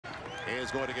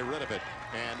is going to get rid of it.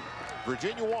 And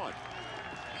Virginia won.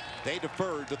 They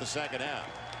deferred to the second half.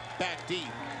 Back deep,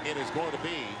 it is going to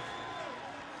be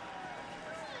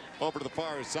over to the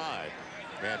far side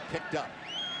and picked up.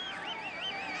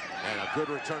 And a good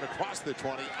return across the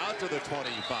 20, out to the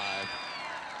 25.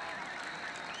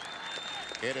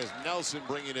 It is Nelson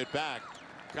bringing it back.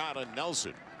 Colin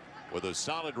Nelson with a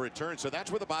solid return. So that's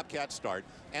where the Bobcats start.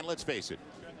 And let's face it,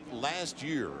 last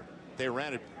year they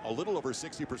ran it a little over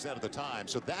 60% of the time.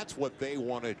 So that's what they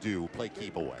want to do, play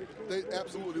keep away. They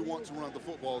absolutely want to run the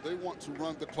football. They want to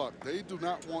run the clock. They do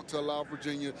not want to allow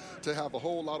Virginia to have a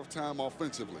whole lot of time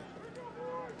offensively.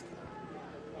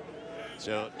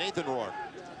 So Nathan Rourke,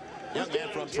 young man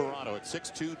from Toronto at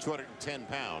 6'2", 210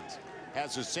 pounds,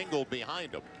 has a single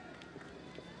behind him.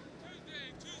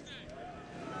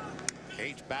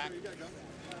 H back.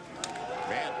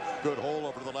 Man, good hole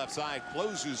over to the left side.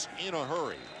 Closes in a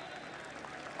hurry.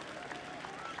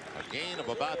 A gain of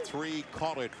about 3,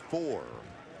 call it 4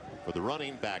 for the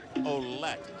running back,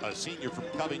 Olamide, a senior from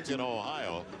Covington,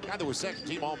 Ohio. Guy that was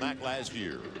second-team All-MAC last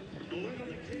year.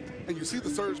 And you see the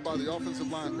surge by the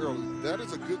offensive line early. That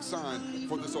is a good sign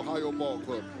for this Ohio ball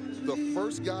club. The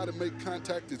first guy to make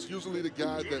contact is usually the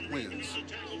guy that wins.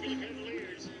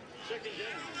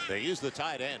 They use the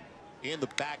tight end in the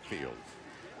backfield.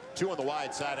 2 on the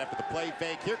wide side after the play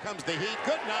fake. Here comes the heat.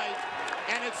 Good night.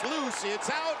 And it's loose. It's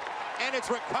out. And it's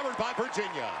recovered by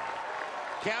Virginia.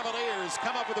 Cavaliers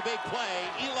come up with a big play.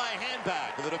 Eli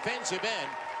Handback, the defensive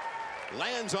end,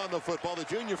 lands on the football. The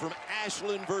junior from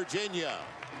Ashland, Virginia.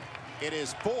 It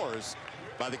is forced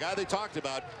by the guy they talked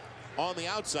about on the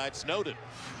outside, Snowden.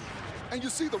 And you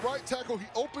see the right tackle, he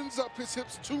opens up his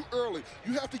hips too early.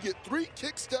 You have to get 3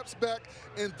 kick steps back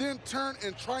and then turn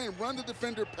and try and run the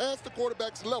defender past the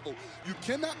quarterback's level. You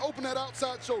cannot open that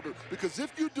outside shoulder, because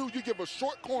if you do, you give a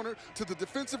short corner to the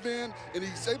defensive end and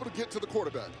he's able to get to the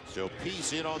quarterback. So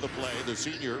Peace in on the play, the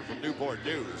senior from Newport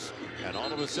News. And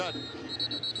all of a sudden,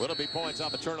 will it be points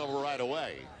off a turnover right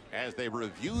away as they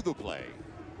review the play?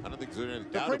 I don't think there's any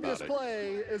doubt about it. The previous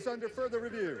play is under further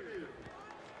review.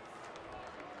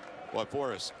 Well,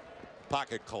 Forrest,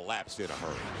 pocket collapsed in a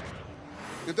hurry.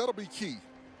 And that'll be key.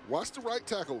 Watch the right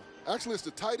tackle. Actually, it's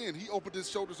the tight end. He opened his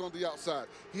shoulders on the outside.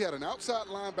 He had an outside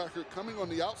linebacker coming on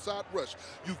the outside rush.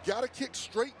 You've got to kick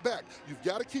straight back. You've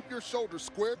got to keep your shoulders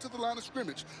square to the line of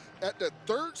scrimmage. At that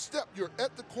third step, you're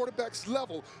at the quarterback's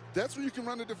level. That's when you can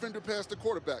run the defender past the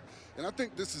quarterback. And I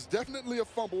think this is definitely a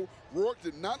fumble. Rourke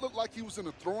did not look like he was in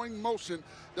a throwing motion.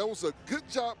 That was a good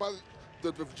job by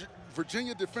the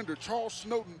Virginia defender, Charles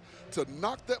Snowden, to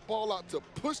knock that ball out, to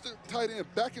push the tight end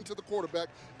back into the quarterback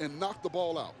and knock the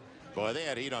ball out. Boy, they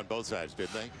had heat on both sides,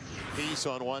 didn't they? Peace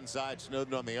on one side,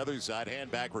 Snowden on the other side.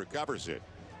 Handback recovers it.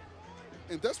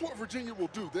 And that's what Virginia will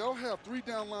do. They'll have 3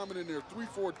 down linemen in their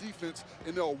 3-4 defense,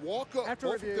 and they'll walk up. After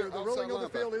both review, of their the outside ruling on the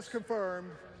field linebackers. is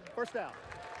confirmed. First down.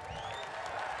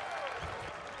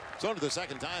 It's only the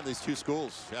second time these two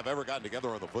schools have ever gotten together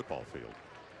on the football field.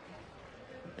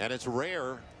 And it's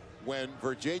rare when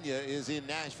Virginia is in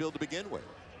Nashville to begin with.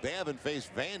 They haven't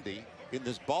faced Vandy in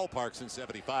this ballpark since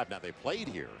 '75. Now, they played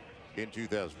here in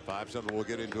 2005, something we'll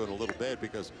get into in a little bit,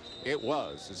 because it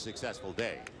was a successful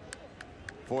day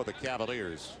for the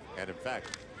Cavaliers. And in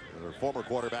fact, their former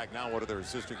quarterback, now one of their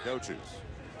assistant coaches.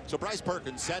 So Bryce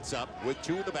Perkins sets up with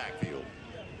 2 in the backfield.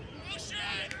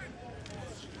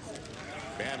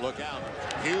 Man, look out.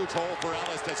 Huge hole for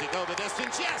Ellis. Does he go the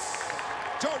distance? Yes!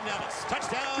 Jordan Ellis,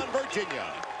 touchdown, Virginia.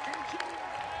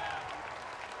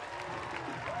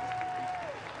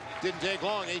 Didn't take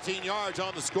long, 18 yards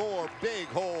on the score. Big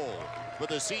hole for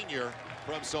the senior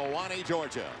from Sewanee,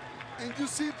 Georgia. And you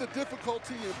see the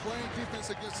difficulty in playing defense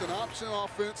against an option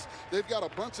offense. They've got a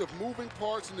bunch of moving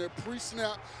parts in their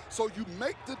pre-snap, so you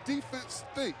make the defense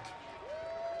think.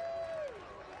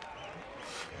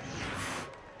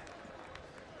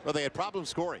 Well, they had problems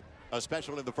scoring,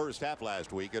 especially in the first half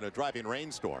last week in a driving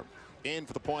rainstorm. In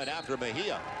for the point after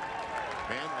Mejia.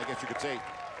 Man, I guess you could say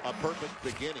a perfect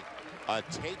beginning. A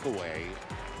takeaway,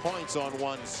 points on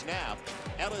 1 snap.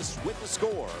 Ellis with the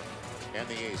score, and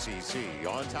the ACC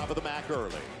on top of the MAC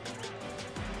early.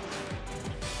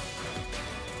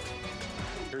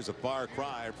 Here's a far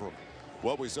cry from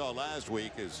what we saw last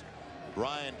week as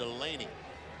Brian Delaney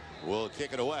will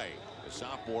kick it away. The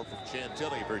sophomore from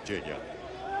Chantilly, Virginia.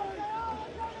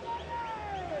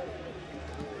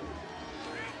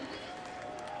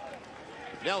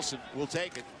 Nelson will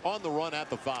take it on the run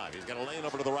at the 5. He's got a lane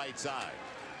over to the right side.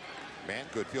 Man,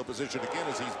 good field position again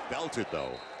as he's belted,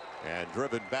 though, and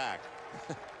driven back.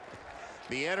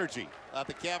 The energy of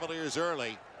the Cavaliers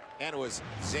early, and it was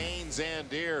Zane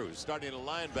Zandier who's starting a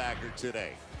linebacker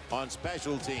today. on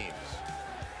special teams.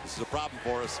 This is a problem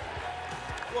for us.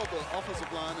 Well, the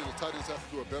offensive line and the tight ends have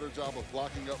to do a better job of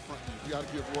blocking up front. You got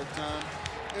to give Rourke time.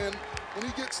 And when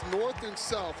he gets north and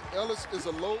south, Ellis is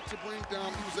a load to bring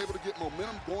down. He was able to get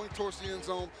momentum going towards the end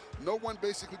zone. No one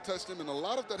basically touched him, and a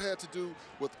lot of that had to do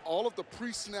with all of the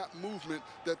pre-snap movement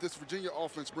that this Virginia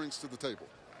offense brings to the table.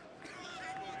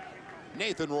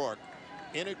 Nathan Rourke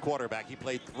in at quarterback. He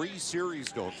played 3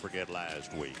 series, don't forget,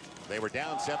 last week. They were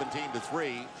down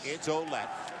 17-3. It's Ouellette,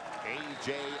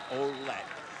 A.J. Ouellette.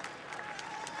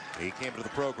 He came to the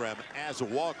program as a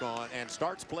walk-on and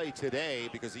starts play today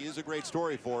because he is a great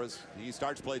story for us. He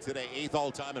starts play today, 8th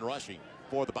all-time in rushing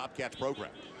for the Bobcats program.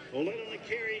 Ouellette on the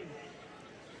carry.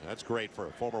 That's great for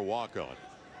a former walk-on.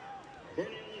 Burney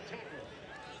on the tackle.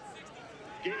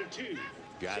 Gain of 2.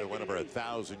 Guy that went over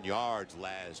 1,000 yards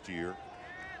last year.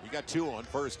 He got 2 on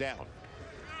first down.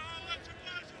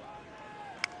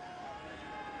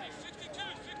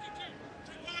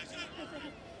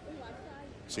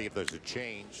 See if there's a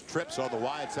change. Trips on the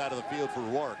wide side of the field for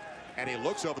Rourke. And he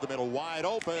looks over the middle, wide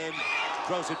open.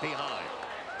 Throws it behind.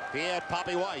 He had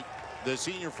Poppy White, the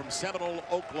senior from Seminole,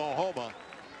 Oklahoma.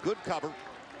 Good cover,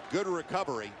 good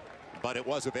recovery, but it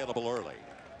was available early.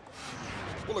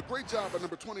 Well, a great job by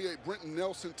number 28, Brenton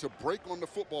Nelson, to break on the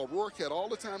football. Rourke had all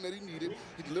the time that he needed.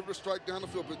 He delivered a strike down the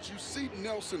field, but you see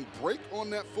Nelson break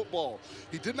on that football.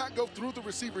 He did not go through the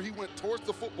receiver. He went towards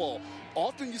the football.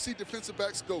 Often you see defensive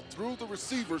backs go through the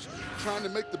receivers trying to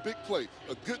make the big play.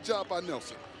 A good job by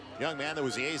Nelson. Young man that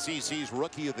was the ACC's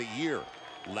Rookie of the Year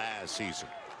last season.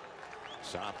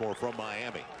 Sophomore from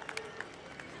Miami.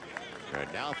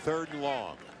 And now 3rd and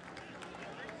long.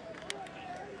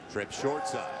 Trip short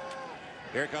side.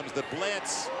 Here comes the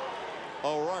blitz.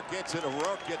 O'Rourke gets it.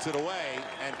 O'Rourke gets it away,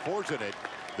 and fortunate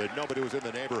that nobody was in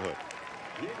the neighborhood.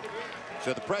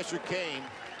 So the pressure came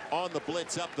on the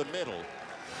blitz up the middle.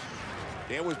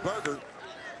 It was Berger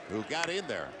who got in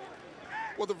there.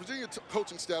 Well, the Virginia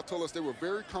coaching staff told us they were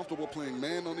very comfortable playing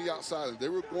man on the outside, and they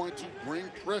were going to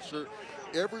bring pressure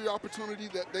every opportunity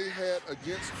that they had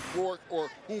against Rourke or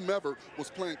whomever was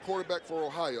playing quarterback for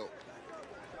Ohio.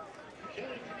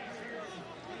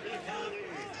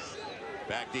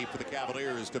 Back deep for the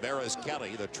Cavaliers, Tavares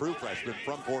Kelly, the true freshman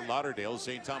from Fort Lauderdale,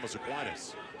 St. Thomas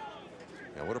Aquinas.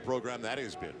 And what a program that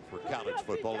has been for college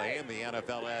football and the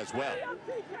NFL as well.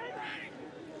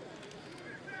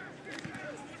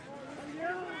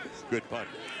 Good punt.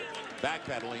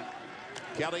 Backpedaling.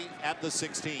 Kelly at the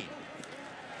 16.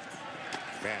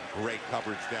 Man, great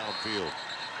coverage downfield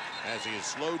as he is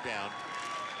slowed down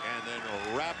and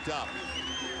then wrapped up.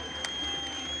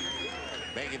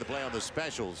 Making the play on the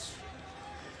specials,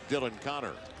 Dylan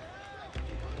Connor.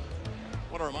 I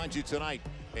want to remind you tonight,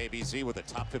 ABC with a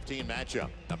top 15 matchup.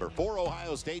 Number 4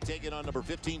 Ohio State taking on number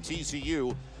 15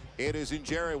 TCU. It is in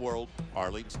Jerry World,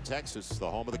 Arlington, Texas, the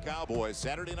home of the Cowboys.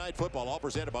 Saturday Night Football, all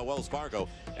presented by Wells Fargo,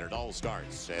 and it all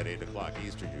starts at 8 o'clock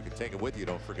Eastern. You can take it with you,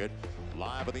 don't forget,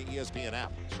 live on the ESPN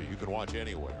app, so you can watch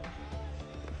anywhere.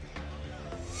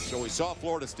 So we saw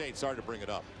Florida State, sorry to bring it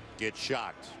up, get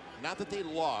shocked. Not that they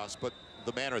lost, but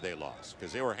the manner they lost,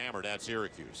 because they were hammered at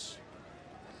Syracuse.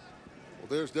 Well,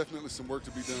 there's definitely some work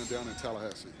to be done down in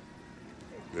Tallahassee.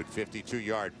 Good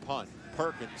 52-yard punt.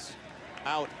 Perkins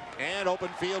out and open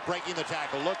field, breaking the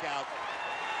tackle. Look out.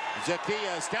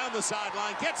 Zaccheaus down the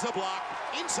sideline, gets the block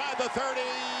inside the 30.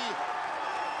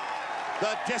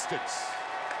 The distance.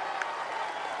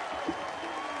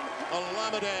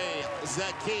 Olamide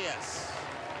Zaccheaus.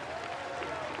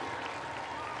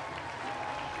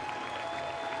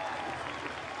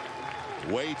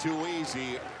 Way too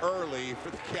easy early for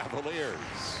the Cavaliers.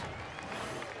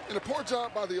 And a poor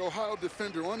job by the Ohio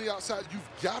defender on the outside. You've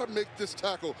got to make this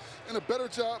tackle. And a better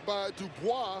job by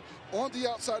Dubois on the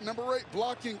outside, number 8,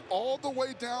 blocking all the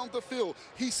way down the field.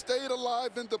 He stayed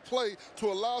alive in the play to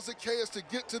allow Zaccheaus to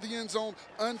get to the end zone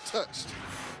untouched.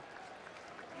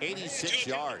 86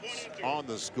 yards on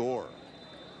the score.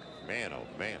 Man, oh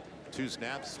man. 2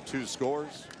 snaps, 2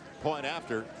 scores. Point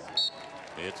after,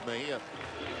 it's Mejia.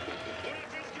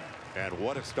 And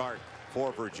what a start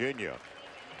for Virginia.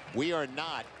 We are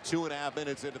not 2.5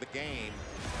 minutes into the game,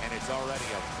 and it's already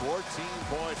a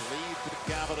 14-point lead for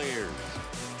the Cavaliers.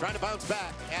 Trying to bounce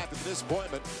back after the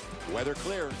disappointment. Weather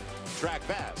clear, track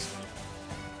fast.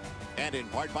 And in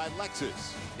part by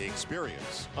Lexus.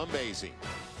 Experience amazing.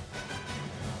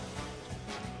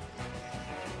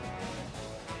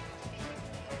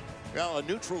 Well, a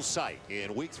neutral site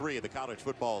in week 3 of the college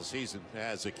football season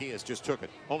as Zaccheaus just took it.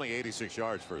 Only 86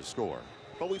 yards for a score.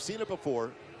 But we've seen it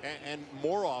before and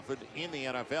more often in the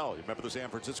NFL. You remember the San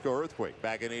Francisco earthquake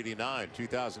back in '89,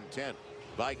 2010.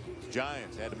 Vikings,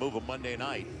 Giants had to move a Monday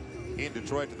night. in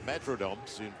Detroit to the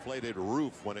Metrodome's inflated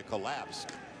roof when it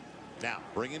collapsed. Now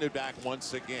bringing it back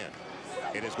once again.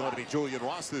 It is going to be Julian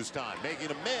Ross this time,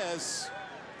 making a miss,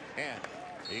 and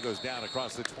he goes down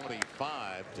across the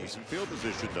 25. Decent field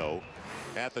position though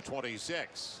at the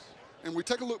 26. And we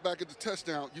take a look back at the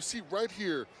touchdown. You see right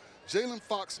here, Jalen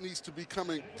Fox needs to be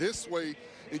coming this way,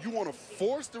 and you want to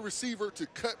force the receiver to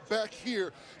cut back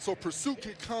here so Pursuit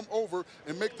can come over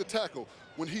and make the tackle.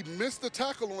 When he missed the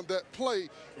tackle on that play,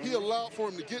 he allowed for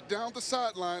him to get down the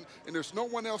sideline, and there's no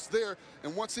one else there.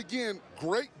 And once again,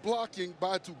 great blocking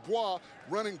by Dubois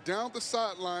running down the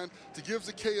sideline to give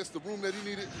Zaccheaus the room that he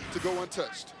needed to go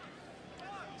untouched.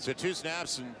 So 2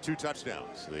 snaps and 2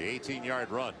 touchdowns. The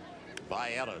 18-yard run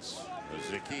by Ellis.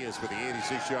 Zaccheaus with the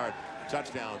 86-yard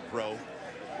touchdown throw,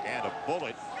 and a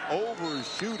bullet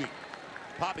overshooting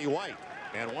Poppy White.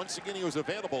 And once again, he was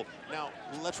available. Now,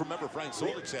 let's remember Frank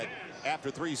Solich said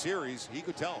after 3 series, he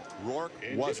could tell Rourke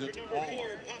wasn't on,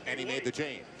 and he made the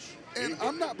change. And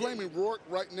I'm not blaming Rourke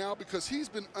right now because he's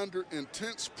been under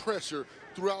intense pressure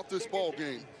throughout this ball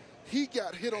game. He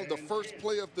got hit on the first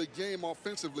play of the game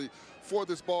offensively for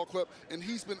this ball club, and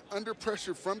he's been under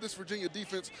pressure from this Virginia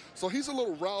defense, so he's a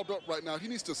little riled up right now. He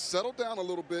needs to settle down a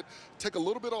little bit, take a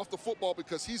little bit off the football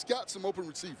because he's got some open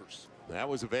receivers. That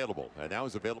was available, and that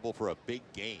was available for a big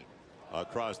gain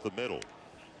across the middle.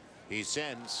 He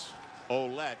sends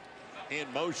Olette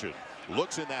in motion,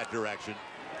 looks in that direction,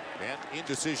 and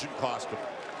indecision cost him.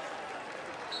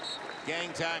 Gang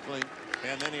tackling,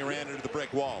 and then he ran into the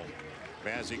brick wall.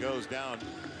 As he goes down,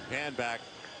 hand back.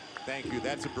 Thank you.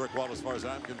 That's a brick wall as far as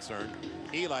I'm concerned.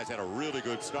 Eli's had a really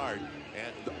good start,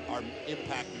 and our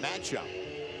impact matchup.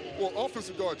 Well,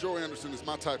 offensive guard Joe Anderson is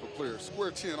my type of player.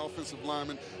 Square chin offensive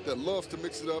lineman that loves to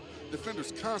mix it up.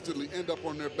 Defenders constantly end up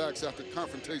on their backs after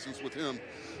confrontations with him.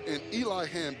 And Eli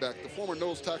Handback, the former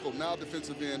nose tackle, now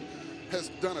defensive end, has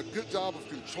done a good job of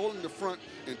controlling the front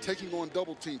and taking on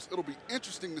double teams. It'll be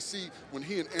interesting to see when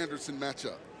he and Anderson match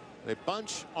up. They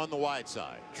bunch on the wide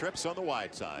side. Trips on the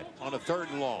wide side on a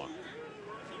 3rd and long.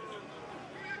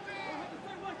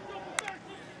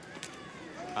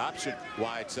 Option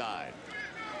wide side.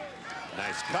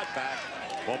 Nice cutback.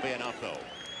 Won't be enough though.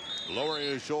 Lowering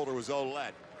his shoulder was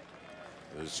Olette,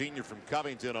 the senior from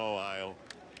Covington, Ohio.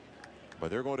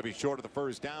 But they're going to be short of the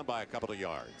first down by a couple of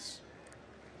yards.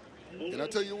 And I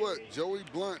tell you what, Joey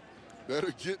Blunt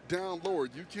better get down lower.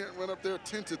 You can't run up there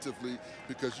tentatively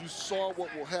because you saw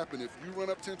what will happen. If you run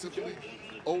up tentatively,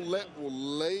 Olette will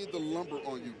lay the lumber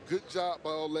on you. Good job by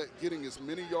Olette getting as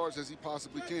many yards as he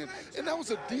possibly can. And that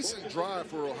was a decent drive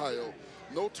for Ohio.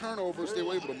 No turnovers. They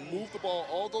were able to move the ball.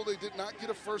 Although they did not get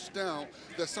a first down,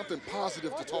 that's something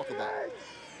positive to talk about.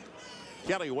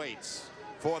 Kelly waits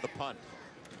for the punt.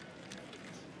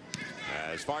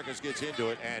 As Farkas gets into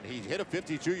it, and he hit a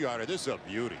 52-yarder. This is a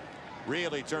beauty.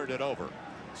 Really turned it over.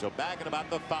 So back at about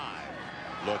the 5.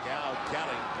 Look out,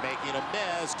 Kelly making a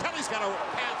miss. Kelly's got a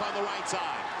path on the right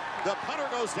side. The punter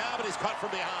goes down, but he's caught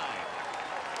from behind.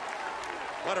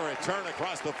 What a return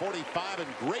across the 45, and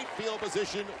great field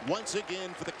position once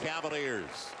again for the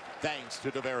Cavaliers, thanks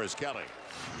to Tavares Kelly.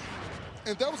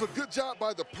 And that was a good job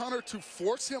by the punter to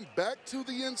force him back to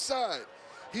the inside.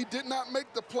 He did not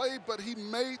make the play, but he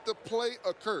made the play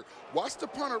occur. Watch the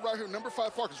punter right here, number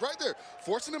 5, Farkas, right there,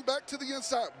 forcing him back to the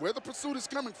inside where the pursuit is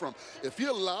coming from. If he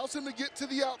allows him to get to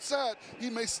the outside, he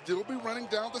may still be running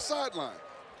down the sideline.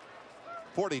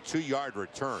 42-yard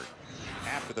return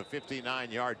after the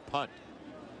 59-yard punt.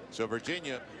 So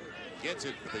Virginia gets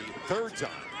it for the 3rd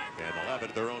time, and they'll have it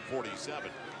at their own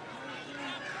 47.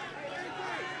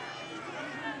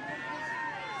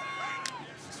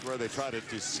 This is where they try to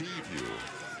deceive you.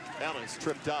 Ellis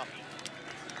tripped up,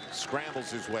 scrambles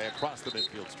his way across the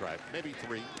midfield stripe, maybe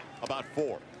 3, about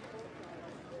 4.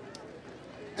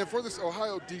 And for this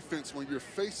Ohio defense, when you're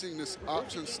facing this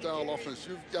option-style offense,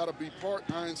 you've got to be part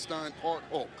Einstein, part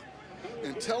Hulk.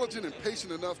 Intelligent and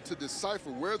patient enough to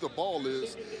decipher where the ball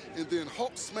is, and then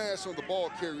Hulk smash on the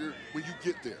ball carrier when you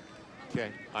get there.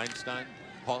 Okay, Einstein,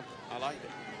 Hulk, I like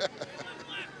it.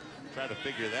 Try to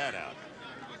figure that out.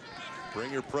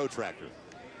 Bring your protractor.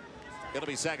 It'll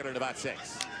be 2nd and about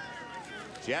 6.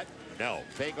 Jet, no,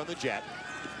 fake on the jet.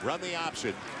 Run the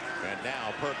option, and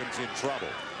now Perkins in trouble.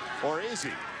 Or is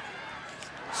he?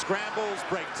 Scrambles,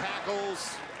 break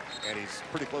tackles, and he's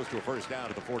pretty close to a first down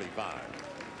at the 45.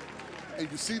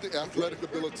 And you see the athletic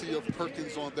ability of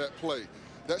Perkins on that play.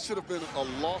 That should have been a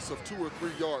loss of 2 or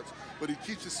 3 yards, but he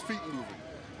keeps his feet moving.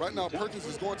 Right now, Perkins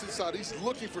is going to the side. He's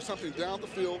looking for something down the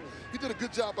field. He did a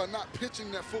good job by not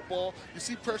pitching that football. You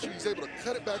see pressure. He's able to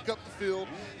cut it back up the field.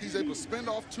 He's able to spin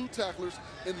off 2 tacklers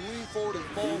and lean forward and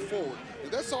fall forward.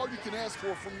 And that's all you can ask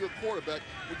for from your quarterback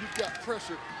when you've got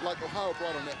pressure like Ohio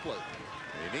brought on that play.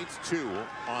 He needs 2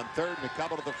 on 3rd and a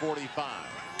couple to the 45.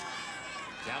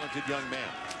 Talented young man.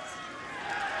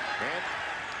 And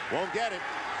won't get it.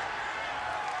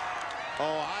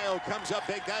 Ohio comes up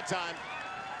big that time.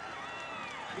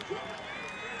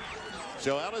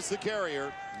 So Ellis, the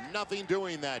carrier, nothing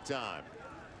doing that time.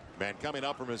 Man coming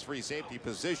up from his free safety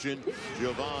position,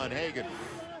 Javon Hagan.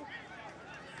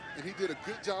 And he did a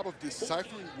good job of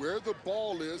deciphering where the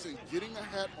ball is and getting a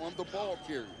hat on the ball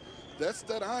carrier. That's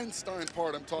that Einstein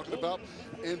part I'm talking about.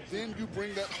 And then you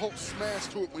bring that Hulk smash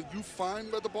to it. When you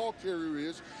find where the ball carrier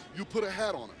is, you put a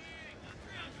hat on it.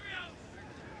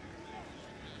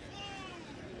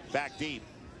 Back deep.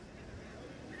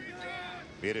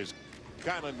 It is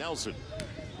Kylan Nelson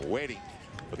waiting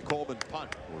for the Coleman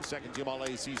punt. Was second team All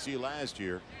ACC last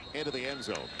year, into the end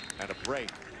zone, and a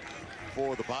break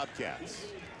for the Bobcats.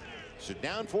 So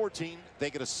down 14,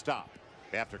 they get a stop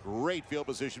after great field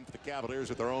position for the Cavaliers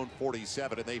at their own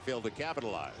 47, and they failed to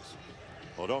capitalize.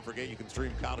 Well, don't forget you can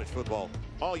stream college football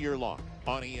all year long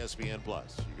on ESPN+.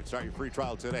 You can start your free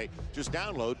trial today. Just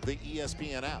download the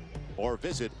ESPN app or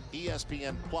visit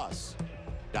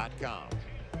ESPNplus.com.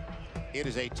 It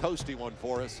is a toasty one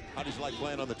for us. How did you like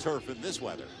playing on the turf in this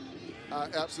weather? I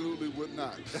absolutely would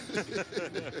not.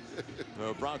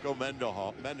 Bronco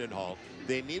Mendenhall,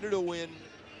 they needed a win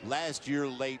last year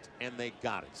late, and they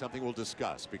got it. Something we'll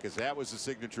discuss, because that was a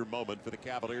signature moment for the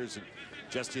Cavaliers in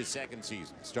just his 2nd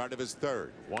season. Start of his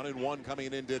 3rd. 1-1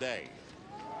 coming in today.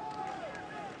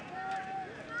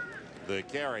 The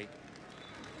carry.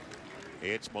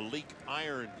 It's Malik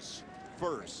Irons,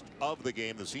 first of the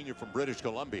game, the senior from British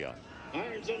Columbia.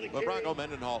 But Bronco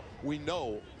Mendenhall, we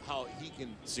know how he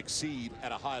can succeed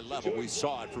at a high level. We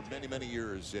saw it for many, many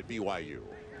years at BYU.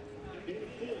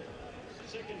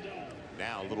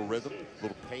 Now a little rhythm, a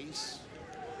little pace.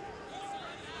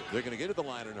 They're going to get to the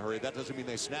line in a hurry. That doesn't mean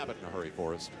they snap it in a hurry,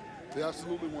 Forrest. They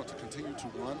absolutely want to continue to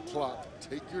run clock.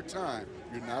 Take your time.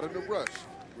 You're not in a rush.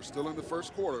 We're still in the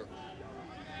 1st quarter.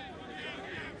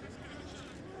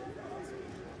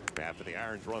 After the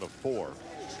Irons run of 4,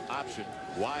 option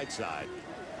wide side,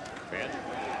 and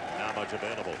not much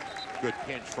available. Good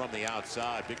pinch from the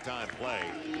outside. Big time play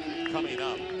coming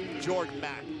up. Jordan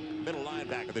Mack, middle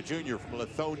linebacker, the junior from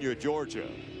Lithonia, Georgia.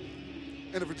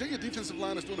 And the Virginia defensive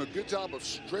line is doing a good job of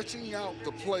stretching out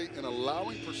the play and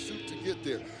allowing pursuit to get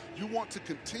there. You want to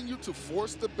continue to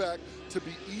force the back to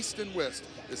be east and west.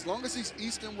 As long as he's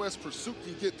east and west, pursuit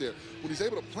can get there. When he's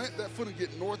able to plant that foot and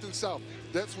get north and south,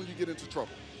 that's when you get into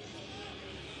trouble.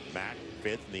 Mack,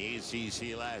 5th in the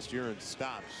ACC last year and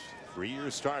stops.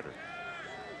 3-year starter.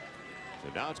 So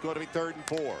now it's going to be 3rd and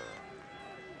 4.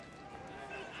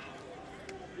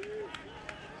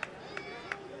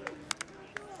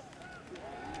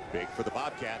 Big for the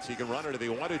Bobcats. He can run it if he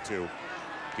wanted to.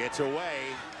 Gets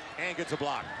away and gets a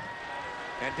block.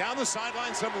 And down the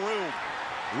sideline, some room.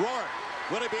 Rourke,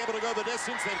 will he be able to go the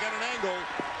distance? They've got an angle.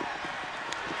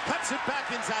 Cuts it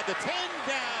back inside the 10,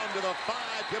 down to the 5.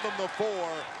 Give him the 4.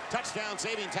 Touchdown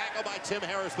saving tackle by Tim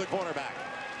Harris, the cornerback.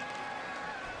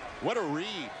 What a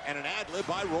read and an ad-lib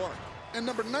by Rourke. And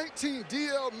number 19,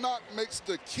 D.L. Knock, makes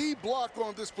the key block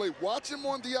on this play. Watch him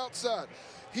on the outside.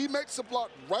 He makes a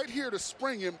block right here to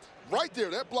spring him. Right there,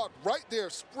 that block right there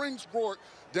springs Rourke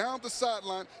down the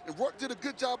sideline. And Rourke did a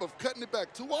good job of cutting it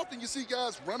back. Too often you see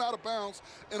guys run out of bounds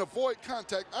and avoid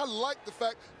contact. I like the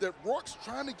fact that Rourke's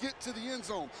trying to get to the end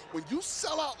zone. When you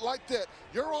sell out like that,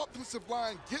 your offensive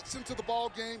line gets into the ball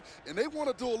game, and they want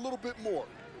to do a little bit more.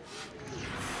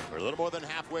 We're a little more than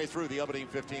halfway through the opening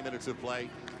 15 minutes of play.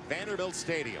 Vanderbilt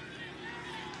Stadium.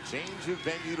 Change of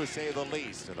venue, to say the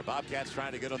least. And the Bobcats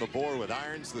trying to get on the board with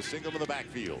Irons, the single in the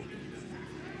backfield.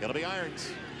 It'll be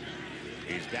Irons.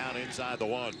 He's down inside the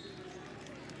 1.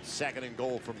 2nd and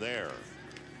goal from there.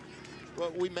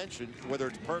 Well, we mentioned whether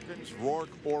it's Perkins,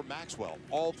 Rourke, or Maxwell,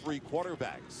 all 3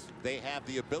 quarterbacks, they have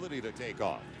the ability to take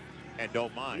off and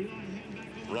don't mind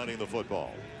running the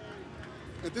football.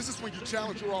 And this is when you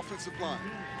challenge your offensive line.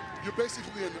 You're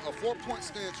basically in a 4-point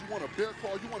stance. You want to bear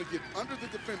crawl. You want to get under the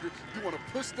defender. You want to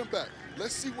push them back.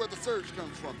 Let's see where the surge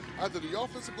comes from, either the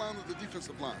offensive line or the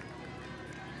defensive line.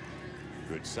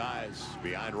 Good size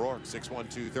behind Rourke, 6'1",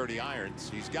 230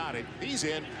 Irons. He's got it. He's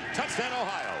in. Touchdown,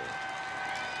 Ohio.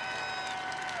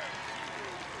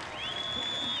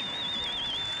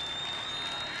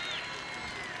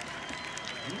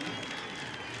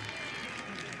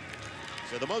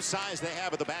 So the most size they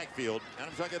have at the backfield, and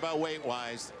I'm talking about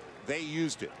weight-wise, they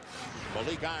used it.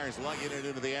 Malik Irons lugging it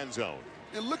into the end zone.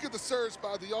 And look at the surge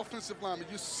by the offensive lineman.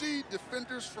 You see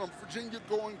defenders from Virginia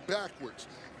going backwards.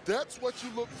 That's what you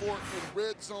look for in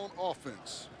red zone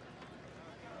offense.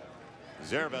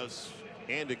 Zaccheaus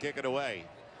in to kick it away.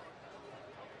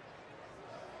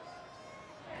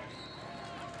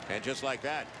 And just like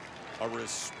that, a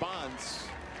response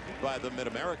by the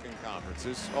Mid-American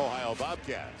Conference's Ohio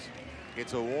Bobcats.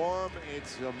 It's a warm,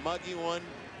 it's a muggy one,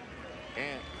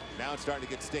 and now it's starting to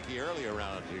get sticky early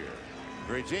around here.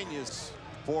 Virginia's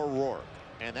for Rourke,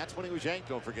 and that's when he was yanked,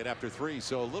 don't forget, after 3.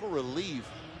 So a little relief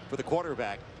for the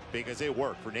quarterback because it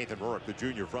worked for Nathan Rourke, the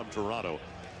junior from Toronto.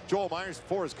 Joel Myers,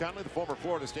 Forrest Conley, the former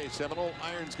Florida State Seminole.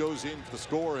 Irons goes in for the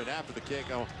score, and after the kick,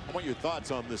 I want your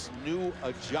thoughts on this new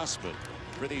adjustment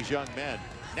for these young men.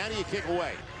 Now do you kick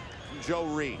away from Joe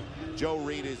Reed? Joe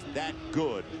Reed is that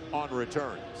good on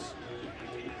returns.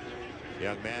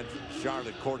 Young man from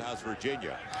Charlotte Courthouse,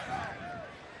 Virginia.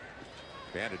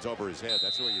 Bandits over his head.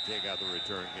 That's where you take out the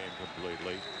return game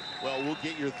completely. Well, we'll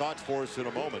get your thoughts for us in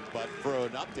a moment, but for an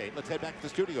update, let's head back to the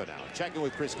studio now. Check in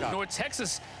with Chris Cobb. North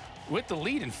Texas with the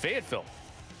lead in Fayetteville.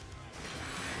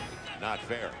 Not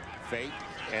fair. Fake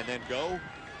and then go.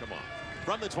 Come on.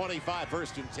 From the 25,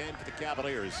 1st and 10 for the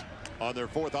Cavaliers on their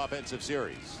 4th offensive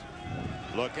series.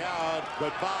 Look out.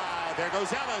 Goodbye. There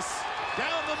goes Ellis.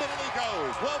 Down the middle he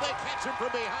goes. Will they catch him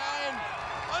from behind?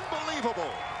 Unbelievable.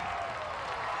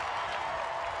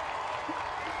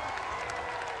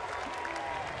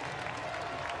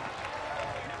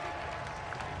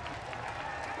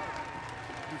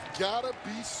 You've got to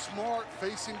be smart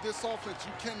facing this offense.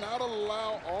 You cannot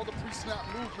allow all the pre-snap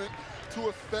movement to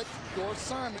affect your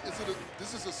assignment.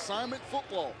 This is assignment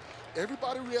football.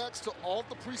 Everybody reacts to all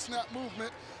the pre-snap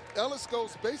movement. Ellis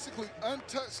goes basically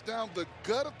untouched down the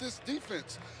gut of this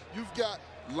defense. You've got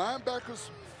linebackers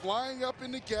flying up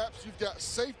in the gaps. You've got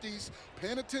safeties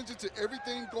paying attention to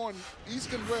everything going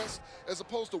east and west as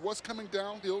opposed to what's coming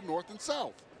downhill north and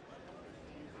south.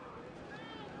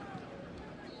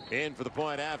 In for the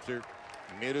point after.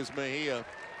 It is Mejia.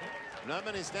 Not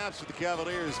many snaps for the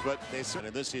Cavaliers, but they certainly,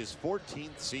 and this is his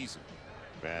 14th season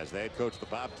as the head coach of the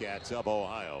Bobcats of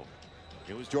Ohio.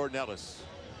 It was Jordan Ellis.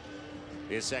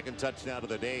 His 2nd touchdown of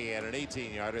the day. He had an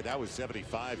 18-yarder. That was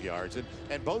 75 yards.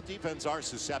 And both defenses are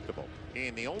susceptible.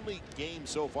 In the only game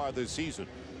so far this season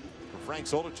for Frank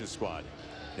Solich's squad,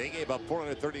 they gave up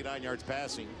 439 yards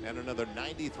passing and another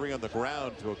 93 on the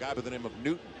ground to a guy by the name of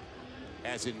Newton.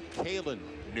 As in Kalen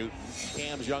Newton,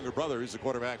 Cam's younger brother, is the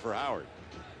quarterback for Howard.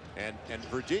 And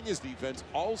Virginia's defense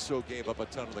also gave up a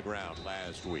ton on the ground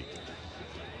last week.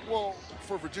 Well,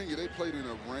 for Virginia, they played in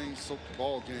a rain-soaked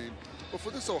ball game. But for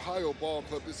this Ohio ball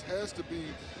club, this has to be,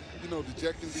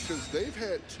 dejecting because they've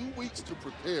had 2 weeks to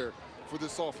prepare for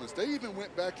this offense. They even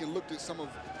went back and looked at some of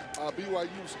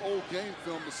BYU's old game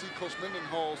film to see Coach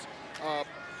Mendenhall's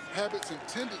habits and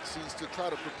tendencies to try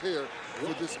to prepare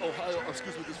for this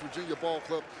this Virginia ball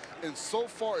club. And so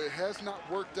far, it has not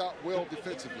worked out well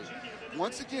defensively.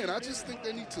 Once again, I just think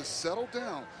they need to settle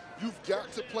down. You've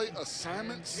got to play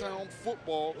assignment-sound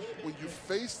football when you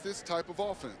face this type of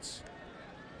offense.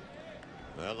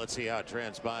 Well, let's see how it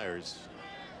transpires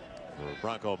for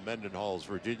Bronco Mendenhall's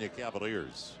Virginia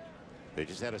Cavaliers. They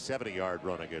just had a 70-yard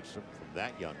run against them from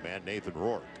that young man, Nathan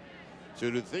Rourke.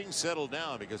 So do things settle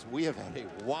down? Because we have had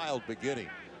a wild beginning.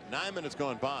 9 minutes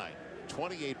gone by,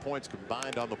 28 points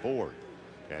combined on the board.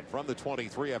 And from the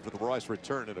 23 after the Royce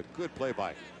return, and a good play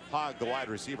by Hogg, the wide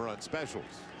receiver, on specials.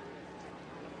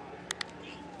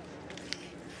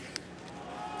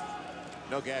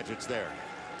 No gadgets there.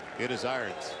 It is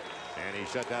Irons. And he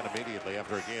shut down immediately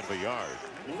after a gain of a yard.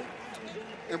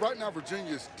 And right now,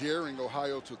 Virginia is daring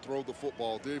Ohio to throw the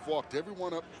football. They've walked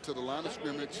everyone up to the line of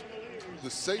scrimmage. The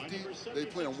safety, they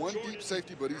play on one deep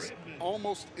safety, but he's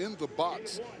almost in the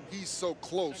box. He's so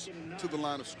close to the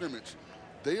line of scrimmage.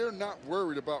 They are not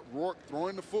worried about Rourke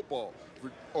throwing the football.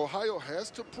 Ohio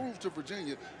has to prove to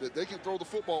Virginia that they can throw the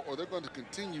football, or they're going to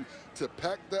continue to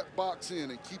pack that box in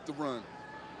and keep the run.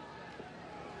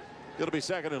 It'll be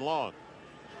 2nd and long.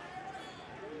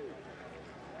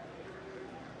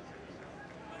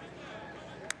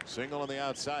 Single on the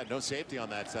outside. No safety on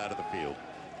that side of the field.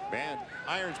 Man,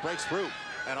 Irons breaks through.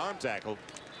 An arm tackle.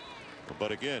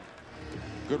 But again,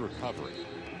 good recovery.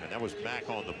 And that was Mack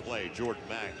on the play. Jordan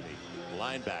Mack, the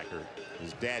linebacker.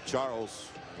 His dad, Charles,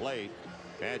 played.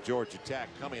 At Georgia Tech.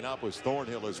 Coming up was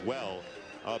Thornhill as well.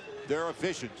 They're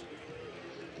efficient.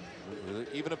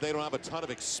 Even if they don't have a ton of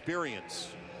experience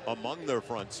among their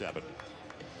front 7.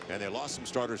 And they lost some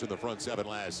starters in the front 7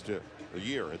 last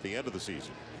year at the end of the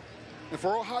season. And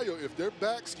for Ohio, if their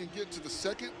backs can get to the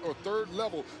second or third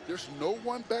level, there's no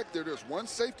one back there. There's one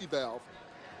safety valve.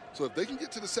 So if they can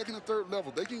get to the second and third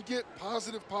level, they can get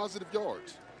positive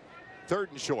yards.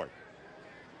 3rd and short.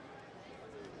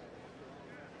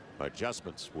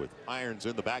 Adjustments with Irons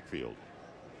in the backfield.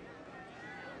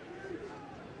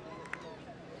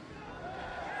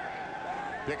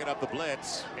 Picking up the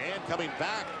blitz and coming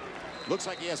back. Looks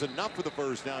like he has enough for the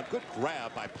first down. Good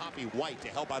grab by Poppy White to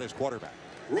help out his quarterback.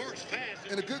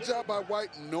 And a good job by White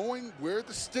knowing where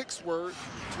the sticks were,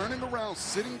 turning around,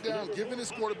 sitting down, giving his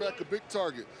quarterback a big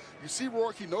target. You see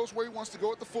Rourke, he knows where he wants to go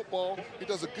with the football. He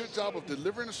does a good job of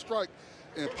delivering a strike.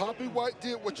 And Poppy White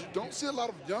did what you don't see a lot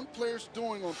of young players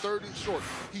doing on 3rd and short.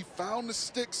 He found the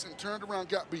sticks and turned around,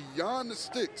 got beyond the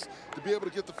sticks to be able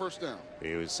to get the first down.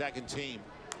 He was 2nd team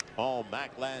All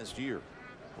MAC last year.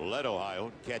 Led Ohio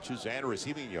in catches and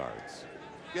receiving yards.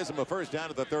 Gives him a first down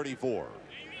at the 34.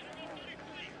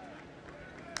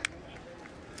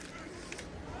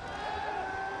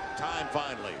 Time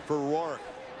finally for Rourke.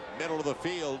 Middle of the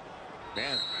field.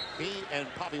 Man, he and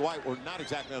Poppy White were not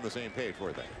exactly on the same page,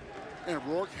 were they? And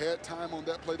Rourke had time on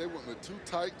that play. They went with 2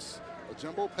 tights, a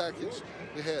jumbo package.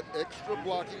 They had extra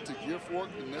blocking to give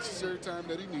Rourke the necessary time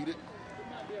that he needed.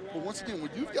 But once again, when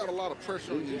you've got a lot of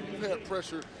pressure on you, you've had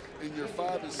pressure in your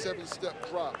 5- and 7-step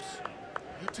drops,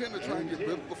 you tend to try and get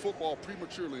rid of the football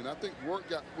prematurely. And I think Rourke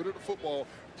got rid of the football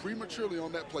prematurely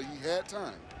on that play. He had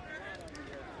time.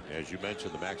 As you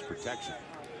mentioned, the max protection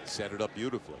set it up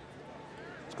beautifully.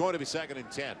 It's going to be 2nd and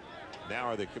 10. Now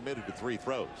are they committed to 3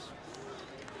 throws?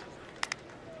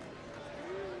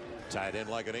 Tied in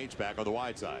like an H-back on the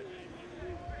wide side.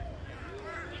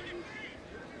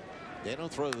 They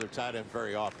don't throw their tight end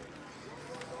very often.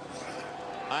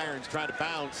 Irons trying to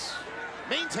bounce.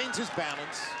 Maintains his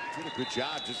balance. Did a good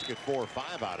job just to get 4 or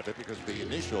 5 out of it because of the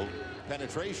initial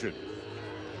penetration.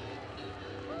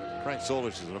 Frank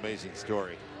Solich is an amazing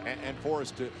story. And for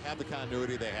us to have the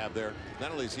continuity they have there,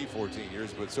 not only is he 14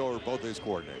 years, but so are both his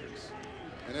coordinators.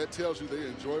 And that tells you they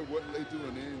enjoy what they do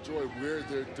and they enjoy where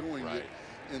they're doing it.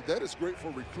 And that is great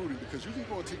for recruiting because you can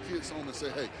go and take kids home and say,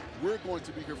 hey, we're going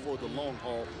to be here for the long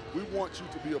haul. We want you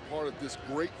to be a part of this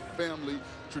great family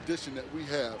tradition that we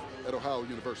have at Ohio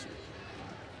University.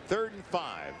 3rd and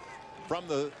 5 from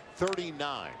the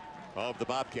 39 of the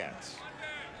Bobcats.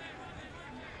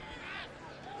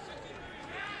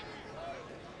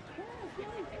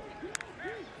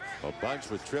 A bunch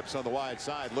with trips on the wide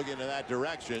side looking in that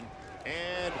direction.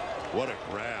 And what a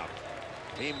grab.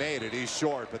 He made it. He's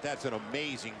short, but that's an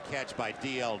amazing catch by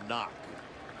D.L. Knock.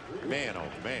 Man,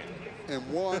 oh, man. And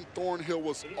Juan Thornhill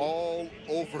was all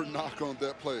over Knock on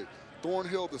that play.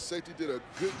 Thornhill, the safety, did a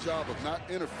good job of not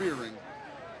interfering,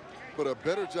 but a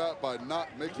better job by not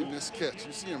making this catch.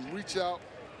 You see him reach out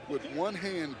with one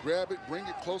hand, grab it, bring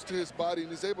it close to his body,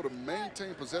 and he's able to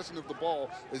maintain possession of the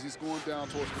ball as he's going down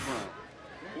towards the ground.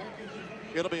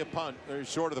 It'll be a punt. They're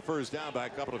short of the first down by a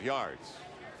couple of yards.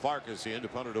 Farkas in to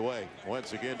punt it away.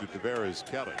 Once again to Tavares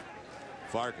Kelly.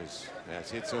 Farkas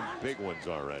has hit some big ones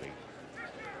already.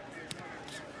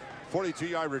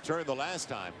 42-yard return the last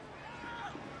time.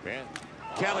 Man,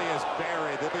 Kelly is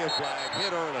buried. There'll be a flag.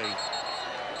 Hit early.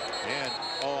 And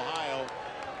Ohio,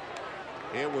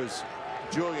 it was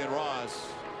Julian Ross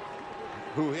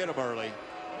who hit him early.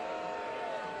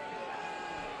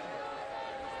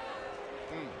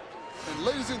 And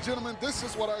ladies and gentlemen, this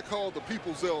is what I call the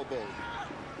people's elbow.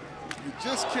 You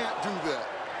just can't do that.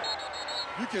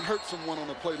 You can hurt someone on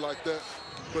a play like that,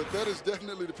 but that is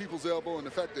definitely the people's elbow, and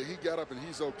the fact that he got up and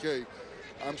he's okay,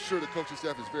 I'm sure the coaching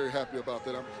staff is very happy about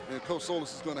that. And Coach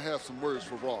Solis is going to have some words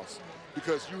for Ross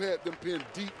because you had them pinned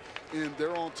deep in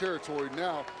their own territory.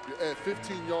 Now you add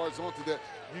 15 yards onto that,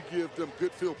 you give them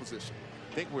good field position.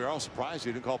 I think we were all surprised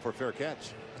he didn't call for a fair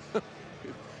catch.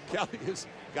 Kelly has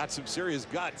got some serious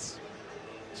guts.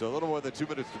 So a little more than 2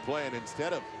 minutes to play, and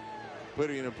instead of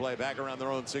putting it in play back around their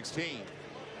own 16,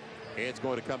 it's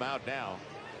going to come out now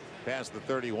past the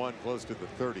 31, close to the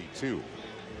 32.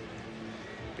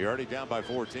 You're already down by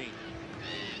 14.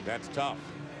 That's tough.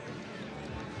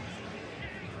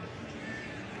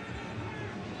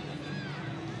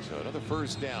 So another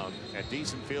first down at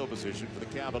decent field position for the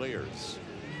Cavaliers.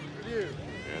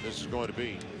 And this is going to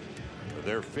be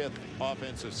their 5th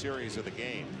offensive series of the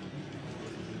game.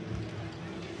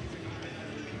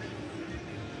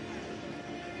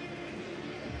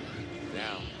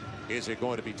 Now, is it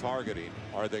going to be targeting?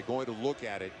 Are they going to look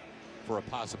at it for a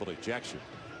possible ejection?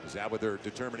 Is that what they're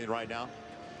determining right now?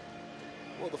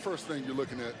 Well, the first thing you're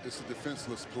looking at is a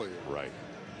defenseless player. Right.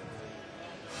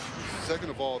 Second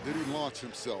of all, did he launch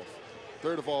himself?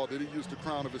 Third of all, did he use the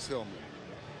crown of his helmet?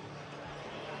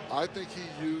 I think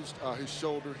he used his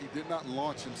shoulder. He did not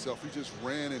launch himself. He just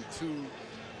ran into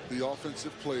the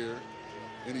offensive player,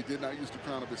 and he did not use the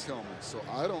crown of his helmet. So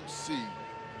I don't see.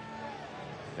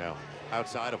 Now,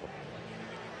 outside of him.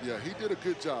 Yeah, he did a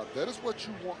good job. That is what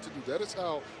you want to do. That is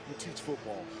how you teach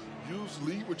football.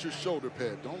 Lead with your shoulder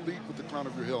pad. Don't lead with the crown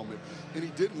of your helmet. And he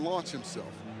didn't launch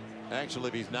himself. Actually,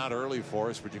 if he's not early for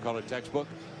us, would you call it textbook?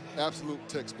 Absolute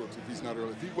textbook if he's not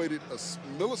early. If he waited a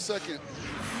millisecond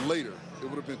later, it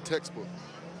would have been textbook.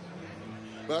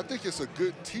 But I think it's a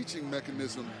good teaching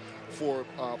mechanism for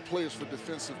players, for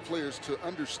defensive players, to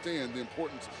understand the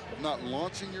importance of not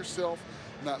launching yourself,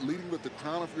 not leading with the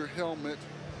crown of your helmet,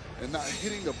 and not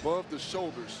hitting above the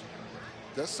shoulders.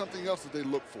 That's something else that they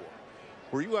look for.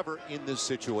 Were you ever in this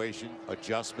situation,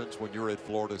 adjustments, when you were at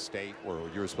Florida State, where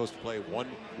you were supposed to play 1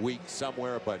 week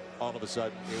somewhere, but all of a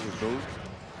sudden it was moved?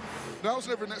 No, I was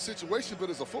never in that situation, but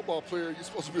as a football player, you're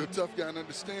supposed to be a tough guy and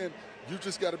understand you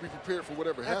just got to be prepared for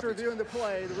whatever happens. After reviewing the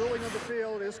play, the ruling on the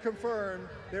field is confirmed.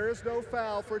 There is no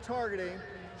foul for targeting,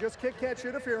 just kick-catch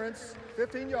interference,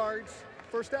 15 yards,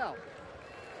 first down.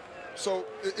 So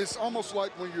it's almost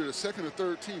like when you're the second or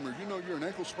third teamer, you know you're an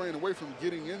ankle sprain away from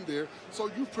getting in there, so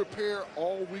you prepare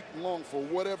all week long for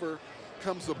whatever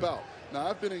comes about. Now,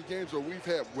 I've been in games where we've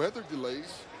had weather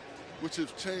delays, which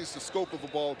have changed the scope of a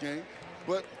ball game,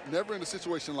 but never in a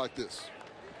situation like this.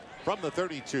 From the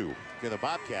 32, can the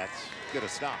Bobcats get a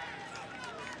stop?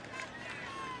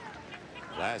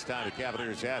 Last time the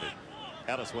Cavaliers had it,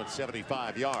 Ellis went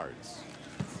 75 yards.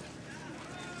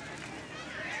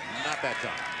 Not that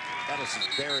time. Ellis is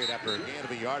buried after a gain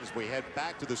of a yard as we head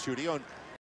back to the studio.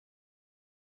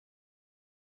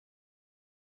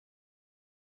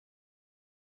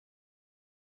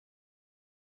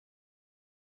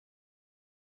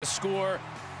 Score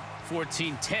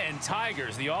 14-10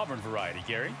 Tigers, the Auburn variety,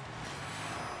 Gary.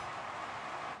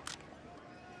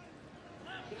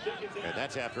 And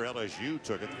that's after LSU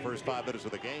took it the first 5 minutes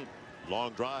of the game.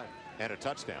 Long drive and a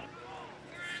touchdown.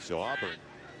 So Auburn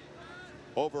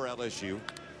over LSU.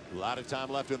 A lot of time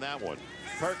left in that one.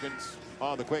 Perkins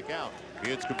on the quick out.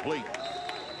 It's complete.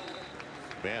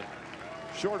 Man,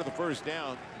 short of the first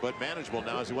down, but manageable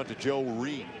now as he went to Joe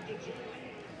Reed.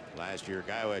 Last year, a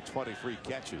guy who had 23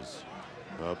 catches,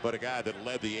 but a guy that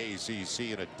led the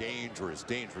ACC in a dangerous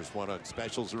one on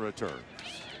specials and returns.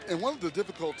 And one of the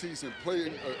difficulties in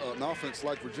playing an offense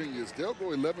like Virginia is they'll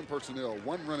go 11 personnel,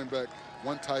 1 running back,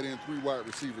 1 tight end, 3 wide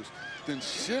receivers, then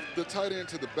shift the tight end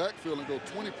to the backfield and go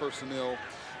 20 personnel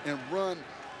and run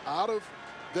out of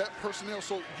that personnel.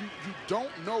 So you don't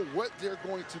know what they're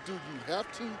going to do. You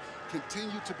have to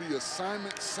continue to be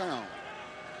assignment sound.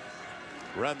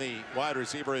 Run the wide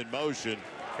receiver in motion,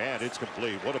 and it's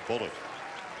complete. What a bullet.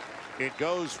 It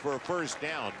goes for a first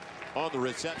down on the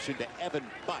reception to Evan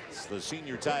Butts, the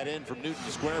senior tight end from Newton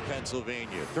Square,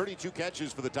 Pennsylvania. 32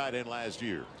 catches for the tight end last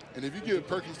year. And if you give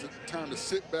Perkins the time to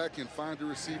sit back and find a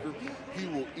receiver, he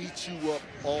will eat you up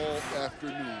all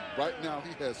afternoon. Right now,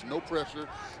 he has no pressure,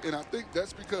 and I think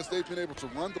that's because they've been able to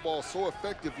run the ball so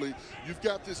effectively. You've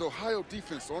got this Ohio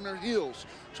defense on their heels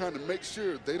trying to make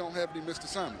sure they don't have any missed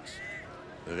assignments.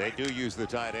 They do use the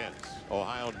tight ends.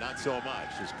 Ohio not so much,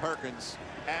 as Perkins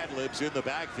ad-libs in the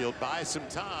backfield, buys some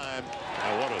time,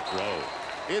 and what a throw.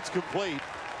 It's complete.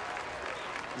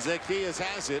 Zaccheaus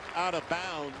has it out of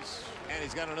bounds, and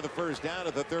he's got another first down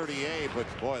at the 38, but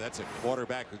boy, that's a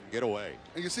quarterback who can get away.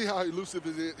 And you see how elusive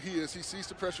he is. He sees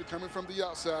the pressure coming from the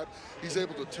outside. He's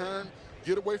able to turn,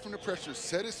 get away from the pressure,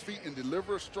 set his feet, and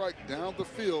deliver a strike down the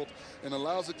field, and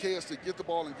allows Zaccheaus to get the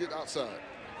ball and get outside.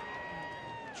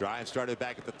 Drive started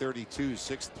back at the 32,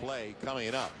 6th play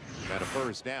coming up, and a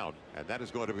first down, and that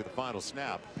is going to be the final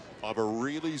snap of a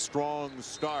really strong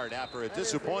start after a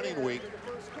disappointing week.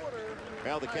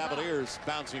 Well, the Cavaliers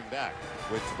bouncing back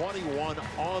with 21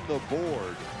 on the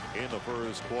board in the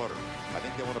first quarter. I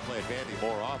think they want to play Vandy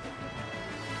more often.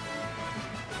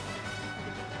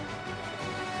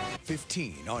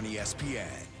 15 on ESPN.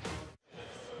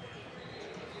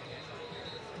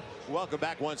 Welcome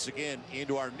back once again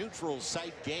into our neutral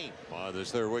site game on this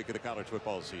 3rd week of the college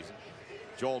football season.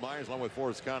 Joel Myers along with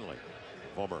Forrest Conley,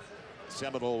 former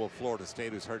Seminole of Florida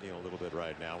State, who's hurting a little bit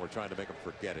right now. We're trying to make him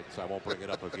forget it, so I won't bring it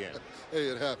up again. Hey,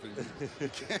 it happens. You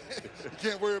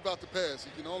can't worry about the past.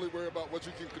 You can only worry about what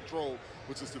you can control,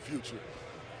 which is the future.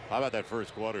 How about that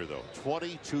first quarter, though?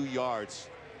 22 yards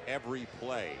every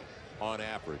play on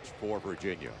average for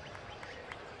Virginia.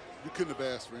 You couldn't have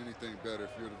asked for anything better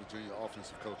if you're the Virginia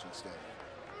offensive coaching staff.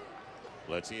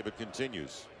 Let's see if it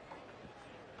continues.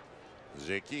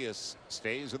 Zaccheaus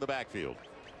stays in the backfield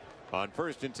on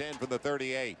 1st and 10 from the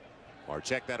 38. Or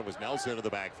check that, it was Nelson in the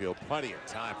backfield. Plenty of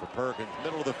time for Perkins.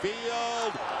 Middle of the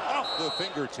field. Off the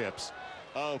fingertips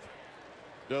of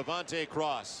Devontae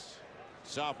Cross.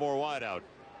 Sophomore wideout.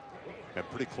 And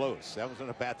pretty close. That wasn't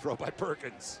a bad throw by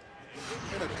Perkins.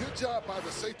 And a good job by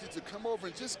the safety to come over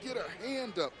and just get a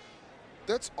hand up.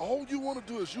 That's all you want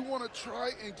to do, is you want to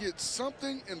try and get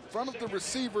something in front of the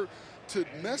receiver to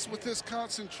mess with his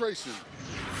concentration.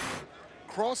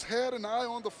 Cross had an eye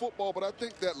on the football, but I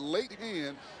think that late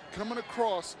hand coming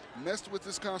across messed with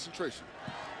his concentration.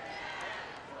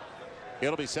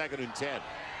 It'll be 2nd and 10.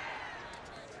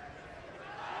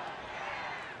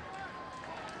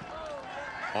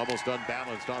 Almost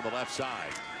unbalanced on the left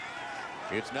side.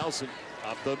 It's Nelson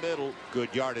up the middle.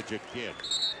 Good yardage again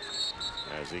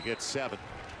as he gets 7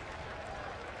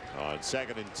 on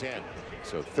 2nd and 10.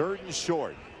 So 3rd and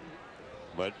short.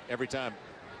 But every time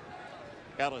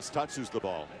Ellis touches the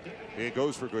ball, it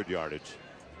goes for good yardage.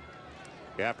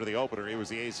 After the opener, he was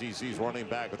the ACC's running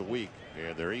back of the week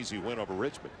and their easy win over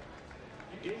Richmond.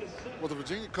 Well, the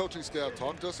Virginia coaching staff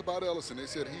talked to us about Ellis, and they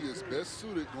said he is best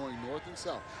suited going north and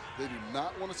south. They do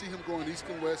not want to see him going east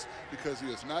and west because he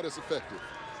is not as effective.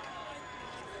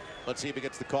 Let's see if he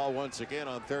gets the call once again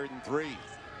on 3rd and 3.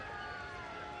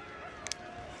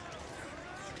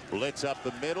 Blitz up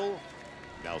the middle.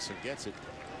 Nelson gets it.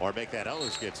 Or make that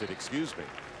Ellis gets it, excuse me.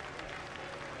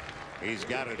 He's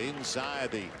got it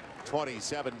inside the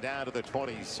 27 down to the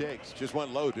 26. Just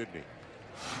went low, didn't he?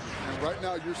 And right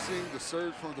now you're seeing the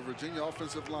surge from the Virginia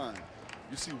offensive line.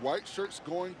 You see white shirts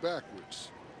going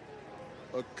backwards.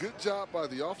 A good job by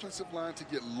the offensive line to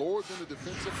get lower than the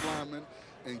defensive lineman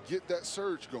and get that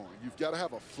surge going. You've got to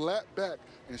have a flat back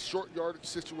in short yardage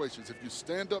situations. If you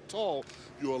stand up tall,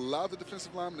 you allow the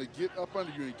defensive lineman to get up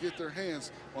under you and get their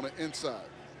hands on the inside.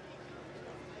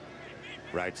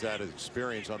 Right side of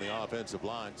experience on the offensive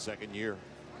line, 2nd year.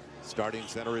 Starting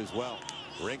center as well.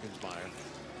 Rinkensmeyer.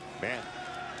 Man,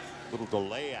 little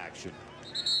delay action.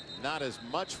 Not as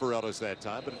much for Ellis that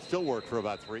time, but it still worked for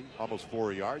about 3, almost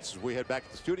 4 yards. As we head back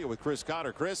to the studio with Chris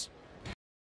Connor. Chris.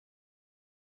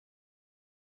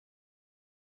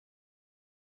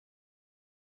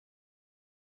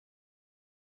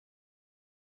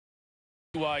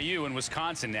 BYU and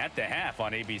Wisconsin at the half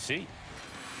on ABC.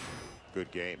 Good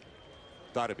game.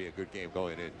 Thought it'd be a good game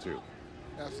going in, too.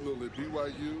 Absolutely.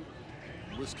 BYU,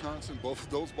 Wisconsin, both of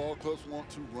those ball clubs want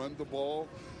to run the ball,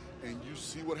 and you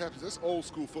see what happens. That's old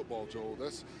school football, Joel.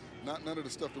 That's not none of the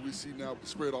stuff that we see now with the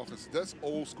spread offense. That's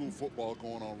old school football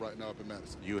going on right now up in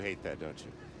Madison. You hate that, don't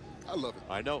you? I love it.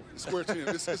 I know. Square chin.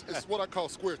 It's what I call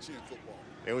square chin football.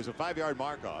 It was a 5-yard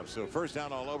mark-off, so 1st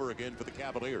down all over again for the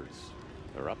Cavaliers.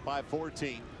 They're up by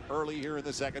 14 early here in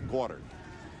the 2nd quarter.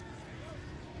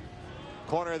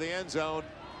 Corner of the end zone,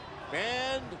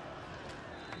 and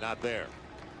not there.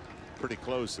 Pretty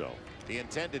close, though. The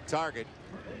intended target,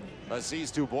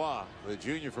 Assis Dubois, the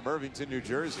junior from Irvington, New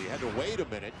Jersey, had to wait a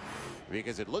minute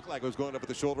because it looked like it was going up at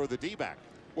the shoulder of the D-back.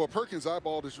 Well, Perkins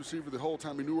eyeballed his receiver the whole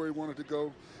time. He knew where he wanted to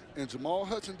go. And Jamal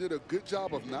Hudson did a good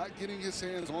job of not getting his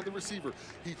hands on the receiver.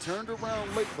 He turned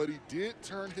around late, but he did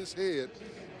turn his head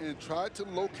and tried to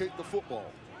locate the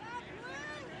football.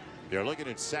 They're looking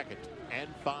at 2nd and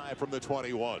 5 from the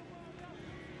 21.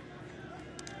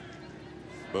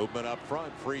 Movement up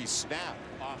front, free snap,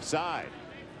 offside.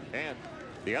 And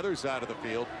the other side of the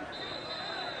field.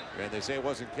 And they say it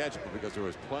wasn't catchable because there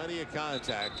was plenty of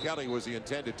contact. Kelly was the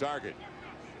intended target.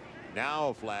 Now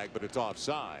a flag, but it's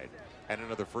offside. And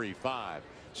another free 5.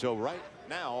 So right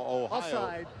now, Ohio.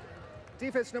 Offside.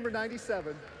 Defense number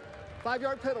 97.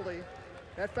 5-yard penalty.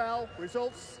 That foul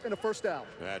results in a 1st down.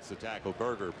 That's the tackle,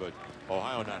 Berger, but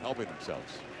Ohio not helping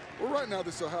themselves. Well, right now,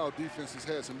 this Ohio defense has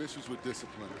had some issues with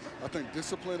discipline. I think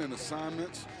discipline in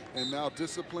assignments, and now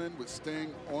discipline with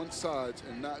staying on sides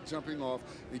and not jumping off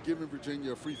and giving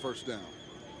Virginia a free 1st down.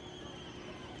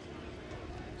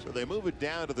 So they move it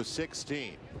down to the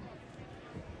 16.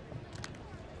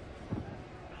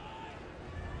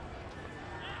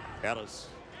 Ellis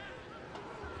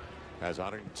has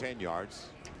 110 yards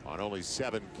on only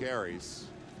 7 carries.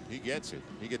 He gets it.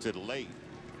 He gets it late.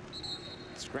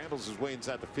 Scrambles his way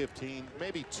inside the 15,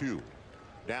 maybe 2.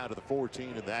 Down to the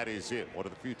 14, and that is it. One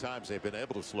of the few times they've been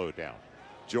able to slow it down.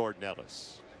 Jordan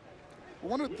Ellis.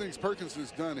 One of the things Perkins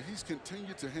has done, he's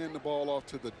continued to hand the ball off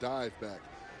to the dive back.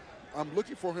 I'm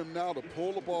looking for him now to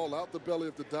pull the ball out the belly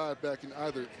of the dive back and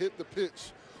either hit the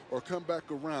pitch or come back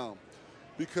around,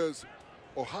 because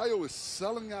Ohio is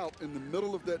selling out in the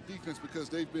middle of that defense because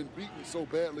they've been beaten so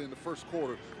badly in the 1st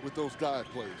quarter with those dive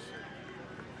plays.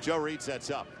 Joe Reed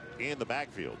sets up in the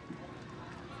backfield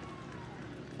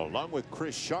along with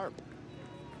Chris Sharp.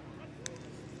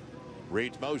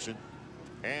 Reed's motion,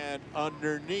 And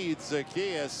underneath,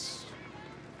 Zaccheaus,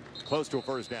 close to a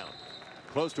first down.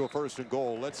 Close to a first and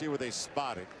goal. Let's see where they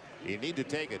spot it. He needed to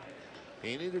take it.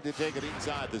 He needed to take it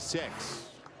inside the 6.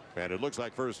 And it looks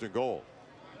like first and goal.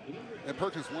 And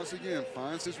Perkins once again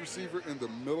finds his receiver in the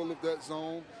middle of that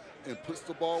zone and puts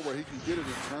the ball where he can get it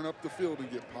and turn up the field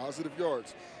and get positive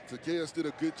yards. Zaccheaus did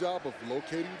a good job of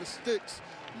locating the sticks,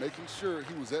 making sure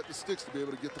he was at the sticks to be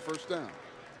able to get the first down.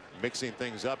 Mixing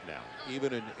things up now,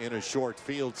 even in a short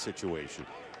field situation.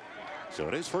 So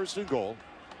it is first and goal.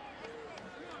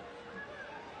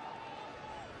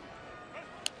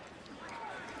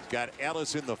 He's got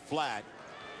Ellis in the flat.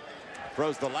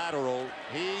 Throws the lateral.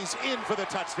 He's in for the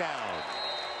touchdown.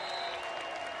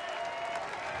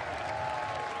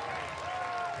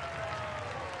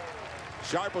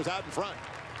 Sharp was out in front.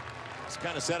 It's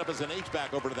kind of set up as an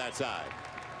H-back over to that side.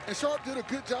 And Sharp did a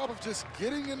good job of just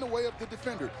getting in the way of the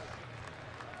defender.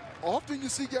 Often you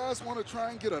see guys want to try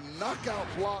and get a knockout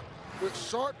block, but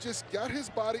Sharp just got his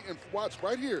body, and watch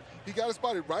right here, he got his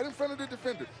body right in front of the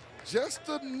defender. Just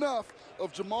enough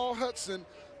of Jamal Hudson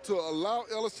to allow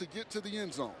Ellis to get to the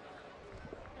end zone.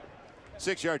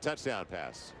 6-yard touchdown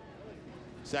pass.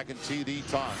 Second TD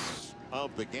toss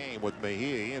of the game with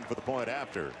Mejia in for the point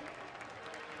after.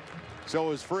 So it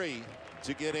was free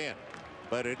to get in,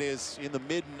 but it is in the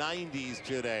mid-90s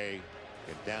today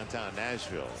in downtown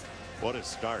Nashville. What a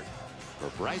start for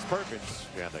Bryce Perkins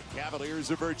and the Cavaliers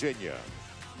of Virginia.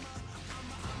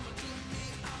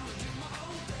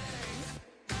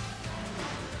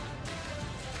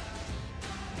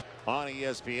 On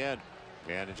ESPN,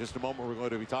 and in just a moment we're going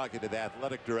to be talking to the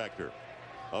athletic director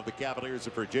of the Cavaliers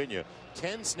of Virginia.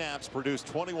 10 snaps produced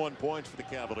 21 points for the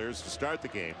Cavaliers to start the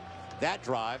game. That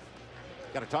drive,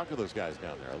 got to talk to those guys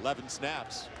down there. 11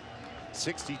 snaps,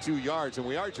 62 yards, and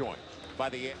we are joined by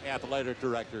the athletic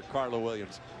director, Carla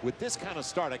Williams. With this kind of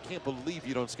start, I can't believe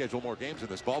you don't schedule more games in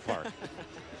this ballpark.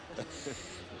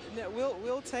 No,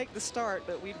 we'll take the start,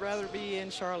 but we'd rather be in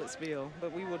Charlottesville.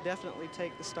 But we will definitely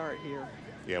take the start here.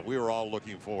 Yeah, we were all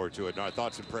looking forward to it, and our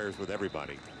thoughts and prayers with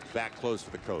everybody back close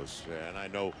to the coast. And I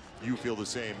know you feel the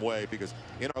same way, because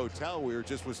in our hotel we were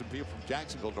just with some people from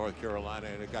Jacksonville, North Carolina,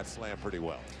 and it got slammed pretty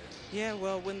well. Yeah,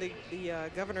 well, when the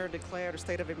governor declared a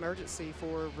state of emergency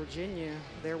for Virginia,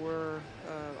 there were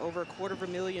over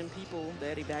 250,000 people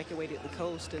that evacuated the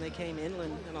coast, and they came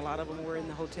inland, and a lot of them were in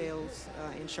the hotels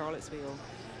in Charlottesville.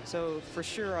 So for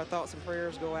sure, our thoughts and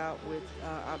prayers go out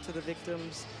to the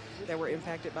victims that were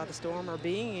impacted by the storm, or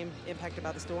being impacted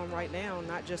by the storm right now,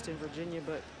 not just in Virginia,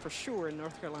 but for sure in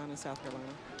North Carolina and South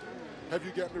Carolina. Have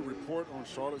you gotten a report on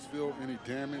Charlottesville, any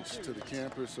damage to the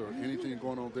campus or anything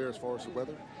going on there as far as the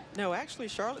weather? No, actually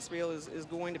Charlottesville is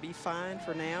going to be fine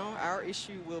for now. Our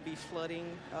issue will be flooding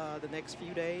the next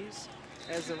few days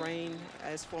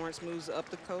as Florence moves up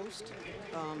the coast.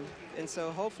 And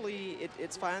so hopefully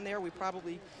it's fine there. We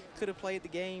probably could have played the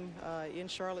game in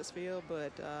Charlottesville,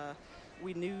 but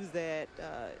we knew that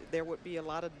there would be a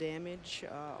lot of damage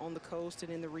on the coast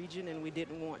and in the region, and we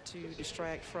didn't want to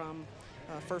distract from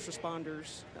first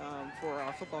responders for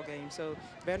our football game. So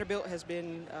Vanderbilt has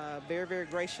been very, very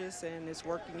gracious, and it's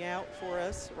working out for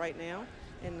us right now,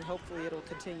 and hopefully it'll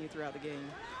continue throughout the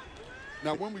game.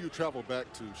 Now, when will you travel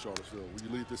back to Charlottesville? Will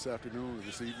you leave this afternoon or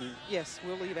this evening? Yes,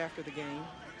 we'll leave after the game.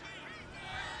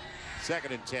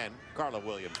 2nd and 10. Carla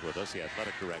Williams with us, the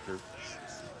athletic director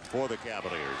for the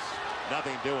Cavaliers.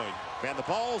 Nothing doing. And the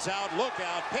ball's out, look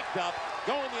out, picked up,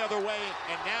 going the other way,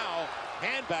 and now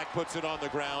Handback puts it on the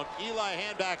ground. Eli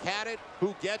Handback had it.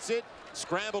 Who gets it?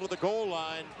 Scramble to the goal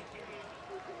line.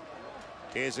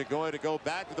 Is it going to go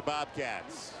back to the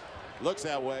Bobcats? Looks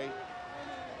that way.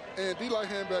 And Eli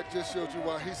Handback just showed you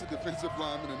why he's a defensive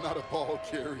lineman and not a ball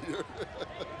carrier.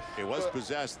 It was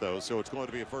possessed, though, so it's going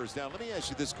to be a first down. Let me ask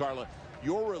you this, Carla.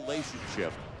 Your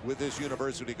relationship with this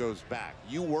university goes back.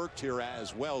 You worked here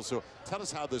as well, so tell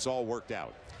us how this all worked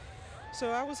out.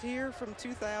 So I was here from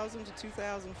 2000 to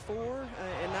 2004,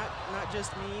 and not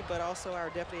just me, but also our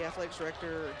deputy athletics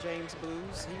director, James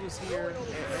Blues. He was here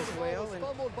as well. And,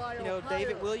 you know,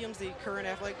 David Williams, the current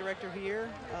athletic director here,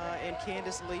 and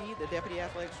Candace Lee, the deputy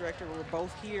athletics director, were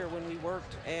both here when we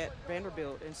worked at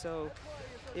Vanderbilt. And so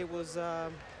it was,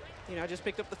 you know, I just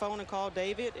picked up the phone and called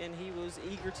David, and he was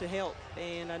eager to help.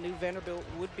 And I knew Vanderbilt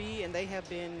would be, and they have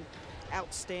been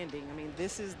outstanding. I mean,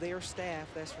 this is their staff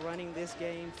that's running this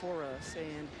game for us,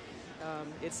 and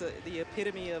it's the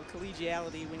epitome of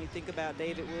collegiality when you think about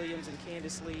David Williams and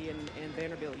Candace Lee and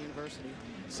Vanderbilt University.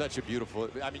 Such a beautiful,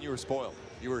 I mean, you were spoiled.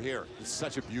 You were here. It's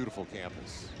such a beautiful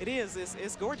campus. It is.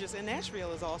 It's gorgeous, and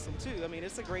Nashville is awesome too. I mean,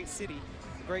 it's a great city.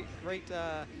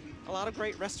 A lot of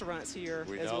great restaurants here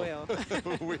as well.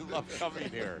 We love coming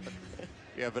here.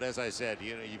 Yeah, but as I said,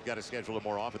 you know, you've got to schedule it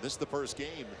more often. This is the first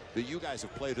game that you guys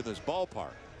have played in this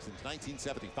ballpark since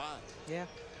 1975. Yeah,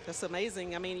 that's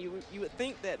amazing. I mean, you would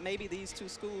think that maybe these two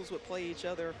schools would play each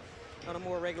other on a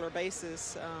more regular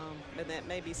basis, and that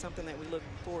may be something that we look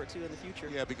forward to in the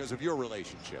future. Yeah, because of your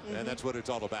relationship, and that's what it's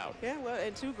all about. Yeah, well,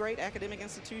 and two great academic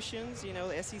institutions, you know,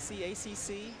 SEC,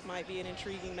 ACC might be an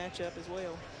intriguing matchup as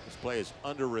well. This play is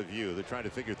under review. They're trying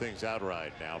to figure things out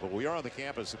right now, but we are on the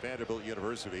campus of Vanderbilt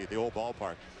University at the old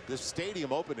ballpark. This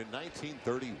stadium opened in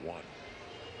 1931,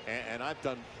 and I've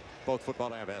done both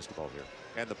football and basketball here.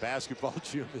 And the basketball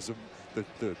gym is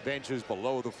the benches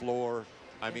below the floor.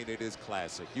 I mean, it is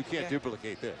classic. You can't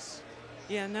duplicate this.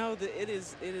 Yeah, no, it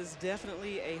is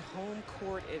definitely a home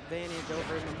court advantage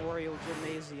over Memorial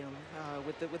Gymnasium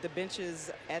with the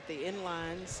benches at the end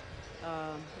lines.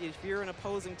 If you're an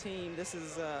opposing team, this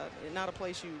is not a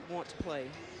place you want to play.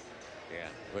 Yeah,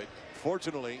 but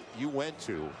fortunately, you went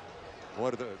to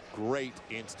one of the great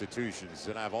institutions,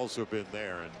 and I've also been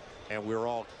there, and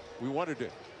we wanted to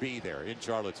be there in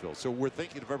Charlottesville. So we're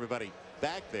thinking of everybody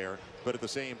back there, but at the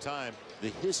same time, the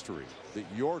history that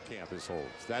your campus holds.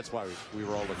 That's why we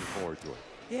were all looking forward to it.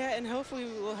 Yeah, and hopefully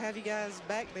we'll have you guys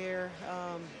back there.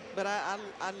 But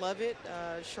I love it.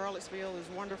 Charlottesville is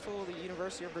wonderful. The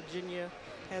University of Virginia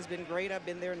has been great. I've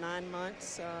been there 9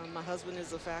 months. My husband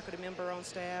is a faculty member on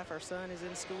staff. Our son is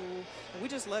in school. And we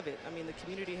just love it. I mean, the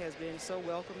community has been so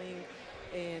welcoming.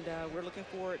 And we're looking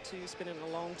forward to spending a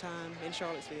long time in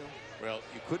Charlottesville. Well,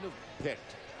 you couldn't have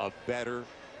picked a better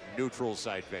neutral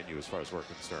site venue as far as we're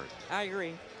concerned. I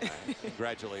agree.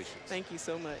 Congratulations. Thank you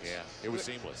so much. Yeah, it was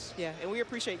seamless. Yeah, and we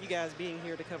appreciate you guys being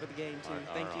here to cover the game, too.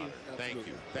 Thank you. Thank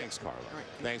you. Thanks, Carla. Right.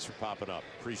 Thanks for popping up.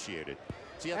 Appreciate it.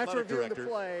 The After athletic reviewing director. the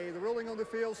play, the ruling on the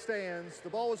field stands. The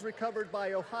ball was recovered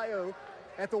by Ohio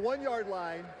at the 1-yard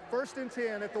line. 1st and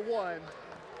 10 at the 1.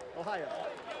 Ohio.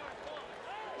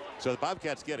 So the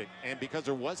Bobcats get it, and because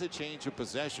there was a change of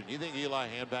possession, you think Eli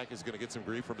Handback is going to get some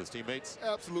grief from his teammates?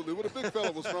 Absolutely. Well, the big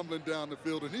fella was rumbling down the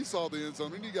field, and he saw the end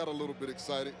zone, and he got a little bit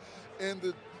excited. And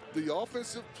the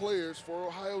offensive players for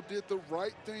Ohio did the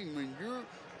right thing. When you're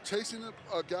chasing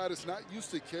a guy that's not used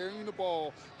to carrying the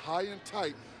ball high and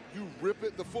tight, you rip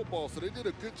at the football. So they did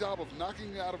a good job of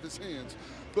knocking it out of his hands.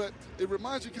 But it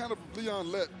reminds you kind of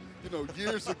Leon Lett, you know,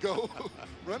 years ago,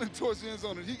 running towards the end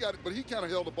zone, and he got it, but he kind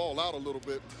of held the ball out a little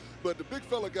bit. But the big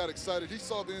fella got excited. He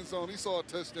saw the end zone. He saw a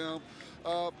touchdown.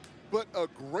 But a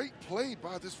great play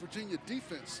by this Virginia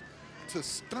defense to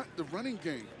stunt the running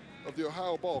game of the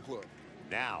Ohio Ball Club.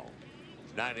 Now,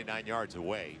 99 yards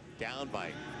away, down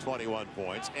by 21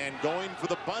 points, and going for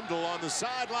the bundle on the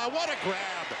sideline. What a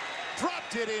grab!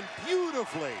 Dropped it in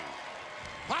beautifully.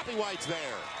 Poppy White's there.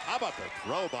 How about the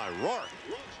throw by Rourke?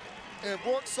 And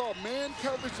Rourke saw man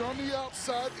coverage on the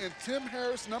outside, and Tim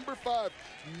Harris, number 5,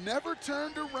 never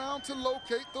turned around to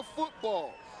locate the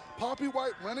football. Poppy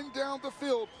White running down the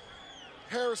field.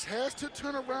 Harris has to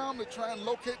turn around to try and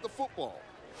locate the football.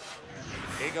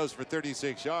 He goes for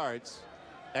 36 yards.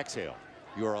 Exhale.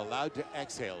 You are allowed to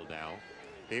exhale now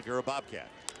if you're a Bobcat.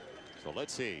 So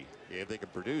let's see if they can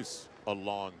produce a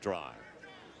long drive.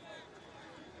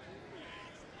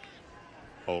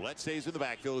 Ouellette stays in the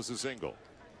backfield as a single.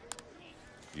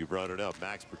 You brought it up.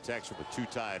 Max protection with 2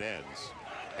 tight ends.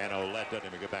 And Ouellette doesn't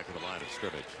even get back to the line of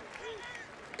scrimmage.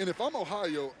 And if I'm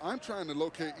Ohio, I'm trying to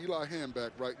locate Eli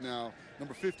Handback right now,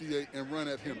 number 58, and run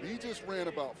at him. He just ran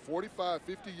about 45,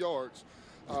 50 yards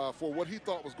for what he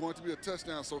thought was going to be a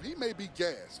touchdown, so he may be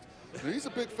gassed. Now, he's a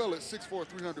big fella at 6'4",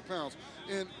 300 pounds.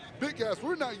 And big guys,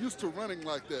 we're not used to running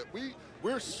like that.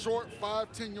 We're short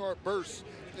 5, 10-yard bursts,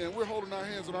 and we're holding our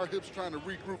hands on our hips trying to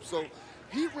regroup. So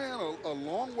he ran a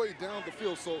long way down the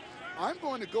field, so I'm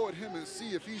going to go at him and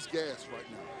see if he's gassed right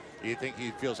now. You think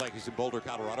he feels like he's in Boulder,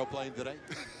 Colorado playing today?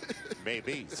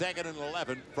 Maybe. 2nd and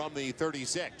 11 from the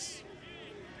 36.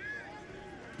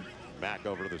 Back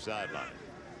over to the sideline.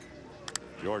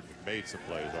 Jordan made some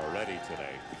plays already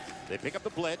today. They pick up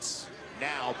the blitz.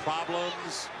 Now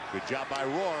problems. Good job by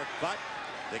Rourke, but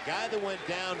the guy that went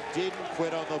down didn't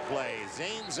quit on the play.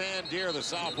 Zane Zandier, the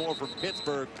sophomore from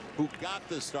Pittsburgh, who got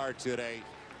the start today.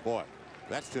 Boy,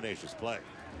 that's tenacious play.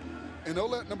 And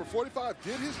Ouellette, number 45,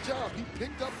 did his job. He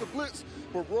picked up the blitz,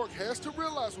 but Rourke has to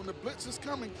realize when the blitz is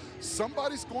coming,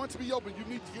 somebody's going to be open.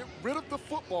 You need to get rid of the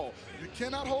football. You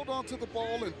cannot hold on to the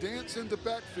ball and dance in the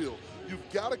backfield. You've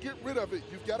got to get rid of it.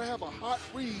 You've got to have a hot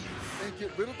read and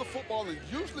get rid of the football. And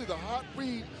usually the hot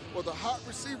read or the hot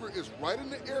receiver is right in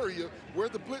the area where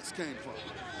the blitz came from.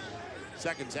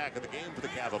 Second sack of the game for the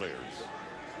Cavaliers.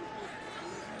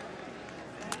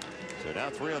 So now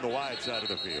 3 on the wide side of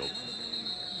the field.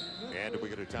 And did we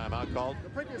get a timeout called? The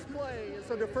previous play is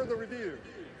under further review.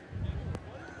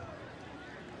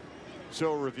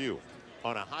 So a review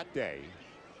on a hot day,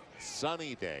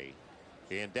 sunny day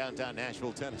in downtown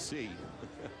Nashville, Tennessee.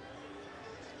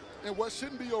 And what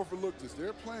shouldn't be overlooked is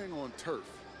they're playing on turf.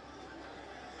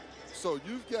 So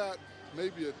you've got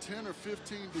maybe a 10 or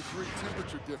 15 degree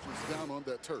temperature difference down on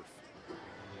that turf.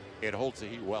 It holds the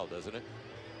heat well, doesn't it?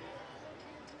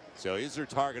 So is there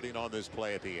targeting on this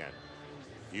play at the end?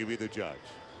 You be the judge.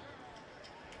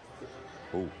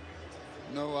 Ooh.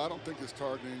 No, I don't think it's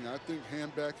targeting. I think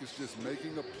handback is just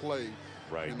making a play.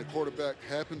 Right. And the quarterback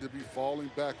happened to be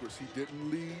falling backwards. He didn't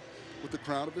lead with the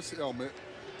crown of his helmet.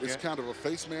 It's kind of a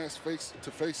face mask, face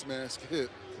to face mask hit.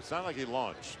 It's not like he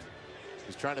launched.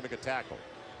 He's trying to make a tackle.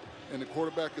 And the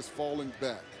quarterback is falling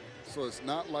back. So it's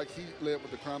not like he led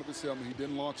with the crown of his helmet. He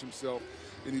didn't launch himself,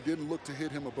 and he didn't look to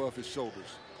hit him above his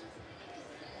shoulders.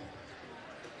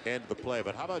 End of the play.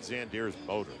 But how about Zandir's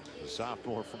motor? The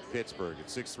sophomore from Pittsburgh at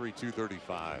 6'3",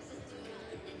 235.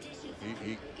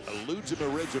 He eludes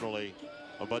him originally,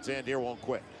 but Zandir won't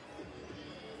quit.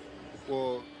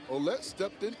 Well, Olette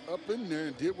stepped up in there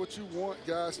and did what you want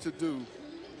guys to do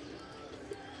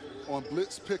on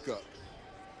blitz pickup.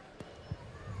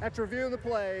 After reviewing the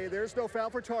play, there's no foul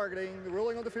for targeting. The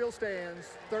ruling on the field stands.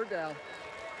 3rd down.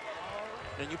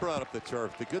 And you brought up the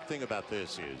turf. The good thing about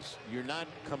this is you're not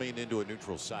coming into a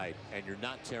neutral site and you're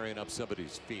not tearing up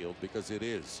somebody's field because it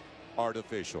is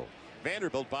artificial.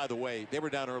 Vanderbilt, by the way, they were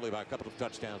down early by a couple of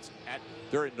touchdowns.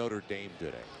 They're at Notre Dame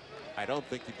today. I don't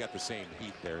think you've got the same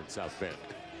heat there in South Bend.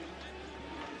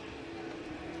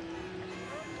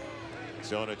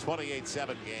 So in a 28-7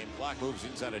 game, clock moves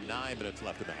inside of 9 minutes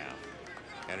left in the half.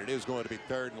 And it is going to be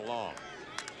 3rd and long.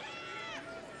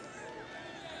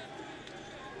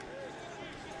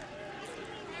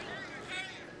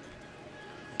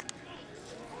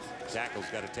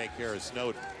 Zaccheaus got to take care of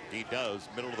Snowden. He does.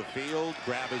 Middle of the field.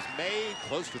 Grab is made.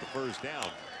 Close to the first down.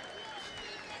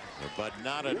 But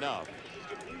not enough.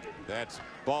 That's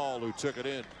Ball who took it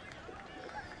in.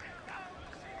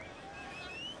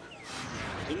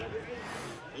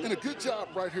 And a good job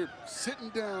right here, sitting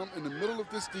down in the middle of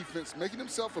this defense, making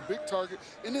himself a big target,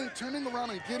 and then turning around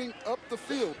and getting up the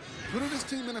field, putting his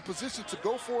team in a position to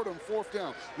go forward on 4th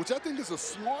down, which I think is a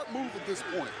smart move at this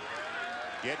point.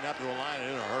 Getting up to the line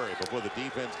in a hurry before the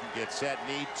defense can get set.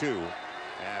 Need 2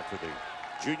 after the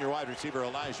junior wide receiver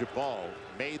Elijah Ball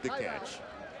made the catch.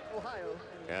 Ohio.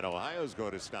 And Ohio's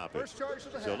going to stop it. First charge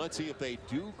of the So half. let's see if they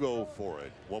do go for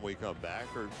it when we come back,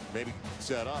 or maybe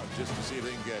set up just to see if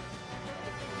they can get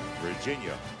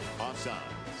Virginia offsides.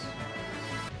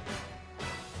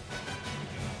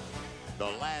 The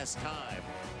last time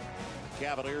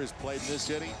Cavaliers played in this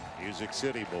city, Music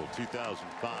City Bowl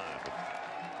 2005.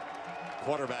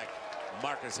 Quarterback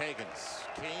Marcus Higgins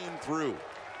came through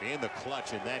in the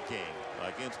clutch in that game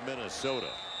against Minnesota.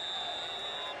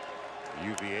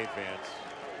 UVA fans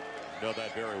know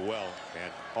that very well,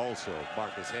 and also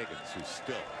Marcus Higgins, who's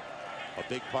still a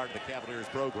big part of the Cavaliers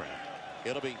program.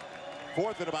 It'll be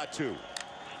 4th and about 2.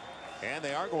 And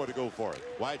they are going to go for it.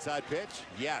 Wide side pitch.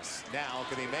 Yes. Now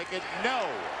can he make it? No.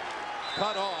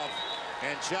 Cut off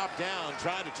and chopped down,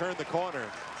 trying to turn the corner.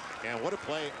 And what a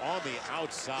play on the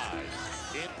outside.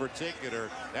 In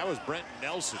particular, that was Brent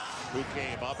Nelson who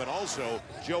came up, and also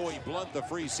Joey Blunt, the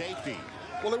free safety.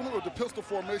 Well, they went with the pistol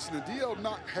formation, and D.L.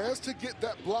 Knock has to get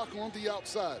that block on the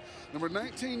outside. Number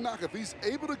 19, Knock, if he's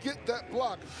able to get that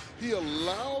block, he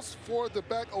allows for the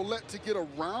back Olette to get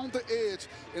around the edge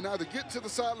and either get to the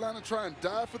sideline and try and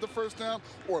dive for the first down,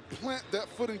 or plant that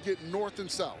foot and get north and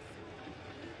south.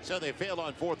 So they failed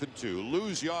on 4th and 2,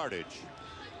 lose yardage.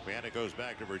 And it goes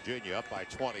back to Virginia, up by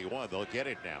 21. They'll get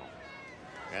it now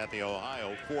at the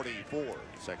Ohio 44.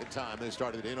 Second time they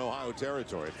started in Ohio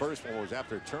territory. First one was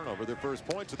after turnover, their first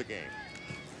points of the game.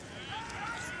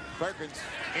 Perkins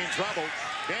in trouble,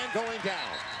 and going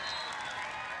down.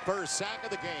 First sack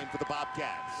of the game for the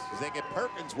Bobcats as they get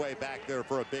Perkins way back there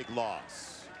for a big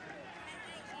loss.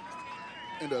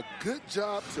 And a good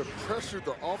job to pressure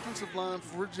the offensive line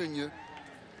for Virginia.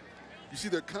 You see,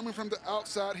 they're coming from the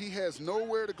outside. He has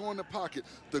nowhere to go in the pocket.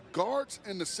 The guards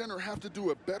and the center have to do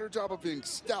a better job of being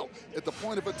stout at the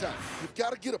point of attack. You've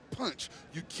got to get a punch.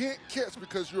 You can't catch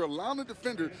because you're allowing the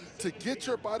defender to get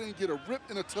your body and get a rip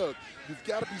and a tug. You've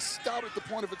got to be stout at the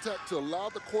point of attack to allow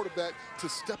the quarterback to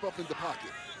step up in the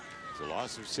pocket. It's a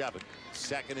loss of 7.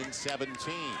 2nd and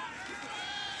 17.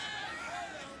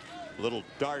 Little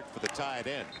dart for the tight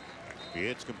end.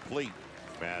 It's complete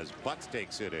as Butts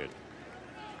takes it in.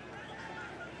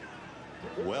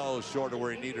 Well short of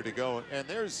where he needed to go. And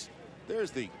there's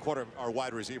the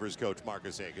wide receivers coach,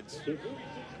 Marcus Higgins.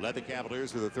 Led the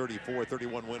Cavaliers with a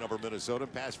 34-31 win over Minnesota.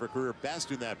 Passed for career best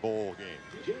in that bowl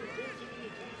game.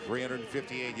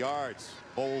 358 yards,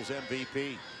 Bowles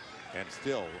MVP, and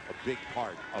still a big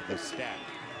part of the staff.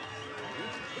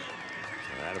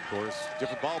 And that, of course,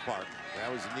 different ballpark.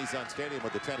 That was in Nissan Stadium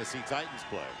where the Tennessee Titans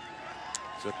play.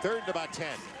 So 3rd and about 10.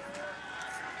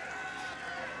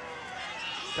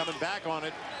 Coming back on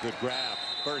it. Good grab.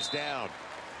 First down.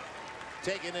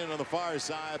 Taken in on the far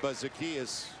side by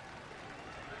Zaccheaus.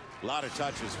 A lot of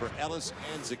touches for Ellis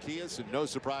and Zaccheaus, and no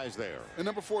surprise there. And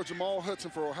number 4, Jamal Hudson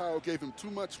for Ohio, gave him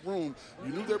too much room.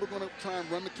 You knew they were going to try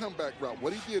and run the comeback route.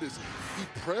 What he did is he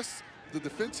pressed the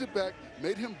defensive back,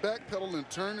 made him backpedal and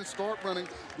turn and start running.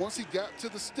 Once he got to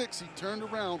the sticks, he turned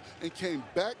around and came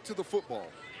back to the football.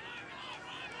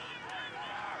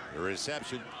 The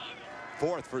reception,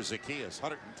 4th for Zaccheaus,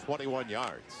 121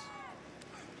 yards.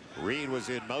 Reed was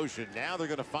in motion. Now they're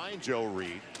going to find Joe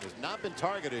Reed. Has not been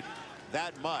targeted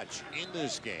that much in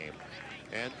this game,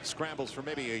 and scrambles for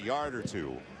maybe a yard or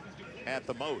 2 at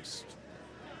the most.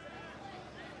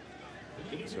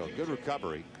 So good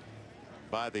recovery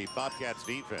by the Bobcats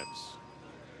defense.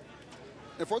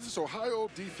 And for this Ohio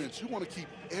defense, you want to keep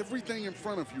everything in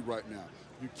front of you right now.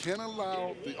 You can't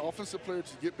allow the offensive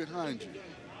players to get behind you.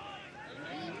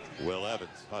 Will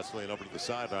Evans hustling over to the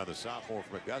sideline, the sophomore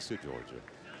from Augusta, Georgia.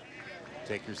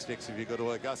 Take your sticks if you go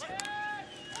to Augusta.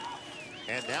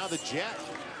 And now the jet.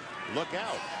 Look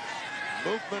out.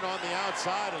 Movement on the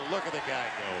outside, and look at the guy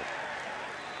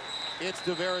go. It's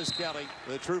Tavares Kelly,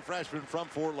 the true freshman from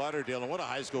Fort Lauderdale, and what a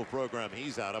high school program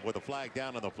he's out of with a flag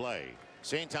down on the play.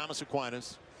 St. Thomas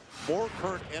Aquinas, more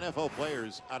current NFL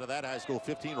players out of that high school,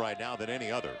 15 right now, than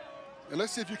any other. And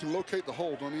let's see if you can locate the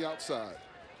hold on the outside.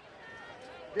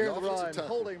 Here's the run,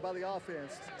 holding by the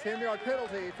offense. 10-yard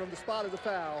penalty from the spot of the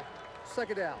foul.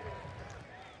 2nd down.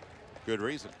 Good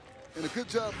reason. And a good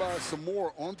job by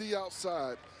Samore on the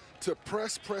outside to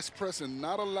press, and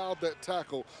not allow that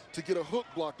tackle to get a hook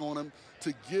block on him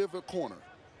to give a corner.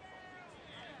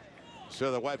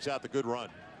 So that wipes out the good run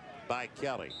by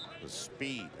Kelly. The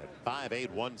speed at 5'8",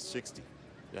 160.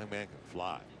 Young man can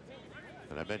fly.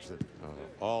 And I mentioned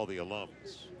all the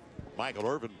alums. Michael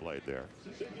Irvin played there.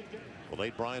 The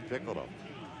late Brian Piccolo.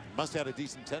 Must have had a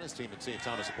decent tennis team at St.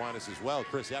 Thomas Aquinas as well.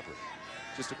 Chris Everett,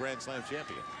 just a Grand Slam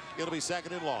champion. It'll be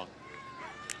 2nd and long.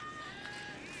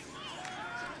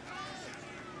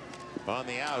 On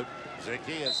the out,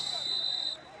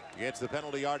 Zaccheaus gets the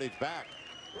penalty yardage back.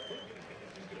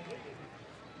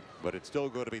 But it's still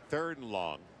going to be 3rd and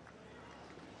long.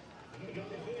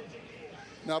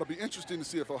 Now it'll be interesting to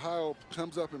see if Ohio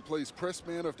comes up and plays press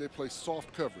man or if they play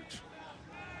soft coverage.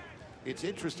 It's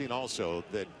interesting also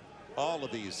that all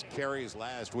of these carries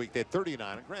last week, they had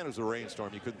 39, and granted it was a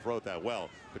rainstorm, you couldn't throw it that well,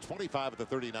 but 25 of the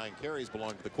 39 carries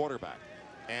belong to the quarterback.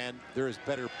 And there is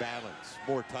better balance,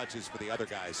 more touches for the other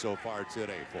guys so far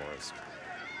today for us.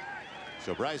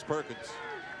 So Bryce Perkins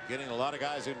getting a lot of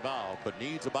guys involved, but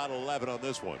needs about 11 on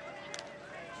this one.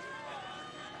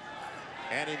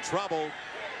 And in trouble.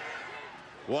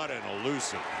 What an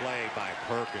elusive play by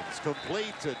Perkins.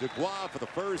 Complete to Dubois for the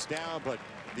first down, but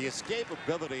the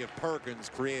escapability of Perkins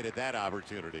created that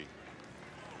opportunity.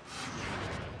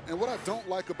 And what I don't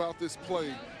like about this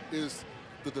play is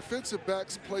the defensive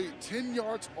backs played 10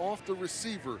 yards off the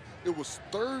receiver. It was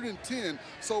 3rd and 10.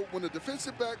 So when the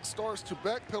defensive back starts to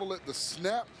backpedal at the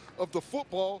snap of the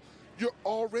football, you're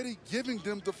already giving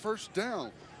them the first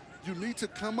down. You need to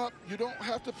come up. You don't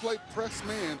have to play press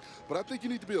man, but I think you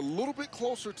need to be a little bit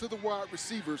closer to the wide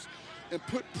receivers and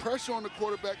put pressure on the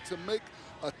quarterback to make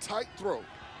a tight throw.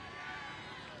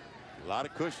 A lot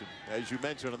of cushion, as you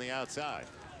mentioned, on the outside.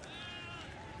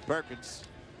 Perkins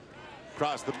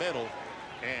across the middle,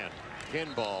 and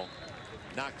pinball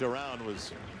knocked around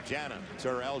was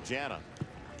Terrell Jana,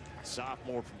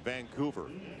 sophomore from Vancouver.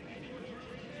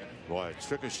 Boy,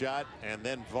 took a shot and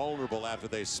then vulnerable after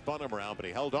they spun him around, but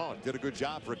he held on. Did a good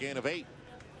job for a gain of 8.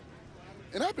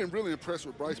 And I've been really impressed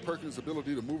with Bryce Perkins'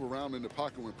 ability to move around in the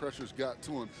pocket when pressures got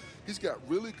to him. He's got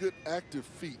really good active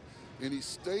feet, and he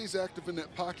stays active in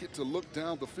that pocket to look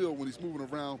down the field when he's moving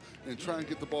around and try and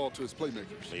get the ball to his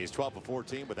playmakers. He's 12 of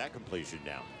 14 with that completion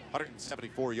now.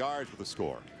 174 yards with the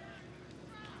score.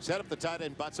 Set up the tight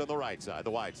end butts on the right side,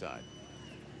 the wide side.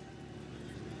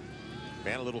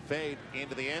 Man, a little fade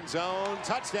into the end zone.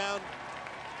 Touchdown.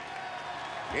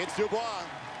 It's Dubois.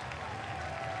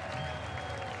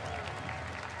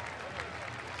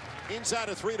 Inside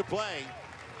of 3 to play.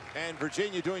 And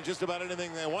Virginia doing just about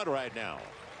anything they want right now.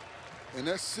 And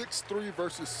that's 6'3"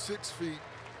 versus 6 feet.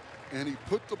 And he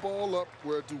put the ball up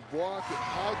where Dubois could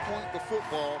high point the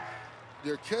football.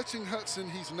 They're catching Hudson.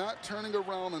 He's not turning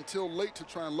around until late to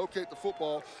try and locate the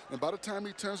football. And by the time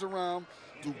he turns around,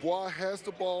 Dubois has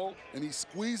the ball, and he's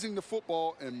squeezing the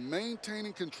football and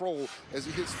maintaining control as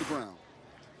he hits the ground.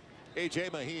 A.J.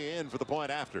 Mejia in for the point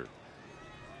after.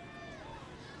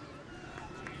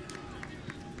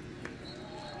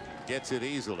 Gets it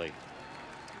easily.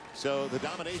 So the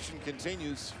domination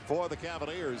continues for the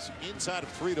Cavaliers. Inside of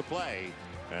 3 to play,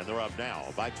 and they're up now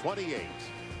by 28.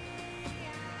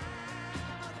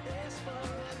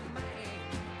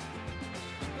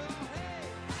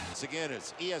 Once again,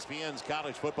 as ESPN's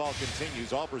college football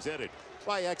continues, all presented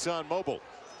by ExxonMobil.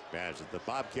 As the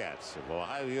Bobcats of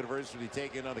Ohio University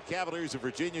taking on the Cavaliers of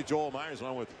Virginia. Joel Myers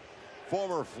along with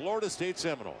former Florida State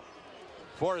Seminole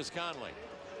Forrest Conley.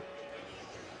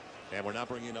 And we're not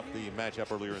bringing up the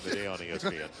matchup earlier in the day on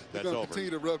ESPN. That's over. Continue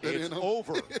to rub that it's in.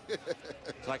 Over.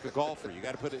 It's like a golfer. You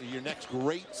got to put it in your next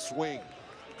great swing.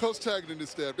 Coach Taggart and his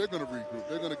staff, they're going to regroup.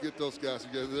 They're going to get those guys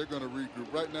together. They're going to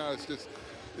regroup. Right now,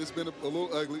 it's been a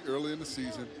little ugly early in the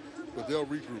season, but they'll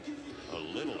regroup. A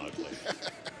little ugly.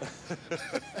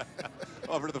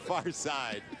 Over to the far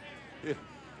side.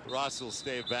 Ross will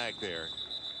stay back there.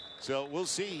 So we'll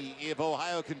see if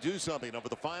Ohio can do something over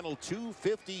the final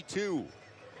 2:52.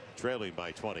 Trailing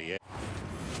by 28.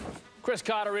 Chris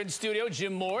Cotter in studio.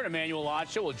 Jim Moore and Emmanuel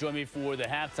Acho will join me for the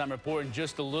halftime report in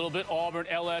just a little bit. Auburn,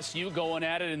 LSU going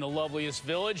at it in the loveliest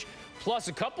village. Plus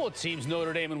a couple of teams,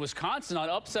 Notre Dame and Wisconsin, on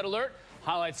upset alert.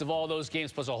 Highlights of all those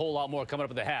games, plus a whole lot more coming up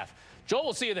at the half. Joel,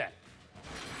 we'll see you then.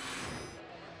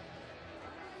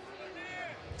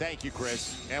 Thank you,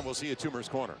 Chris. And we'll see you at Toomer's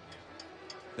Corner.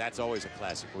 That's always a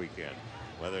classic weekend.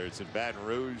 Whether it's in Baton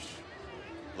Rouge,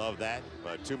 love that.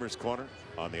 But Toomer's Corner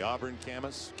on the Auburn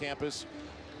campus.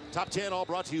 Top 10 all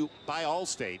brought to you by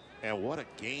Allstate. And what a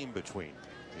game between.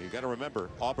 You got to remember,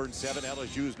 Auburn 7,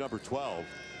 LSU's number 12.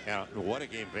 Now, what a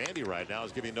game Vandy right now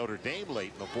is giving Notre Dame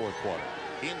late in the 4th quarter.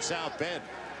 In South Bend,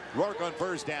 Rourke on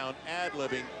first down,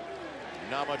 ad-libbing.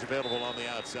 Not much available on the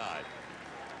outside.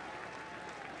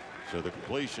 So the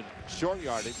completion, short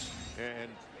yardage, and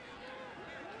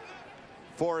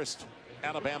Forest,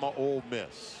 Alabama, Ole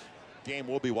Miss. Game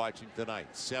we'll be watching tonight,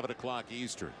 7 o'clock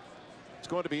Eastern. It's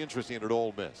going to be interesting at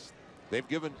Ole Miss. They've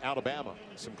given Alabama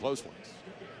some close ones.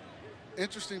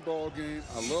 Interesting ball game.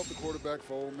 I love the quarterback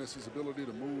for Ole Miss, his ability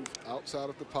to move outside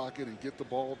of the pocket and get the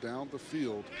ball down the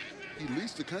field. He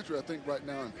leads the country, I think, right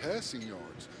now in passing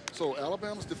yards. So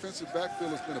Alabama's defensive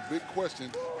backfield has been a big question.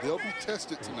 They'll be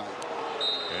tested tonight.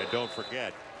 And don't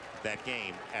forget that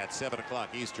game at 7 o'clock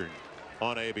Eastern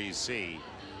on ABC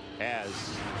as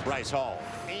Bryce Hall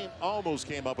almost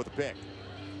came up with a pick.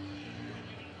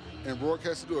 And Rourke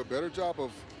has to do a better job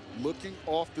of looking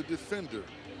off the defender.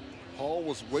 Hall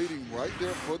was waiting right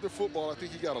there for the football. I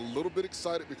think he got a little bit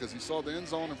excited because he saw the end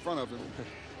zone in front of him.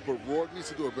 But Rourke needs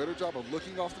to do a better job of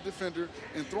looking off the defender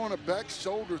and throwing a back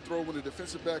shoulder throw when the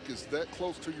defensive back is that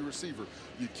close to your receiver.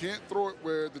 You can't throw it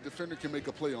where the defender can make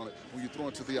a play on it when you throw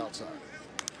it to the outside.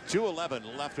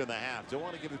 2:11 left in the half. Don't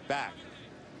want to give it back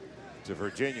to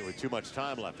Virginia with too much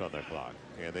time left on their clock.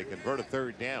 And they convert a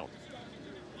 3rd down.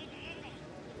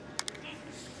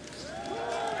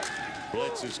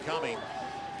 Blitz is coming.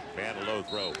 And a low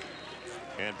throw.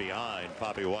 And behind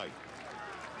Poppy White.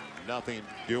 Nothing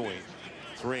doing.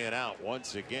 3 and out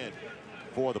once again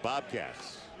for the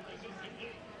Bobcats.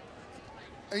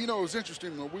 And you know, it was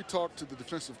interesting when we talked to the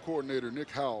defensive coordinator, Nick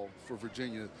Howell, for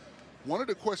Virginia. One of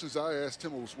the questions I asked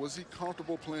him was he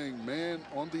comfortable playing man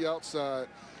on the outside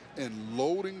and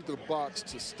loading the box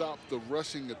to stop the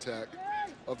rushing attack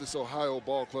of this Ohio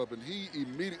ball club? And he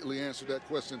immediately answered that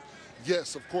question.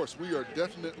 Yes, of course, we are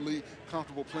definitely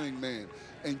comfortable playing man.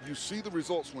 And you see the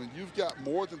results when you've got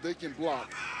more than they can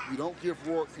block. You don't give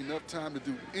Rourke enough time to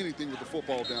do anything with the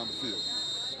football down the field.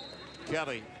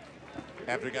 Kelly,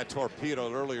 after he got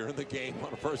torpedoed earlier in the game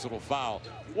on a personal foul,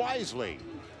 wisely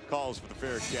calls for the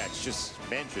fair catch. Just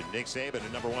mentioned Nick Saban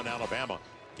and #1 Alabama.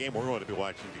 Game we're going to be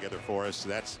watching together for us.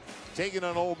 That's taking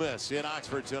on Ole Miss in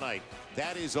Oxford tonight.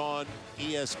 That is on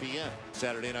ESPN,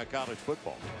 Saturday Night College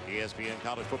Football. ESPN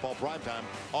College Football Primetime,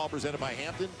 all presented by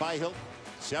Hampton, by Hilton,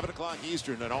 7 o'clock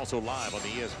Eastern, and also live on the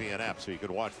ESPN app, so you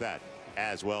can watch that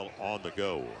as well on the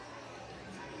go.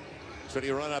 So do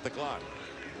you run out the clock?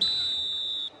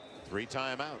 3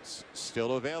 timeouts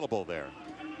still available there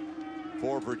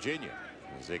for Virginia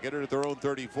as they get it at their own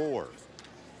 34.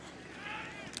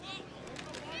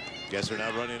 Guess they're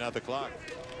now running out the clock.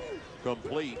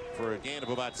 Complete for a gain of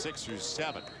about 6 or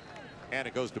 7. And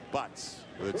it goes to Butts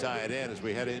with a tie at end as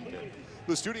we head into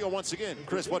the studio once again.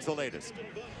 Chris, what's the latest?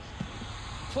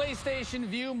 PlayStation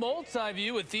View,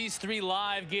 multi-view with these 3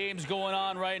 live games going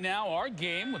on right now. Our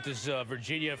game with this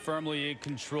Virginia firmly in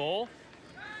control.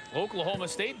 Oklahoma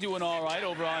State doing all right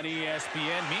over on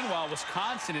ESPN. Meanwhile,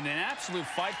 Wisconsin in an absolute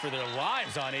fight for their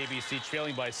lives on ABC,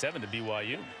 trailing by 7 to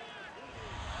BYU.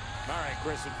 All right,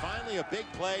 Chris, and finally a big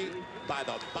play by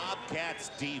the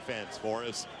Bobcats defense for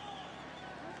us.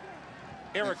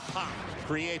 Eric Pop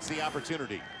creates the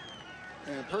opportunity.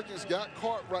 And Perkins got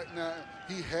caught right now.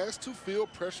 He has to feel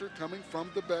pressure coming from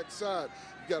the backside.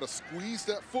 You got to squeeze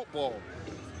that football.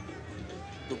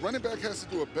 The running back has to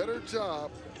do a better job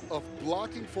of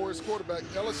blocking for his quarterback.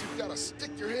 Ellis, you've got to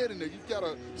stick your head in there. You've got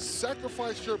to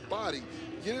sacrifice your body.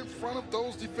 Get in front of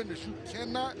those defenders. You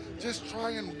cannot just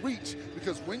try and reach,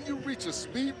 because when you reach, a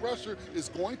speed rusher is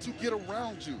going to get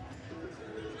around you.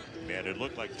 Man, it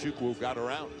looked like Chukwu got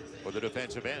around for the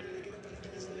defensive end.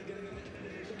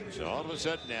 So all of a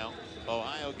sudden now,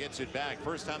 Ohio gets it back.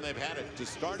 First time they've had it to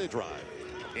start a drive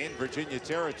in Virginia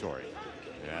territory.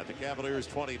 At the Cavaliers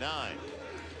 29.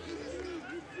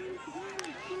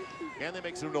 Can they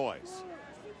make some noise?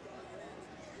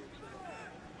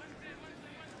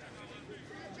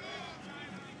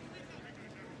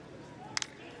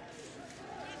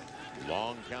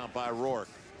 Long count by Rourke.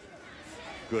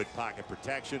 Good pocket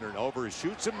protection, and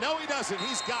overshoots him. No, he doesn't.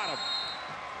 He's got him.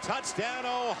 Touchdown,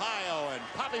 Ohio, and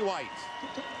Poppy White.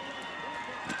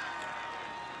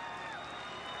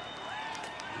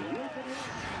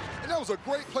 And that was a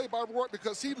great play by Rourke,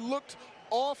 because he looked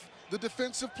off the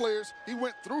defensive players. He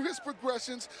went through his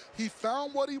progressions. He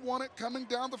found what he wanted coming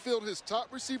down the field. His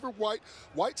top receiver, White.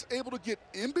 White's able to get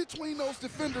in between those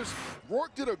defenders.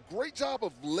 Rourke did a great job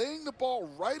of laying the ball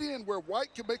right in where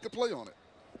White can make a play on it.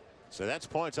 So that's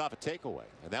points off a takeaway.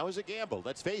 And that was a gamble,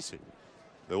 let's face it.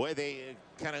 The way they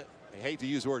kind of, I hate to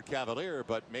use the word cavalier,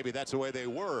 but maybe that's the way they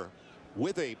were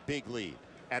with a big lead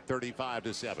at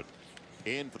 35-7.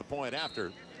 In for the point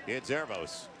after, it's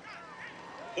Zervos.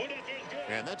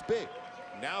 And that's big.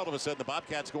 Now all of a sudden the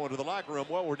Bobcats go into the locker room.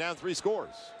 Well, we're down 3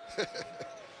 scores.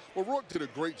 Well, Rourke did a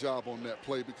great job on that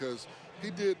play, because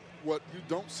he did what you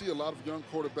don't see a lot of young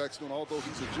quarterbacks doing, although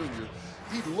he's a junior.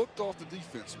 He looked off the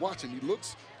defense. Watch him. He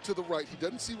looks to the right. He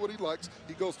doesn't see what he likes.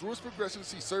 He goes through his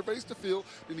progressions. He surveys the field.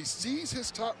 Then he sees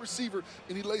his top receiver,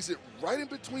 and he lays it right in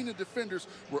between the defenders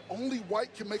where only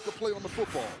White can make a play on the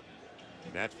football.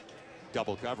 And that's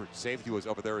double coverage. Safety was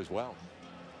over there as well.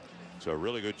 So a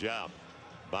really good job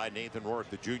by Nathan Rourke,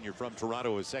 the junior from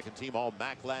Toronto, his second team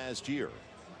All-MAC last year.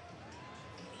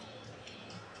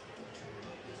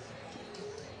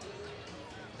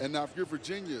 And now if you're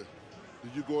Virginia, do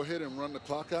you go ahead and run the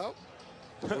clock out?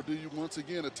 Or do you once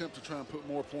again attempt to try and put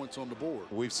more points on the board?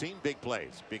 We've seen big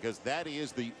plays, because that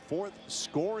is the 4th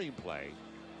scoring play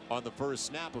on the first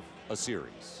snap of a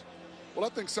series. Well, I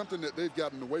think something that they've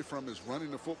gotten away from is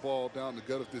running the football down the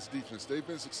gut of this defense. They've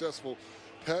been successful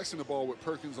passing the ball with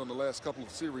Perkins on the last couple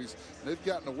of series. And they've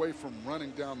gotten away from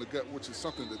running down the gut, which is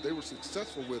something that they were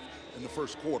successful with in the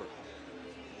first quarter.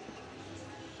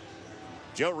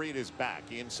 Joe Reed is back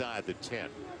inside the 10.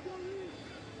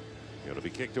 Going to be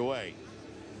kicked away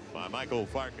by Michael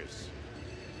Farkas.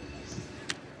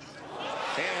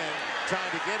 And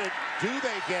trying to get it. Do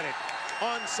they get it?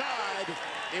 Onside.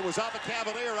 It was off a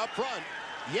Cavalier up front.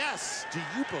 Yes. Do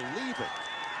you believe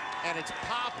it? And it's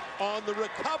Pop on the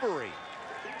recovery.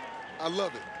 I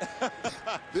love it.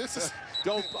 This is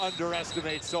Don't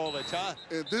underestimate Solich, huh?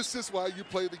 And this is why you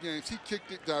play the games. He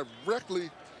kicked it directly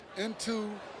into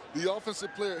the offensive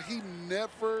player. He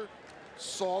never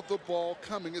saw the ball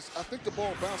coming. I think the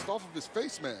ball bounced off of his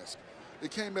face mask. It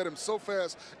came at him so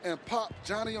fast, and Pop,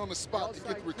 Johnny on the spot to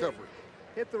get the recovery.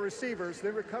 Hit the receivers,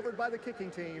 then recovered by the kicking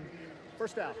team.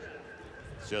 First out.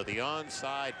 So the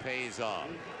onside pays off.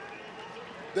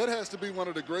 That has to be one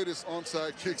of the greatest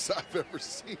onside kicks I've ever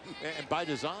seen. And by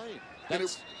design. And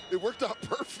it worked out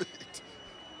perfect.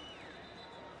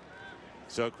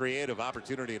 So creative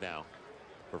opportunity now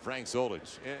for Frank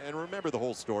Solich. And remember the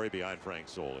whole story behind Frank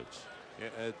Solich.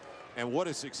 And what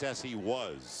a success he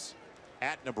was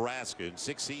at Nebraska in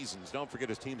 6 seasons. Don't forget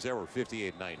his teams there were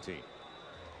 58-19.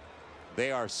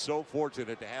 They are so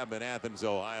fortunate to have him in Athens,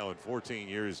 Ohio in 14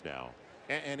 years now.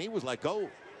 And he was let go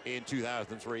in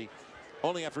 2003,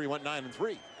 only after he went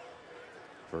 9-3.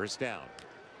 First down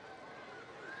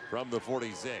from the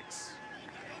 46.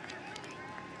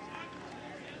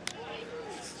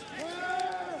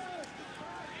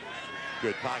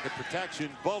 Good pocket protection,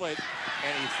 bullet,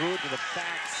 and he threw it to the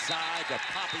backside to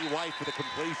Poppy White for the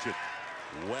completion.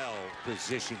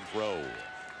 Well-positioned throw.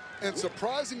 And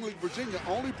surprisingly, Virginia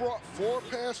only brought 4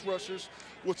 pass rushers,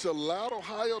 which allowed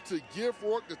Ohio to give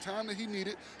Rourke the time that he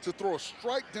needed to throw a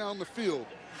strike down the field.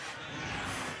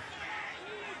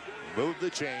 move the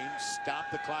chains, stop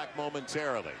the clock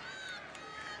momentarily.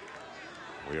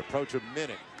 We approach a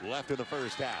minute left in the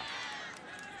first half.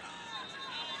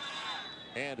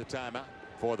 And a timeout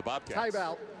for the Bobcats.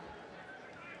 Timeout.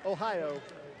 Ohio.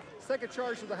 Second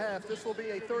charge of the half. This will be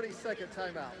a 30-second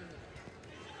timeout.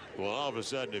 Well, all of a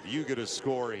sudden, if you get a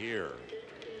score here,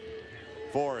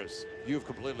 Forrest, you've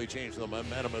completely changed the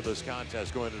momentum of this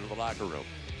contest going into the locker room.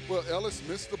 Well, Ellis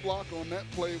missed the block on that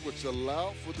play, which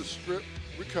allowed for the strip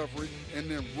recovery, and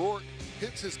then Rourke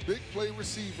hits his big play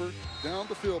receiver down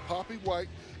the field, Poppy White,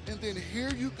 and then here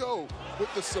you go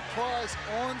with the surprise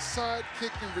onside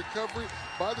kick and recovery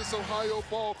by this Ohio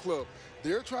ball club.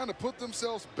 They're trying to put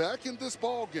themselves back in this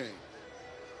ball game.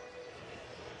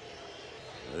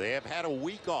 They have had a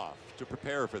week off to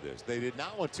prepare for this. They did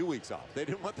not want 2 weeks off. They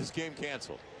didn't want this game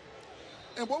canceled.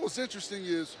 And what was interesting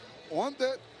is on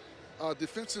that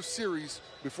defensive series,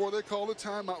 before they called a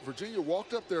timeout, Virginia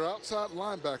walked up their outside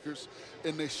linebackers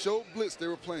and they showed blitz. They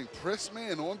were playing press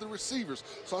man on the receivers.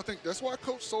 So I think that's why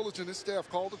Coach Solich and his staff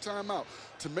called a timeout,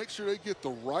 to make sure they get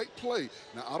the right play.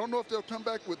 Now, I don't know if they'll come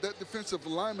back with that defensive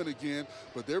lineman again,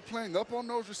 but they're playing up on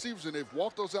those receivers and they've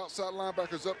walked those outside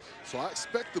linebackers up. So I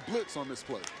expect the blitz on this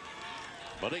play.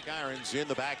 Malik Irons in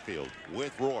the backfield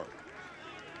with Rourke.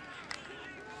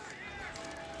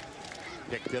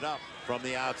 Picked it up from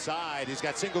the outside. He's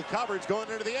got single coverage going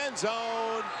into the end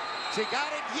zone. She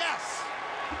got it. Yes.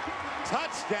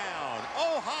 Touchdown,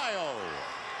 Ohio.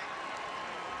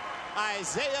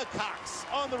 Isaiah Cox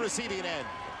on the receiving end.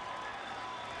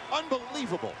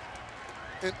 Unbelievable.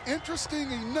 And interesting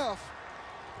enough,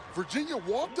 Virginia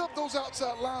walked up those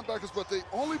outside linebackers, but they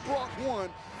only brought one.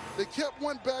 They kept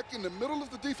one back in the middle of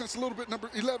the defense a little bit. Number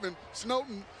 11,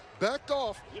 Snowden, backed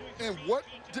off, and what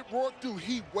did Rourke do?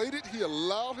 He waited, he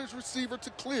allowed his receiver to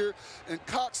clear, and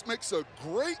Cox makes a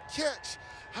great catch,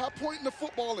 high pointing the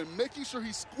football and making sure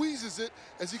he squeezes it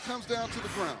as he comes down to the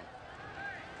ground.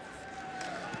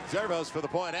 Zaccheaus for the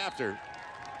point after.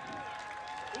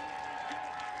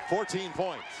 14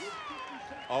 points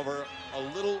over a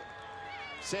little,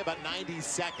 say about 90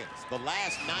 seconds. The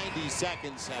last 90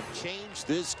 seconds have changed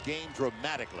this game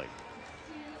dramatically.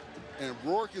 And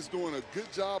Rourke is doing a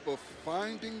good job of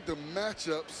finding the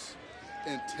matchups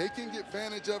and taking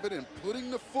advantage of it and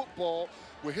putting the football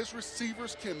where his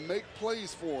receivers can make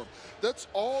plays for him. That's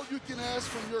all you can ask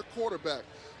from your quarterback.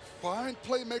 Find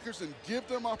playmakers and give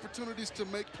them opportunities to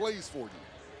make plays for you.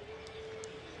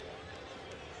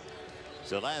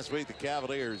 So last week the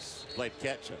Cavaliers played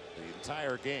catch-up the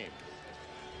entire game.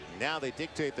 Now they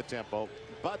dictate the tempo,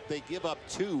 but they give up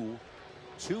two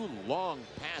long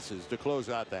passes to close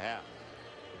out the half.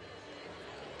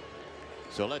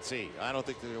 So let's see. I don't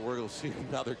think that we're going to see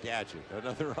another gadget,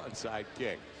 another onside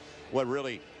kick. What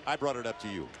really, I brought it up to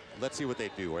you. Let's see what they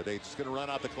do. Are they just going to run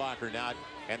out the clock or not?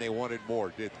 And they wanted more,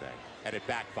 didn't they? And it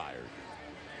backfired.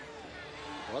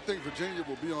 Well, I think Virginia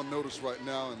will be on notice right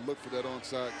now and look for that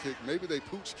onside kick. Maybe they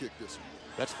pooch kick this one.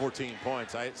 That's 14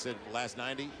 points. I said last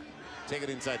 90, take it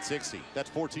inside 60. That's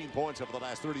 14 points over the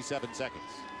last 37 seconds.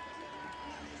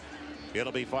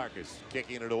 It'll be Farkas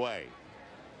kicking it away.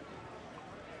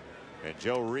 And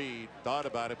Joe Reed thought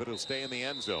about it, but it'll stay in the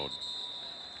end zone.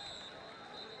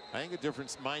 I think a different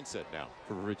mindset now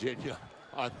for Virginia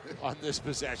on this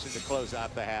possession to close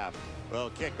out the half.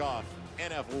 Well, kickoff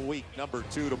NFL week number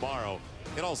 2 tomorrow.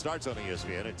 It all starts on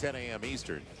ESPN at 10 a.m.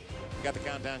 Eastern. We got the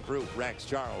Countdown crew, Rex,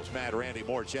 Charles, Matt, Randy,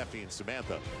 Moore, Shefty, and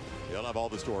Samantha. They'll have all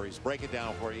the stories, break it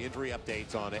down for you, injury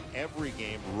updates on every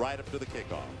game right up to the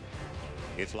kickoff.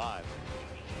 It's live.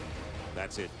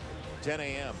 That's it. 10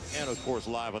 a.m. and of course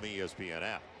live on the ESPN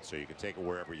app, so you can take it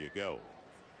wherever you go.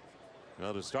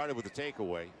 Well, to start it with the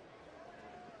takeaway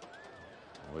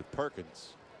with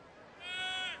Perkins.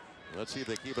 Let's see if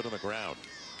they keep it on the ground.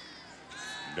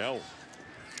 No.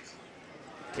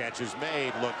 Catch is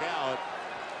made. Look out.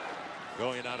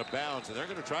 Going out of bounds, and they're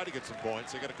going to try to get some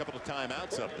points. They got a couple of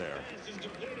timeouts up there.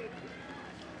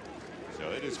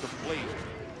 So it is complete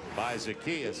by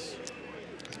Zaccheaus.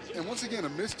 And once again, a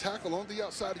missed tackle on the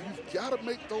outside. You've got to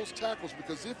make those tackles,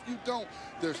 because if you don't,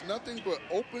 there's nothing but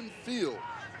open field.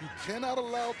 You cannot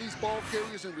allow these ball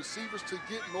carriers and receivers to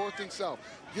get north and south.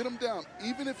 Get them down.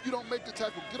 Even if you don't make the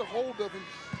tackle, get a hold of them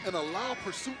and allow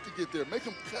pursuit to get there. Make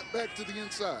them cut back to the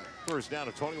inside. First down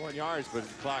of 21 yards, but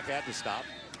the clock had to stop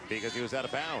because he was out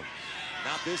of bounds.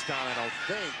 Not this time, I don't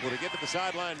think. Will he get to the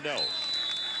sideline? No.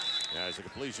 As the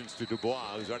completions to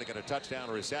Dubois, who's already got a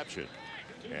touchdown reception.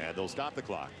 And they'll stop the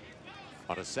clock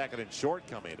on a 2nd and short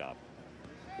coming up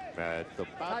at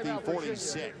about the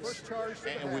 46.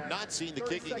 And we've not seen the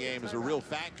kicking game as a real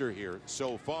factor here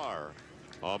so far.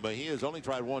 But he has only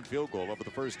tried 1 field goal over the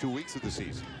first 2 weeks of the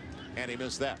season, and he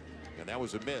missed that. and that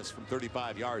was a miss from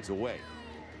 35 yards away.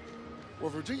 Well,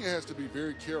 Virginia has to be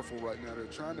very careful right now. They're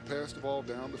trying to pass the ball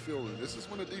down the field, and this is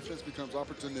when the defense becomes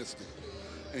opportunistic.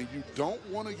 And you don't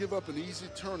want to give up an easy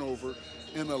turnover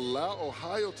and allow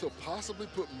Ohio to possibly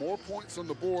put more points on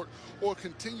the board or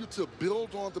continue to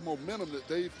build on the momentum that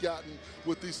they've gotten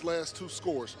with these last two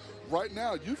scores. Right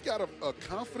now, you've got a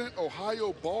confident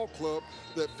Ohio ball club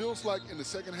that feels like in the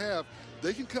second half,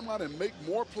 they can come out and make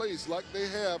more plays like they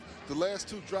have the last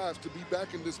two drives to be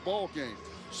back in this ball game.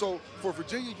 So for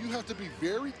Virginia, you have to be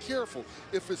very careful.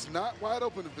 If it's not wide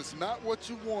open, if it's not what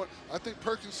you want, I think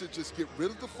Perkins should just get rid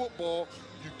of the football.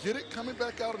 You get it coming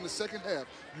back out in the second half.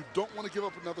 You don't want to give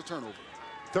up another turnover.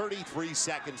 33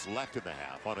 seconds left in the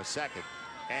half on a second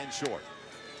and short.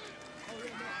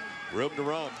 Room to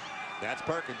run. That's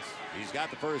Perkins. He's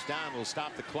got the first down. Will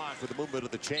stop the clock with the movement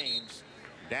of the chains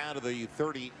down to the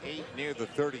 38 near the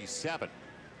 37.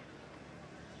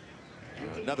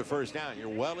 Another first down. You're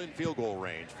well in field goal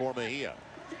range for Mejia.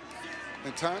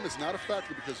 And time is not a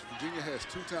factor because Virginia has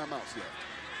 2 timeouts left.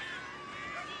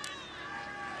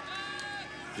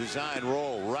 Design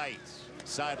roll right.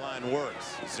 Sideline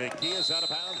works. Zaccheaus out of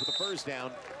bounds with the first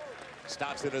down.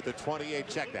 Stops it at the 28.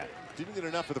 Check that. Didn't get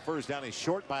enough for the first down. He's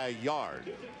short by a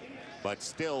yard, but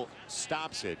still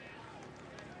stops it.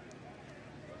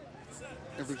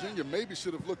 And Virginia maybe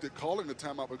should have looked at calling the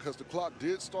timeout because the clock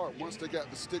did start once they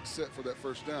got the stick set for that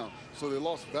first down. So they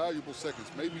lost valuable seconds,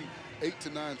 maybe 8 to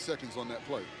 9 seconds on that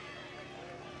play.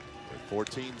 With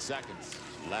 14 seconds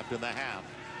left in the half.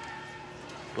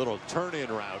 Little turn-in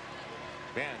route.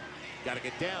 Man, got to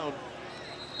get down.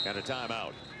 And a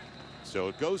timeout. So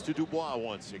it goes to Dubois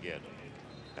once again.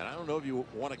 And I don't know if you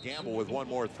want to gamble with one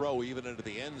more throw even into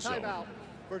the end zone. Timeout,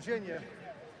 Virginia.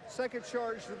 Second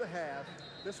charge to the half.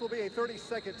 This will be a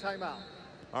 30-second timeout.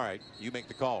 All right, you make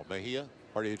the call, Mejia,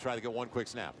 or do you try to get one quick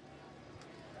snap?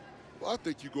 Well, I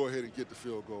think you go ahead and get the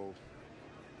field goal.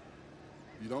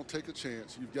 You don't take a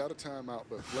chance. You've got a timeout,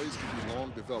 but plays can be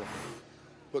long developing.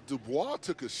 But Dubois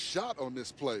took a shot on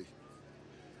this play.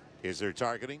 Is there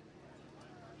targeting?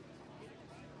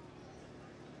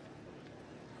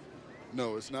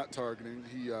 No, it's not targeting.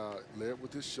 He led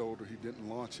with his shoulder. He didn't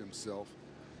launch himself.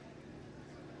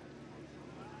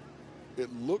 It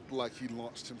looked like he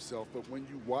launched himself, but when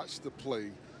you watch the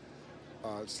play,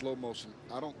 slow motion,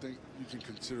 I don't think you can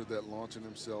consider that launching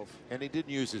himself. And he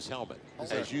didn't use his helmet.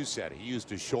 Exactly. As you said, he used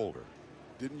his shoulder.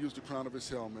 Didn't use the crown of his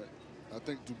helmet. I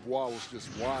think Dubois was just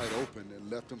wide open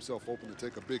and left himself open to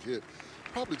take a big hit.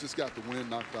 Probably just got the wind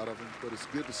knocked out of him, but it's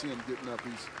good to see him getting up.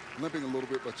 He's limping a little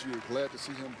bit, but you're glad to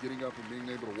see him getting up and being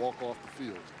able to walk off the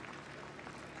field.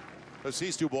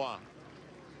 Assis Dubois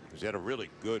has had a really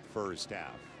good first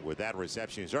half. With that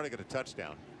reception, he's already got a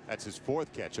touchdown. That's his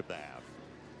 4th catch of the half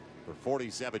for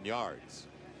 47 yards.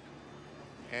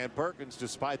 And Perkins,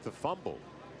 despite the fumble,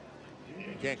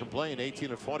 can't complain.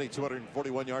 18 of 20,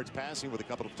 241 yards passing with a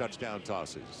couple of touchdown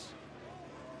tosses.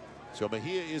 So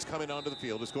Mejia is coming onto the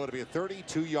field. It's going to be a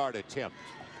 32-yard attempt.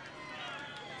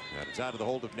 And it's out of the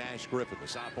hold of Nash Griffin, the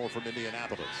sophomore from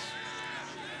Indianapolis.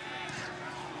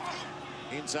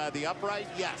 Inside the upright,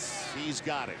 yes, he's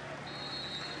got it.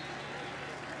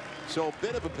 So a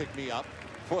bit of a pick-me-up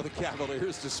for the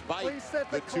Cavaliers, despite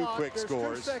the 2 quick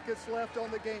scores. 2 seconds left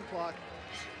on the game clock.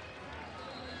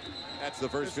 That's the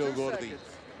first field goal of the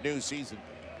new season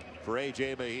for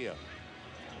A.J. Mejia.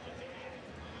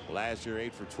 Last year,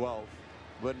 8 for 12,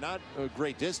 but not a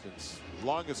great distance.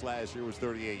 Longest last year was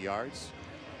 38 yards.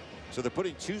 So they're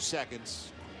putting 2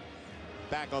 seconds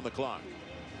back on the clock.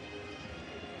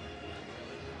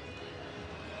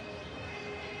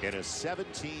 In a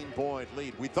 17-point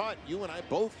lead. We thought, you and I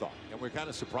both thought, and we're kind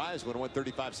of surprised when it went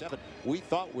 35-7. We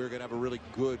thought we were going to have a really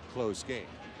good, close game.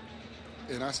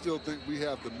 And I still think we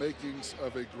have the makings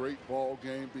of a great ball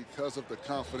game because of the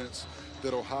confidence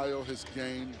that Ohio has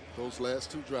gained those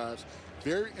last 2 drives.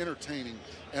 Very entertaining,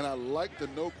 and I like the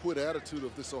no-quit attitude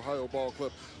of this Ohio ball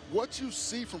club. What you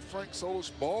see from Frank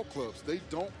Solich ball clubs, they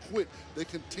don't quit. They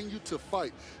continue to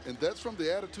fight, and that's from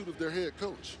the attitude of their head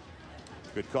coach.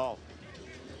 Good call.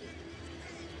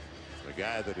 The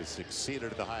guy that has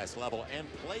succeeded at the highest level and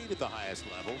played at the highest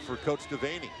level for Coach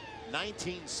Devaney.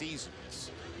 19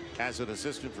 seasons as an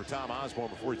assistant for Tom Osborne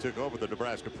before he took over the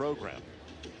Nebraska program.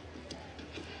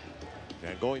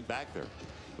 And going back there,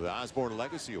 the Osborne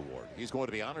Legacy Award. He's going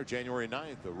to be honored January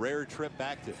 9th, a rare trip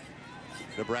back to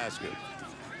Nebraska.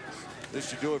 This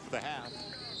should do it for the half,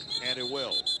 and it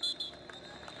will.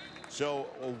 So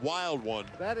a wild one.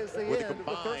 That is the with end a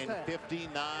combined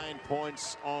 59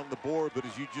 points on the board. But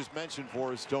as you just mentioned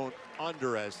for us, don't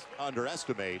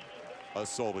underestimate a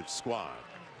Solich squad.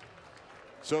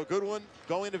 So a good one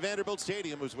going to Vanderbilt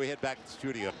Stadium as we head back to the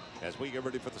studio as we get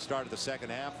ready for the start of the second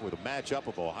half with a matchup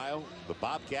of Ohio, the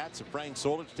Bobcats, and Frank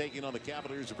Solich taking on the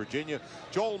Cavaliers of Virginia.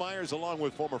 Joel Myers along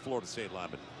with former Florida State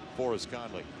lineman Forrest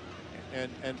Conley.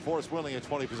 And Forrest Willing had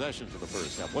 20 possessions in the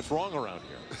first half. What's wrong around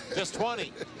here? Just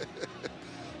 20.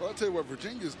 Well, I'll tell you what,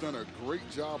 Virginia's done a great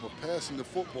job of passing the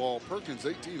football. Perkins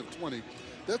 18 of 20.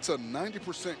 That's a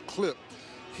 90% clip.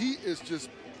 He is just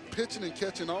pitching and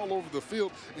catching all over the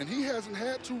field, and he hasn't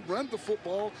had to run the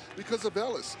football because of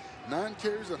Ellis. 9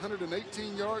 carries,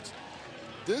 118 yards.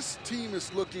 This team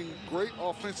is looking great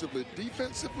offensively.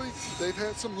 Defensively, they've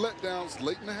had some letdowns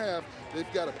late in the half.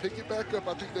 They've got to pick it back up.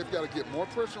 I think they've got to get more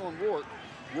pressure on Rourke.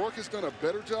 Rourke has done a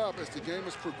better job as the game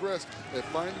has progressed at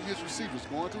finding his receivers,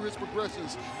 going through his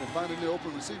progressions and finding the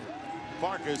open receiver.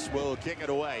 Farkas will kick it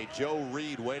away. Joe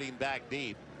Reed waiting back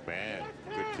deep. Man,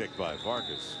 good kick by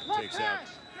Farkas. Takes out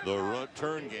the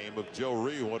return game of Joe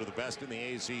Reed, one of the best in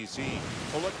the ACC.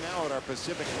 We'll look now at our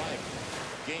Pacific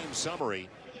Life game summary.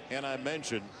 And I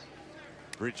mentioned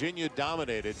Virginia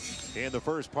dominated in the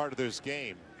first part of this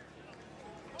game.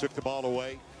 Took the ball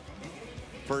away.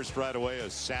 First right away, a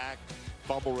sack,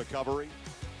 fumble recovery.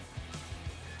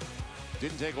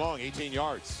 Didn't take long, 18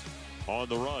 yards on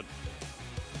the run.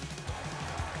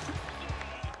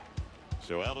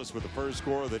 So Ellis with the first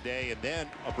score of the day, and then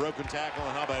a broken tackle,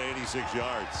 and how about 86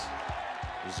 yards?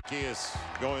 Zaccheaus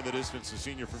going the distance, the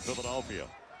senior from Philadelphia.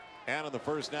 And in the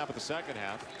first snap of the second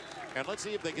half. And let's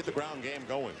see if they get the ground game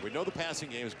going. We know the passing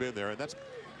game has been there, and that's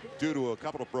due to a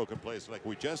couple of broken plays like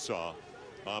we just saw.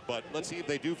 But let's see if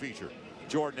they do feature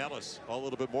Jordan Ellis a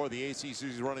little bit more. The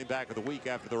ACC's running back of the week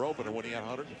after their opener when he had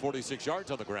 146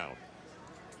 yards on the ground.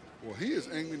 Well, he is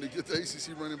aiming to get the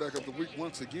ACC running back of the week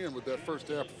once again with that first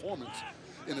half performance.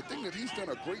 And the thing that he's done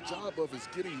a great job of is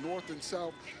getting north and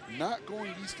south, not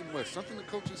going east and west, something the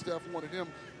coaching staff wanted him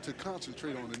to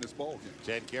concentrate on in this ball game.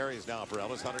 10 carries now for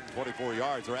Ellis, 124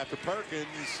 yards. They're after Perkins.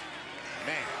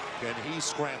 Man, can he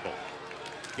scramble.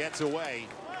 Gets away,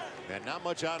 and not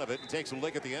much out of it, and takes a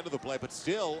lick at the end of the play, but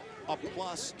still a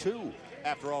 +2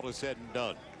 after all is said and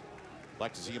done.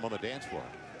 Like to see him on the dance floor.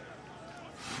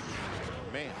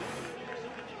 Man.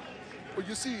 Well,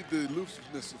 you see the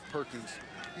elusiveness of Perkins.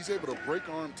 He's able to break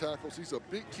arm tackles. He's a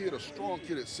big kid, a strong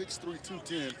kid at 6'3",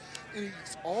 210, and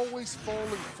he's always falling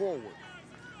forward.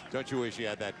 Don't you wish you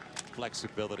had that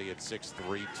flexibility at 6'3",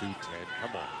 210?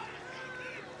 Come on.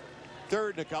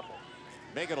 Third and a couple.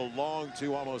 Make it a long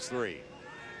 2, almost 3.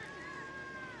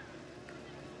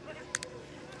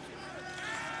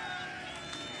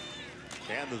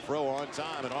 And the throw on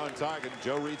time and on target.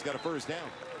 Joe Reed's got a first down.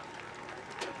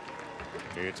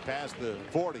 It's past the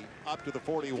 40, up to the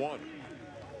 41.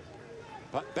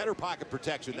 But better pocket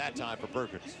protection that time for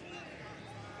Perkins.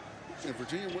 And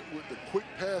Virginia went with the quick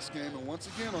pass game, and once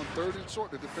again on 3rd and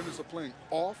short, the defenders are playing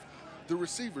off the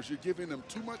receivers. You're giving them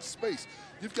too much space.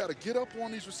 You've got to get up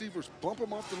on these receivers, bump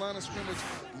them off the line of scrimmage,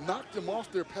 knock them off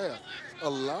their path.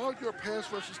 Allow your pass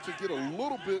rushers to get a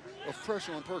little bit of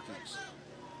pressure on Perkins.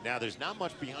 Now, there's not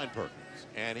much behind Perkins,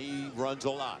 and he runs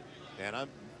a lot. And I'm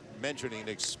mentioning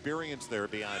experience there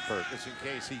behind Perkins in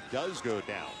case he does go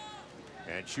down.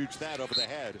 And shoots that over the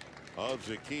head of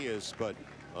Zaccheaus. But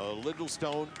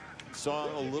Littlestone saw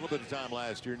a little bit of time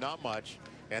last year, not much.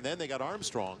 And then they got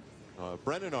Armstrong,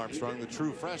 Brennan Armstrong, the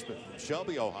true freshman from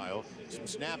Shelby, Ohio, some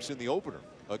snaps in the opener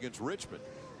against Richmond.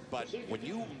 But when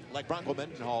you, like Bronco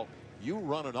Mendenhall, you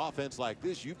run an offense like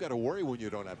this, you've got to worry when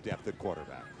you don't have depth at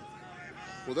quarterback.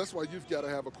 Well, that's why you've got to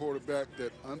have a quarterback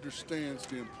that understands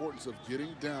the importance of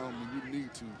getting down when you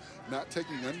need to, not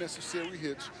taking unnecessary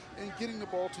hits, and getting the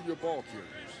ball to your ball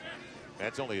carriers.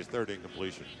 That's only his 3rd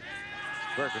incompletion.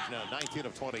 Perkins now 19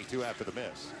 of 22 after the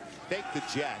miss. Fake the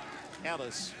jet.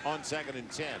 Ellis on 2nd and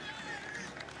 10.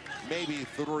 Maybe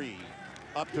 3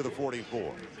 up to the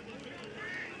 44.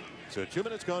 So 2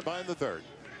 minutes gone by in the 3rd.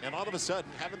 And all of a sudden,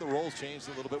 having the roles changed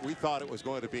a little bit, we thought it was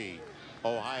going to be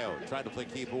Ohio trying to play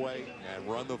keep away and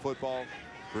run the football.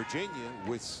 Virginia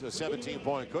with a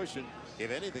 17-point cushion. If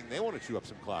anything, they want to chew up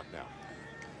some clock now.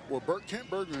 Well, Kent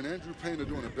Berger and Andrew Payne are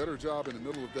doing a better job in the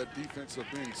middle of that defense of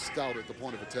being stout at the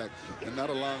point of attack and not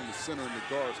allowing the center and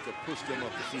the guards to push them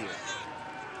up the field.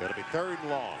 It'll be 3rd and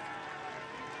long.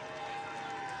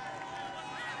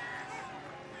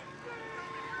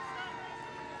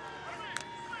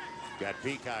 Got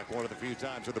Peacock one of the few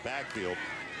times in the backfield.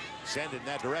 Send it in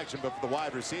that direction, but for the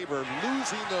wide receiver,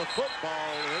 losing the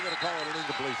football, they're going to call it an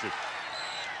incompletion.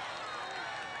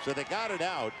 So they got it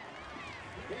out.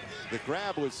 The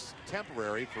grab was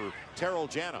temporary for Terrell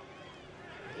Jana.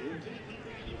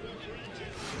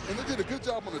 And they did a good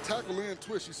job on the tackle in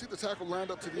twist. You see the tackle lined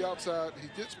up to the outside. He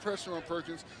gets pressure on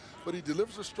Perkins, but he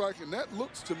delivers a strike, and that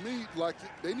looks to me like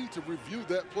they need to review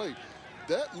that play.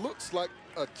 That looks like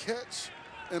a catch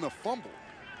and a fumble.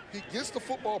 He gets the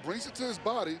football, brings it to his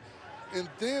body, and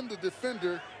then the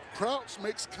defender, Crouch,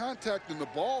 makes contact, and the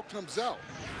ball comes out.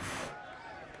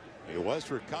 It was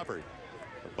recovered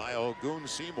by Ogun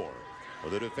Seymour for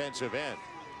the defensive end,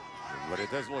 but it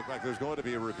doesn't look like there's going to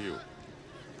be a review.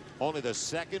 Only the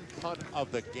second punt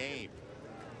of the game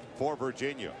for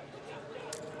Virginia.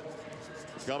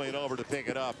 Coming over to pick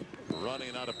it up,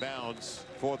 running out of bounds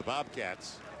for the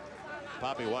Bobcats,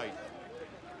 Poppy White.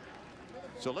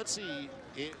 So let's see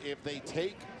if they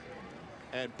take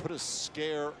and put a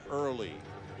scare early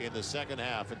in the second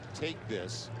half and take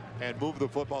this and move the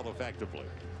football effectively.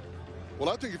 Well,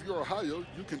 I think if you're Ohio,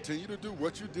 you continue to do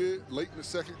what you did late in the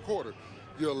second quarter.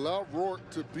 You allow Rourke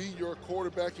to be your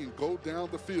quarterback and go down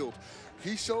the field.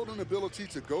 He showed an ability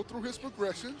to go through his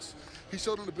progressions. He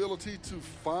showed an ability to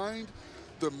find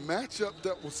the matchup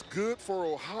that was good for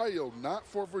Ohio, not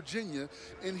for Virginia,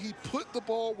 and he put the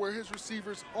ball where his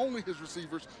receivers, only his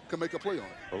receivers, can make a play on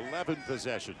it. 11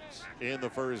 possessions in the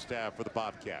first half for the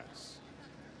Bobcats.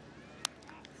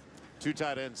 Two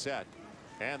tight end set,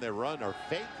 and they run or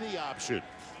fake the option.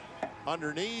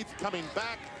 Underneath, coming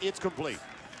back, it's complete.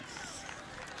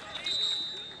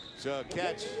 So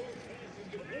catch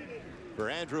for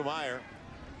Andrew Meyer.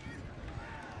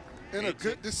 And a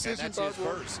good decision by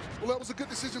Rourke. Well, that was a good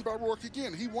decision by Rourke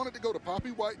again. He wanted to go to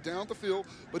Poppy White down the field,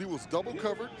 but he was double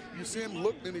covered. You see him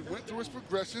look, and he went through his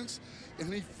progressions,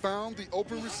 and he found the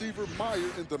open receiver, Meyer,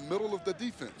 in the middle of the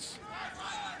defense.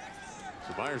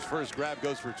 So Meyer's first grab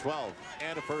goes for 12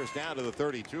 and a first down to the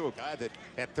 32, a guy that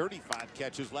had 35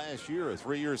 catches last year, a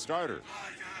 3-year starter.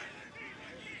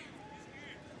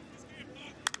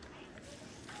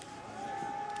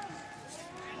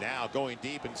 Now going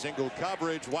deep in single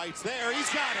coverage. White's there. He's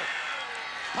got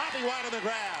it. Poppy White on the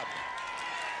grab.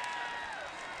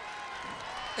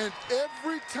 And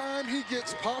every time he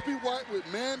gets Poppy White with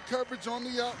man coverage on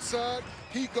the outside,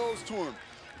 he goes to him.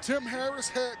 Tim Harris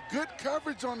had good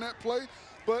coverage on that play,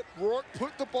 but Rourke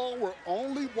put the ball where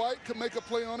only White could make a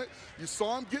play on it. You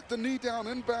saw him get the knee down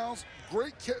inbounds.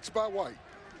 Great catch by White.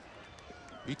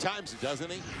 He times it,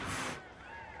 doesn't he?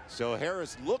 So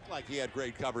Harris looked like he had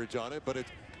great coverage on it, but it's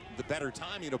the better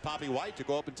timing of Poppy White to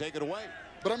go up and take it away.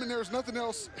 But, I mean, there's nothing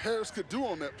else Harris could do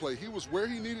on that play. He was where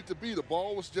he needed to be. The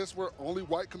ball was just where only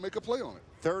White could make a play on it.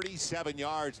 37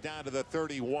 yards down to the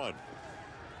 31.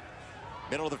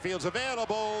 Middle of the field's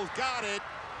available. Got it.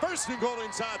 First and goal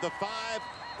inside the 5.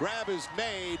 Grab is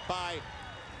made by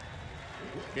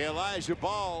Elijah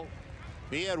Ball.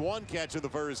 He had one catch in the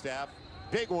first half.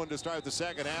 Big one to start the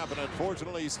second half, and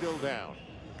unfortunately he's still down.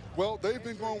 Well, they've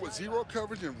been going with zero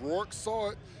coverage, and Rourke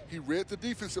saw it. He read the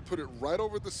defense and put it right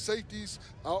over the safety's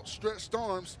outstretched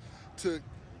arms to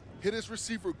hit his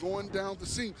receiver going down the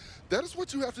seam. That is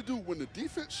what you have to do when the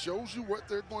defense shows you what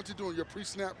they're going to do in your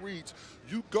pre-snap reads.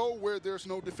 You go where there's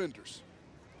no defenders.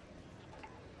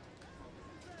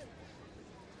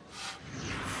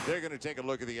 They're going to take a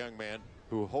look at the young man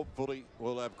who hopefully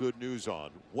will have good news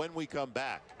on when we come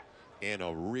back in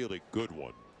a really good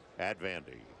one at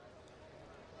Vandy.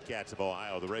 Cats of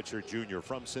Ohio, the redshirt junior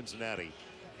from Cincinnati.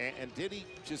 And did he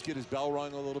just get his bell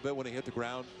rung a little bit when he hit the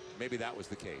ground? Maybe that was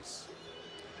the case,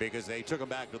 because they took him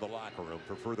back to the locker room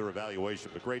for further evaluation.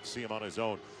 But great to see him on his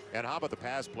own. And how about the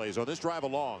pass plays on this drive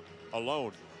alone?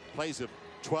 Plays of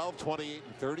 12, 28,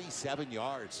 and 37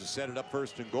 yards to set it up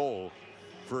first and goal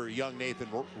for young Nathan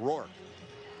Rourke.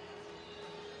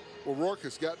 Well, Rourke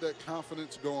has got that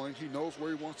confidence going. He knows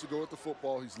where he wants to go with the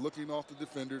football. He's looking off the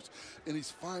defenders, and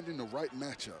he's finding the right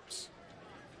matchups.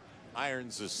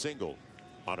 Irons a single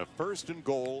on a first and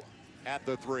goal at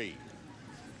the 3.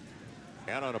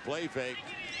 And on a play fake,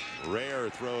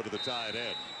 rare throw to the tight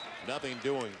end. Nothing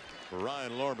doing for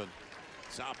Ryan Lorman,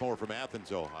 sophomore from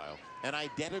Athens, Ohio. An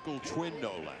identical twin,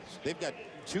 no less. They've got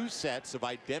 2 sets of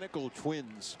identical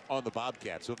twins on the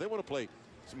Bobcats. So if they want to play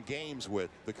some games with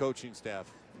the coaching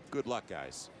staff, good luck,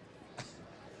 guys.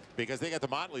 Because they got the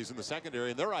Motleys in the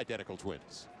secondary, and they're identical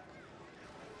twins.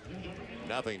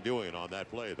 Nothing doing on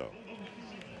that play, though.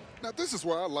 Now, this is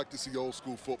where I like to see old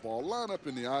school football. Line up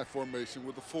in the I formation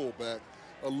with a fullback,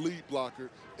 a lead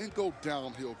blocker, and go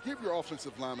downhill. Give your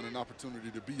offensive lineman an opportunity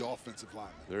to be offensive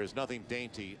linemen. There is nothing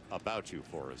dainty about you,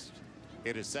 Forrest.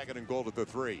 It is second and goal at the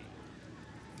 3.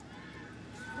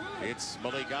 It's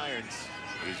Malik Irons.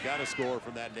 He's got to score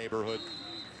from that neighborhood.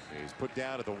 He's put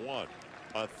down at the 1.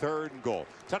 A third and goal.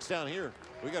 Touchdown here.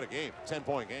 We got a game.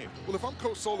 10-point game. Well, if I'm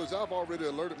Coach Solich, I've already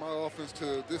alerted my offense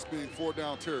to this being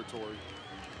 4-down territory.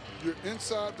 You're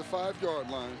inside the 5-yard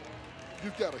line.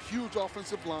 You've got a huge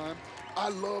offensive line. I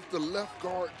love the left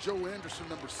guard, Joe Anderson,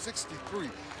 number 63.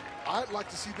 I'd like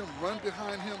to see them run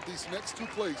behind him these next 2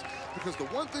 plays, because the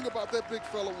one thing about that big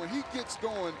fella, when he gets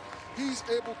going, he's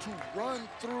able to run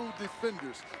through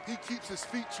defenders. He keeps his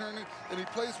feet churning, and he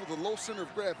plays with a low center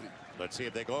of gravity. Let's see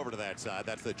if they go over to that side.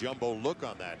 That's the jumbo look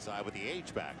on that side with the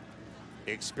H-back.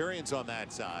 Experience on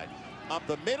that side. Up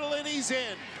the middle, and he's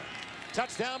in.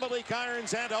 Touchdown, Malik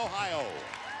Irons and Ohio.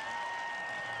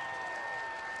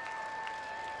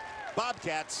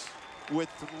 Bobcats with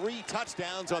 3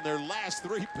 touchdowns on their last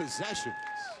 3 possessions.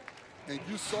 And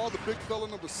you saw the big fella,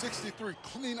 number 63,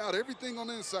 clean out everything on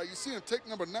the inside. You see him take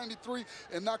number 93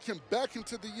 and knock him back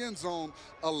into the end zone,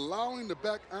 allowing the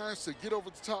back Irons to get over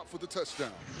the top for the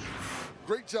touchdown.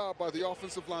 Great job by the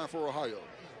offensive line for Ohio.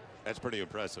 That's pretty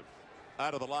impressive.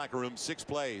 Out of the locker room, 6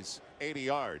 plays, 80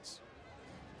 yards.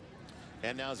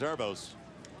 And now Zarbos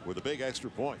with a big extra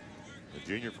point. The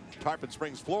junior from Tarpon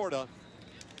Springs, Florida.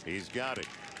 He's got it.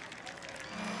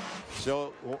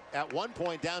 So at one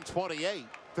point down 28,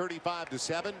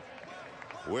 35-7.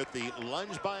 With the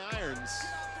lunge by Irons,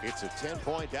 it's a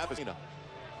 10-point deficit.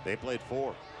 They played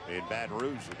 4 in Baton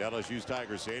Rouge at LSU's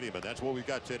Tiger Stadium, and that's what we've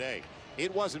got today.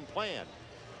 It wasn't planned,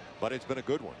 but it's been a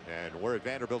good one. And we're at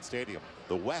Vanderbilt Stadium,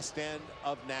 the west end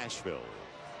of Nashville.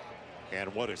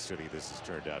 And what a city this has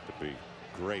turned out to be.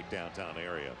 Great downtown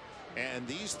area. And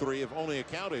these 3 have only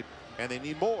accounted, and they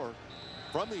need more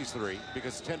from these 3,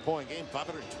 because it's a 10-point game,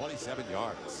 527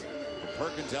 yards. From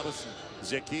Perkins, Ellis, and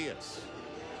Zaccheaus.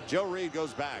 Joe Reed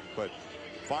goes back, but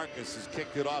Farkas has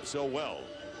kicked it off so well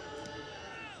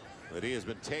that he has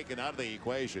been taken out of the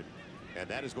equation. And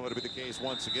that is going to be the case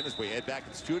once again as we head back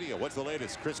in studio. What's the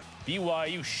latest, Chris?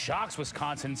 BYU shocks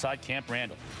Wisconsin inside Camp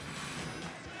Randall.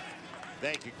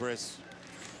 Thank you, Chris.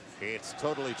 It's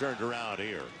totally turned around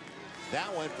here.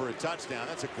 That went for a touchdown.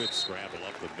 That's a good scramble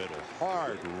up the middle.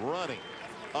 Hard running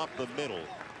up the middle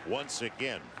once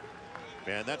again.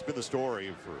 And that's been the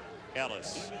story for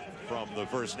Ellis from the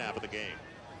first snap of the game.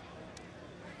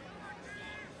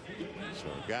 So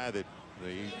a guy that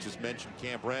you just mentioned,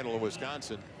 Camp Randall in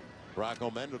Wisconsin, Rocco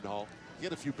Mendenhall. He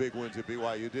had a few big wins at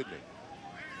BYU, didn't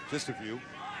he? Just a few.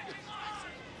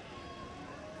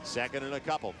 Second and a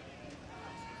couple.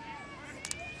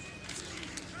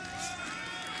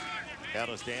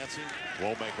 Ellis dancing,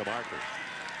 won't make a marker.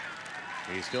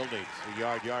 He still needs a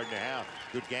yard and a half.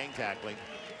 Good gang tackling.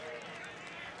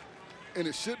 And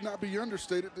it should not be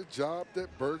understated the job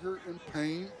that Berger and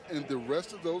Payne and the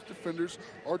rest of those defenders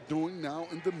are doing now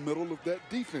in the middle of that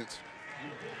defense.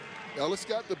 Ellis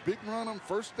got the big run on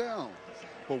first down.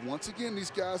 But once again, these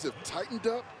guys have tightened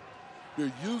up.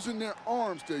 They're using their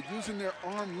arms. They're using their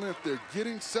arm length. They're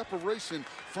getting separation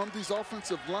from these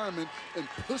offensive linemen and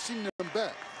pushing them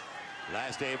back.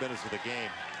 Last 8 minutes of the game.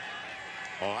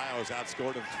 Ohio's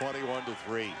outscored them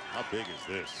 21-3. How big is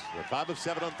this? They're 5 of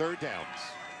 7 on third downs.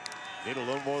 Need a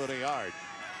little more than a yard.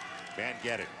 Can't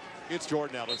get it. It's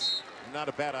Jordan Ellis. Not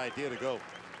a bad idea to go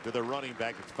to the running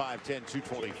back. It's 5'10",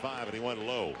 225, and he went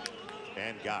low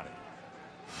and got it.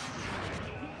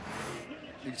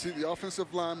 You can see the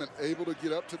offensive lineman able to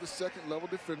get up to the second level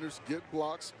defenders, get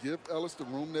blocks, give Ellis the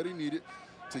room that he needed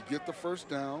to get the first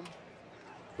down.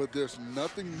 But there's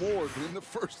nothing more than the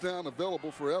first down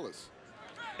available for Ellis.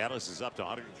 Ellis is up to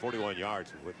 141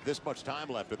 yards with this much time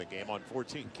left in the game on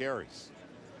 14 carries.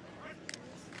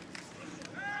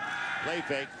 Play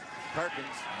fake. Perkins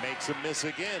makes a miss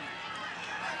again.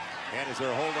 And is there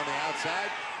a hold on the outside?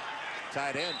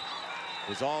 Tight end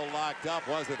was all locked up,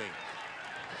 wasn't he?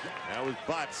 That was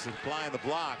Butts applying the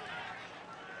block.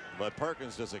 But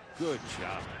Perkins does a good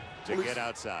job to get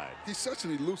outside. He's such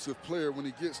an elusive player when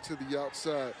he gets to the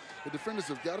outside. The defenders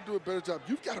have got to do a better job.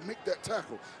 You've got to make that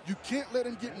tackle. You can't let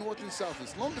him get north and south.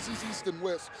 As long as he's east and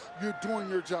west, you're doing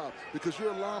your job because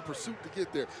you're allowing pursuit to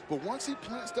get there. But once he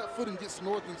plants that foot and gets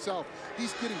north and south,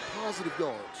 he's getting positive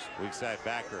yards. Weak side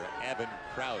backer Evan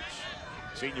Crouch,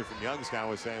 senior from Youngstown,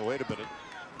 was saying, wait a minute.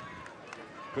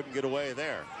 Couldn't get away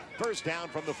there. First down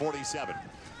from the 47.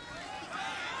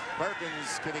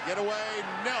 Perkins, can he get away?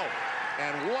 No.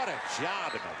 And what a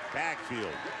job in the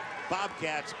backfield.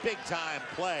 Bobcats big-time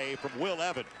play from Will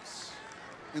Evans.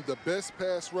 And the best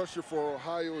pass rusher for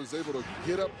Ohio is able to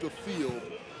get up the field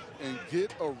and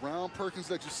get around Perkins.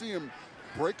 That you see him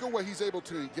break away. He's able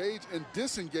to engage and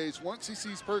disengage once he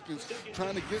sees Perkins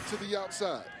trying to get to the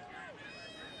outside.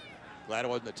 Glad it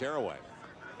wasn't a tearaway.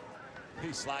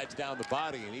 He slides down the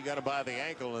body and he got him by the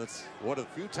ankle. And it's one of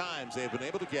the few times they've been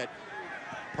able to get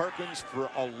Perkins for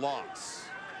a loss.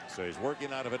 So he's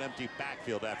working out of an empty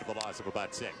backfield after the loss of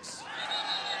about 6.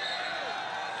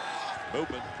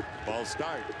 Movement. Ball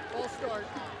start. Ball start.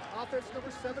 Offense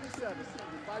number 77.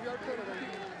 5-yard penalty.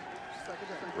 Second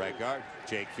down. Right guard,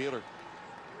 Jake Fielder.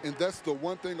 And that's the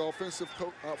one thing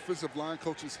offensive line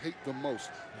coaches hate the most.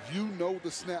 You know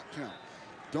the snap count.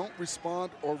 Don't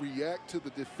respond or react to the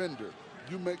defender.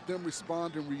 You make them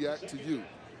respond and react to you.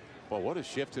 Well, what a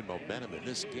shift in momentum in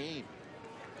this game.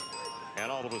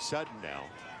 And all of a sudden now,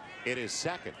 it is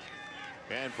second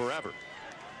and forever.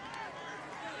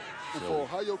 And for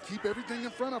Ohio, keep everything in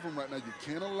front of them right now. You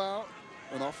can't allow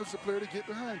an offensive player to get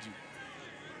behind you.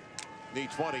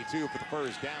 Need 22 for the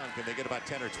first down. Can they get about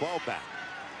 10 or 12 back?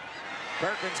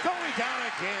 Perkins going down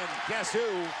again. Guess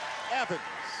who? Evans.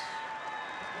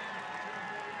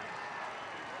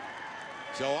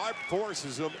 So Art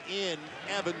forces him in.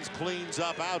 Evans cleans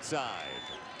up outside.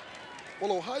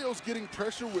 Well, Ohio's getting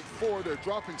pressure with 4. They're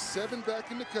dropping 7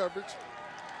 back into coverage.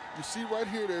 You see right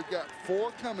here, they've got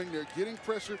 4 coming. They're getting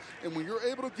pressure. And when you're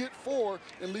able to get 4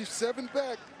 and leave 7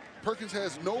 back, Perkins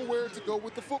has nowhere to go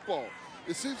with the football.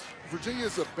 It seems Virginia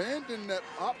has abandoned that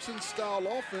option-style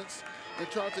offense and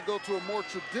tried to go to a more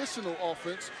traditional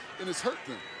offense, and it's hurt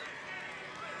them.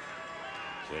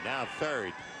 So now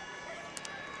third.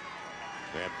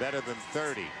 And better than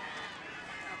 30.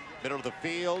 Middle of the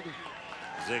field.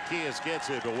 Zaccheaus gets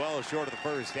it, but well short of the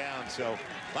first down. So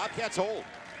Bobcats hold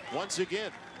once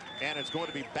again. And it's going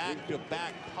to be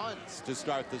back-to-back punts to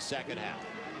start the second half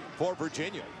for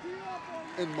Virginia.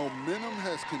 And momentum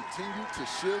has continued to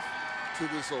shift to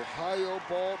this Ohio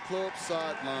ball club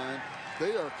sideline.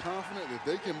 They are confident that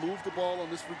they can move the ball on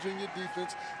this Virginia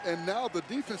defense. And now the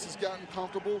defense has gotten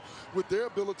comfortable with their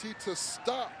ability to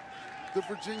stop the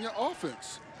Virginia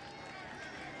offense.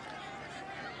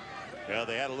 Well,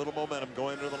 they had a little momentum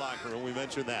going into the locker room. We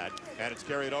mentioned that. And it's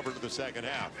carried over to the second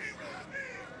half.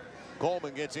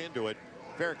 Coleman gets into it.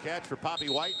 Fair catch for Poppy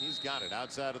White, and he's got it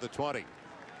outside of the 20.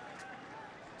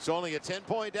 It's only a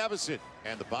 10-point deficit,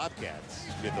 and the Bobcats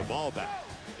get the ball back.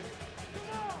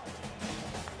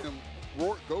 And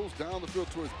Rourke goes down the field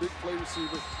to his big play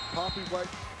receiver, Poppy White,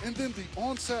 and then the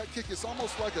onside kick is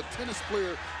almost like a tennis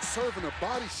player serving a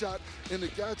body shot, and the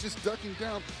guy just ducking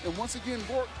down. And once again,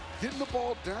 Rourke getting the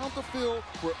ball down the field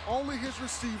where only his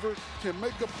receiver can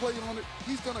make a play on it.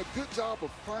 He's done a good job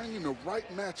of finding the right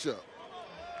matchup.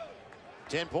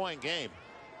 10-point game.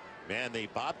 Man, the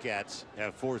Bobcats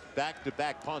have forced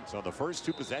back-to-back punts on the first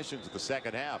 2 possessions of the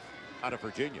second half out of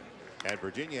Virginia. And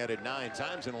Virginia had it 9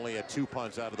 times and only had 2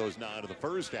 punts out of those 9 of the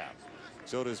first half.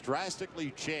 So it has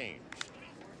drastically changed.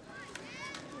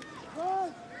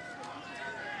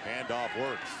 Handoff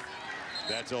works.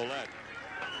 That's Olamide.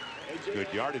 Good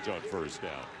yardage on first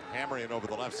down. Hammering it over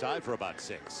the left side for about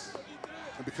 6.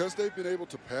 And because they've been able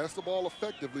to pass the ball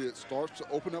effectively, it starts to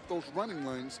open up those running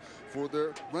lanes for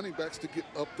their running backs to get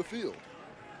up the field.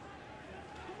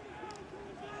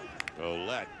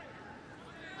 Olamide.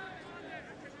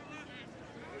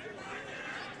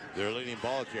 Their leading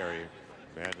ball carrier,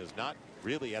 man, has not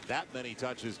really had that many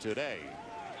touches today.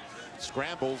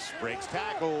 Scrambles, breaks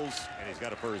tackles, and he's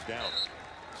got a first down.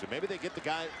 So maybe they get the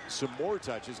guy some more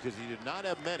touches because he did not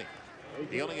have many.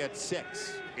 He only had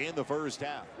 6 in the first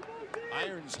half.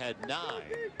 Irons had 9,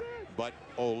 but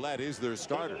Olamide is their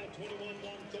starter.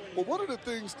 Well, one of the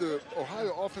things the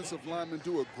Ohio offensive linemen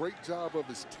do a great job of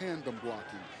is tandem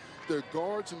blocking. Their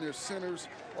guards and their centers,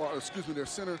 or excuse me, their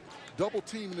center double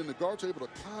team, and then the guards are able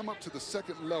to climb up to the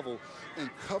second level and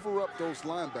cover up those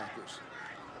linebackers.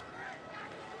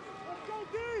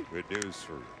 Good news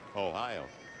for Ohio.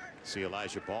 See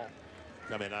Elijah Ball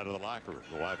coming out of the locker room,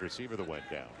 the wide receiver that went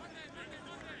down.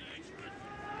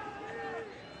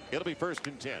 It'll be 1st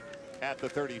and 10 at the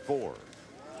 34.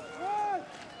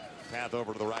 Path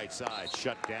over to the right side,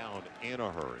 shut down in a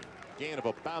hurry. Gain of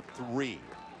about 3.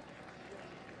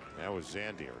 That was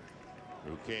Zandier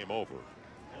who came over.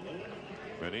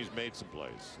 And he's made some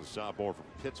plays. The sophomore from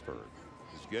Pittsburgh.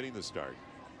 He's getting the start.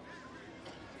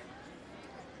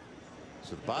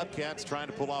 So the Bobcats trying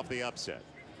to pull off the upset.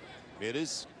 It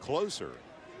is closer,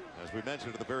 as we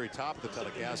mentioned at the very top of the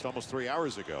telecast almost 3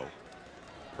 hours ago.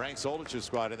 Frank Solich's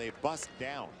squad, and they bust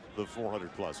down the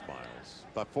 400-plus miles.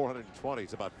 About 420.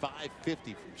 It's about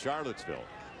 550 from Charlottesville.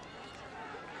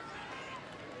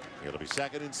 It'll be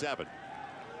 2nd and 7.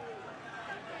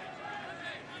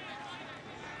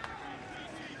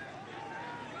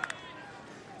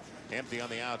 Empty on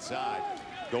the outside.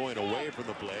 Going away from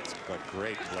the blitz, but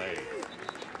great play.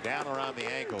 Down around the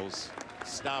ankles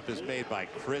Stop is made by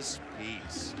Chris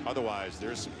Peace. Otherwise,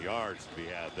 there's some yards to be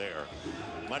had there.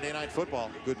 Monday Night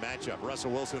Football, good matchup.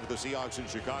 Russell Wilson of the Seahawks in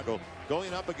Chicago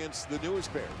going up against the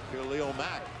newest pair, Khalil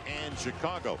Mack and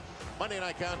Chicago. Monday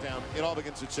Night Countdown, it all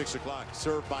begins at 6 o'clock.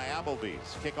 Served by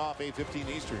Applebee's. Kickoff 8:15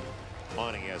 Eastern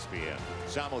on ESPN.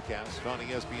 Simulcast on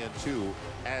ESPN2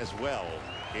 as well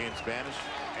in Spanish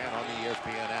and on the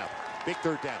ESPN app. Big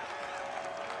third down.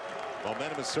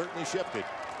 Momentum has certainly shifted.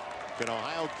 Can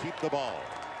Ohio keep the ball?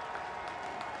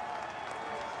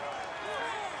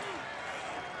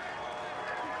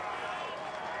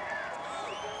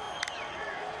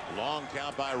 Long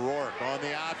count by Rourke on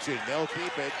the option. They'll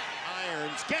keep it.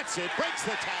 Irons gets it, breaks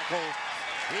the tackle.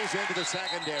 He's into the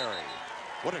secondary.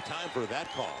 What a time for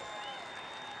that call.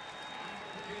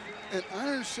 And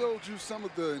Irons showed you some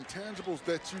of the intangibles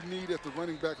that you need at the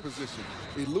running back position.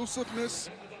 Elusiveness,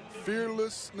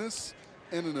 fearlessness,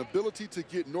 and an ability to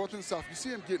get north and south. You see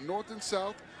him get north and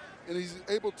south, and he's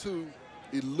able to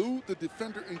elude the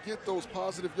defender and get those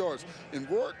positive yards. And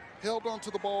Rourke held on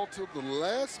to the ball till the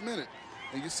last minute.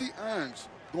 And you see Irons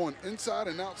going inside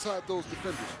and outside those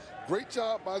defenders. Great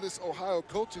job by this Ohio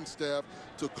coaching staff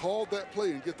to call that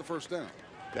play and get the first down.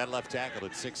 That left tackle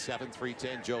at 6'7",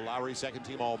 310. Joe Lowry, second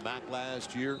team All-MAC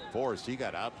last year. Forrest, he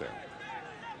got out there.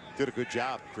 Did a good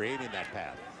job creating that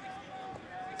path.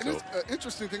 And it's an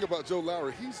interesting thing about Joe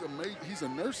Lowry, he's a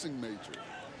nursing major.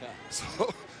 Yeah.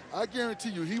 So I guarantee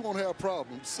you he won't have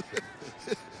problems.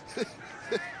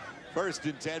 First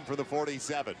and 10 for the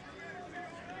 47.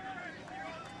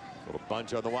 Little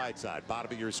bunch on the wide side,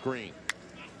 bottom of your screen.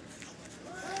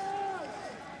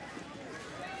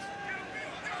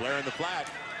 Flare in the flat.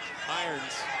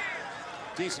 Irons.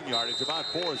 Decent yardage, about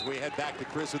 4 as we head back to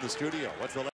Chris in the studio.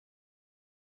 What's the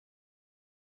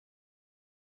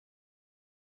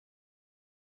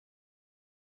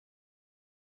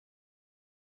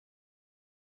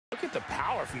Look at the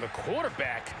power from the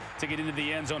quarterback to get into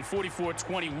the end zone.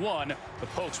 44-21. The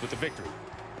Pokes with the victory.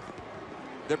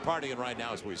 They're partying right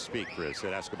now as we speak, Chris,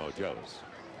 at Eskimo Joe's.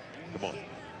 Come on.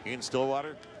 In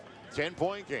Stillwater,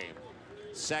 10-point game.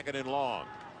 Second and long.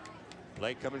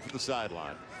 Play coming from the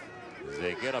sideline. As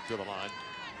they get up to the line,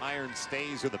 Irons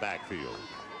stays in the backfield.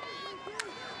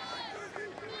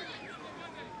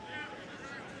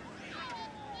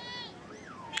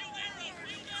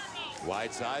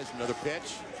 Wide size, another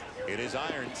pitch. It is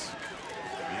Irons.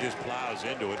 He just plows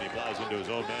into it, and he plows into his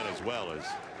own man as well as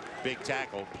big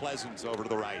tackle. Pleasance over to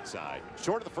the right side.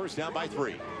 Short of the first down by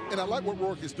 3. And I like what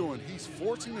Rourke is doing. He's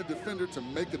forcing the defender to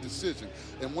make a decision.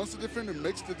 And once the defender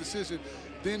makes the decision,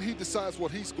 then he decides what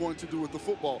he's going to do with the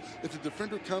football. If the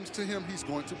defender comes to him, he's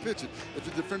going to pitch it. If the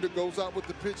defender goes out with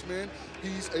the pitch man,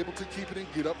 he's able to keep it and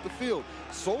get up the field.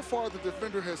 So far, the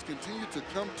defender has continued to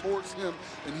come towards him,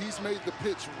 and he's made the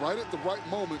pitch right at the right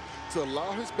moment to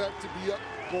allow his back to be up,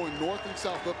 going north and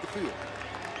south up the field.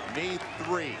 Need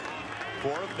 3.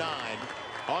 4 of 9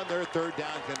 on their third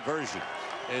down conversion.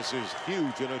 This is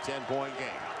huge in a 10-point game.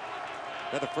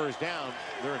 Another first down,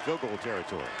 they're in field goal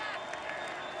territory.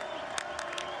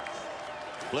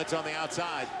 Blitz on the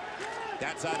outside.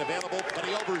 That side available, but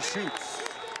he overshoots.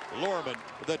 Lorman,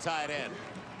 the tight end.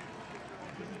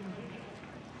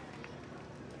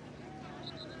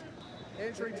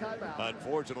 Injury timeout.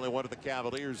 Unfortunately, one of the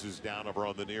Cavaliers is down over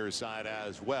on the near side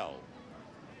as well.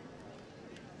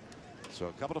 So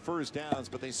a couple of first downs,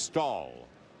 but they stall.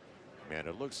 And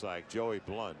it looks like Joey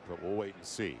Blunt, but we'll wait and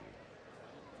see.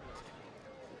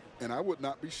 And I would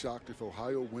not be shocked if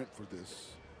Ohio went for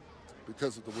this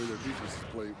because of the way their defense has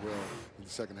played well in the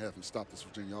second half and stopped this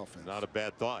Virginia offense. Not a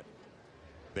bad thought.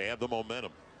 They have the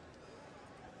momentum.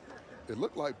 It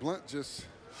looked like Blunt just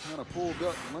kind of pulled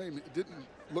up lame. It didn't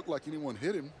look like anyone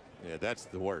hit him. Yeah, that's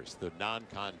the worst, the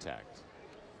non-contact.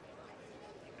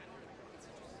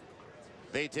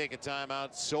 They take a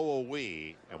timeout, so will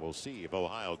we, and we'll see if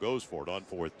Ohio goes for it on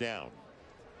fourth down.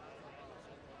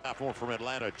 Sophomore from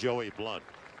Atlanta, Joey Blunt.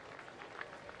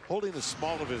 Holding the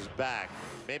small of his back,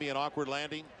 maybe an awkward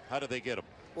landing. How did they get him?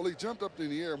 Well, he jumped up in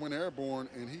the air, went airborne,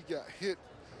 and he got hit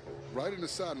right in the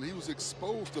side, and he was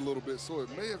exposed a little bit, so it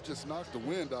may have just knocked the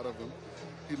wind out of him.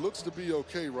 He looks to be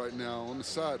okay right now on the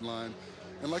sideline.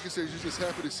 And like I said, you're just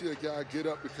happy to see a guy get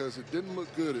up because it didn't look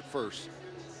good at first.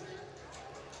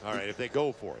 All right, if they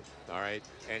go for it, all right,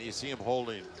 and you see him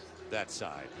holding that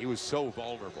side. He was so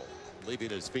vulnerable, leaving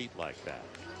his feet like that.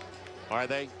 Are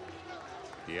they?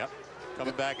 Yep.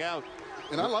 Coming back out.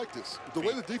 And I like this. The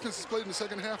way the defense is played in the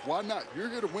second half, why not? You're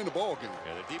here to win a ball game.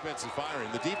 And the defense is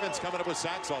firing. The defense coming up with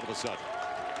sacks all of a sudden.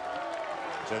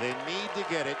 So they need to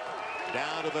get it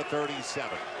down to the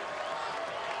 37.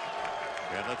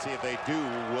 And let's see if they do.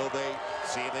 Will they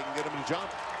see if they can get them to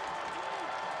jump?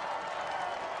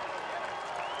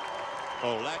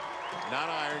 Olet, not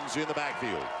irons in the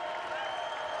backfield.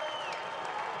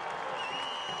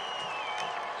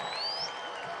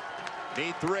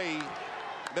 Need 3.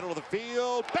 Middle of the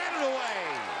field. Batted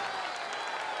away.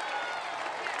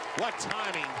 What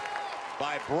timing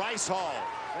by Bryce Hall.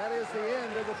 That is the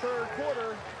end of the third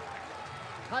quarter.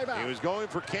 Timeout. He was going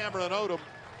for Cameron Odom.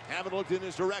 Haven't looked in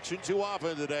his direction too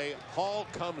often today. Hall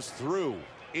comes through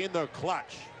in the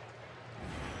clutch.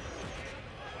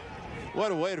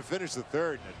 What a way to finish the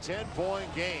third in a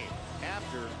 10-point game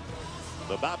after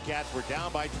the Bobcats were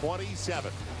down by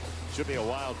 27. Should be a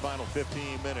wild final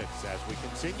 15 minutes as we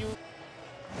continue.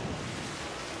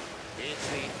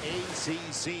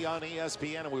 It's the ACC on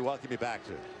ESPN, and we welcome you back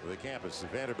to the campus of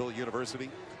Vanderbilt University.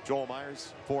 Joel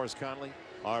Myers, Forrest Conley,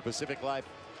 our Pacific Life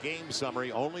game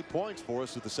summary. Only points for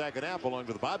us with the second half belong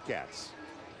to the Bobcats.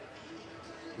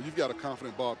 Well, you've got a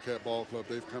confident Bobcat ball club.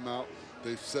 They've come out.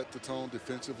 They've set the tone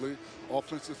defensively.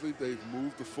 Offensively, they've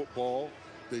moved the football.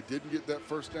 They didn't get that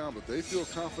first down, but they feel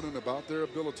confident about their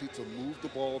ability to move the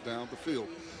ball down the field.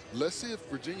 Let's see if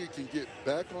Virginia can get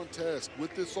back on task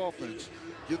with this offense,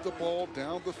 get the ball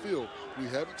down the field. We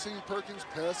haven't seen Perkins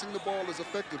passing the ball as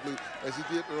effectively as he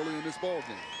did early in this ball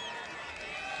game.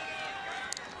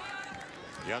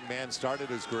 Young man started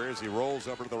his career as he rolls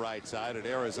over to the right side at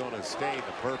Arizona State.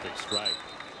 A perfect strike.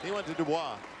 He went to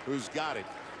Dubois, who's got it.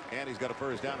 And he's got a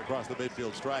first down across the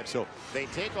midfield stripe. So they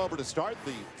take over to start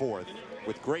the fourth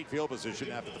with great field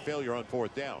position after the failure on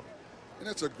fourth down. And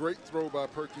it's a great throw by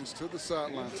Perkins to the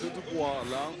sideline to Dubois,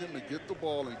 allowing him to get the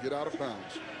ball and get out of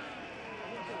bounds.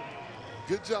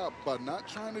 Good job by not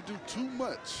trying to do too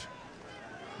much.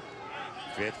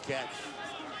 Fifth catch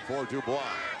for Dubois.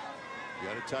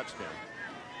 Got a touchdown.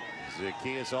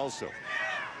 Zaccheaus also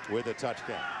with a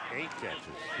touchdown. 8 catches.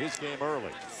 His game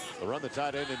early. They'll run the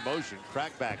tight end in motion,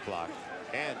 crackback block,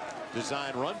 and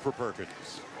design run for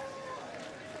Perkins.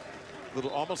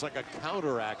 Almost like a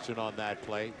counter action on that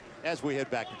play as we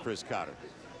head back to Chris Cotter.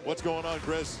 What's going on,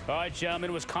 Chris? All right,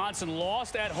 gentlemen. Wisconsin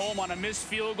lost at home on a missed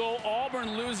field goal.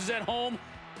 Auburn loses at home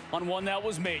on one that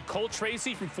was made. Cole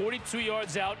Tracy from 42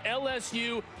 yards out.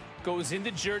 LSU goes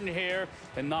into Jordan Hare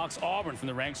and knocks Auburn from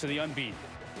the ranks of the unbeaten.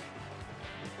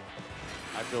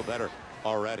 I feel better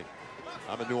already.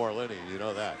 I'm a New Orleanian, you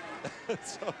know that.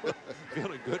 So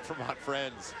feeling good for my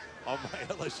friends, all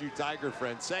my LSU Tiger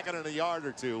friends. Second and a yard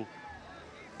or two.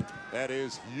 That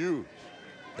is huge.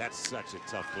 That's such a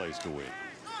tough place to win.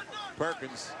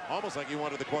 Perkins, almost like he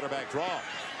wanted the quarterback draw.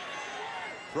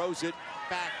 Throws it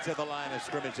back to the line of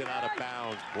scrimmage and out of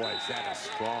bounds. Boy, is that a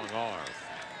strong arm.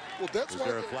 Well, that's Is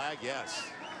there a flag? Yes.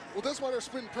 Well, that's why they're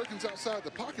sprinting Perkins outside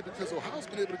the pocket, because Ohio's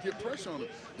been able to get pressure on him.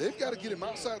 They've got to get him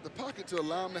outside the pocket to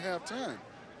allow him to have time.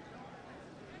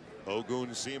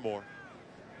 Ogun Seymour,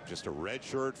 just a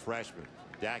redshirt freshman,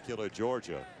 Dacula,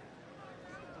 Georgia.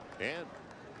 And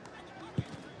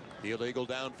the illegal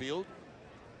downfield.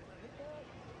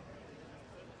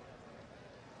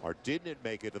 Or didn't it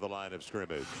make it to the line of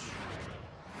scrimmage?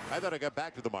 I thought I got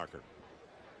back to the marker.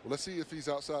 Well, let's see if he's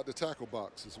outside the tackle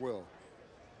box as well.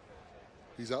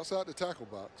 He's outside the tackle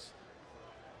box,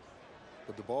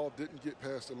 but the ball didn't get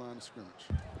past the line of scrimmage.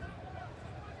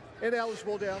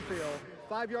 Ineligible downfield.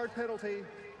 5-yard penalty,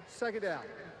 second down.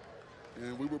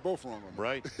 And we were both wrong on that.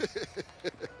 Right.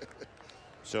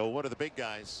 So one of the big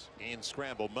guys in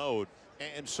scramble mode,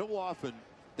 and so often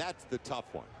that's the tough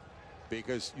one,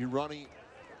 because you're running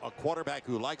a quarterback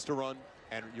who likes to run,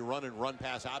 and you're running run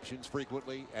pass options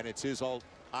frequently, and it's his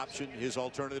option, his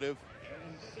alternative.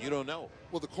 You don't know.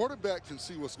 Well, the quarterback can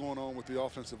see what's going on with the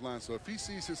offensive line. So if he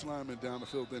sees his lineman down the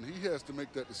field, then he has to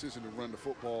make that decision to run the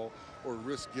football or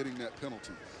risk getting that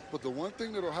penalty. But the one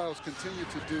thing that Ohio's continued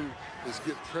to do is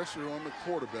get pressure on the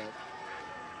quarterback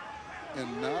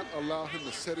and not allow him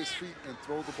to set his feet and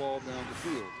throw the ball down the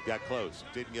field. Got close.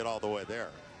 Didn't get all the way there.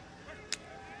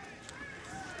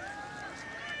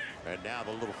 And now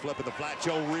the little flip in the flat.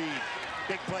 Joe Reed,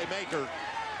 big playmaker.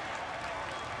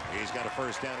 He's got a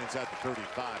first down inside the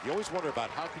 35. You always wonder about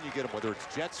how can you get him, whether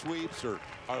it's jet sweeps or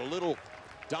little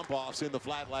dump offs in the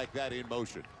flat like that in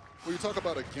motion. Well, you talk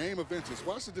about a game of inches.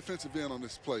 Watch the defensive end on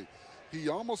this play. He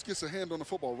almost gets a hand on the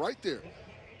football right there.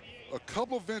 A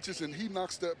couple of inches and he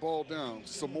knocks that ball down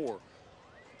some more.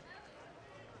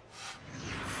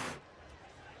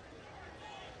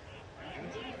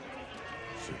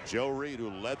 So Joe Reed, who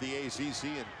led the ACC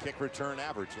in kick return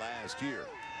average last year,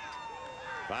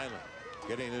 finally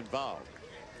getting involved.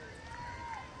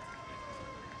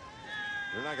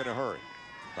 They're not going to hurry.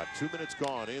 About 2 minutes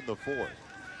gone in the fourth.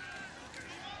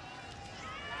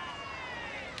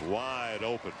 Wide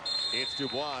open. It's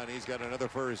Dubois, and he's got another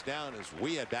first down as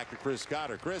we head back to Chris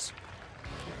Cotter. Chris.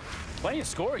 Plenty of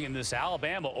scoring in this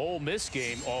Alabama-Ole Miss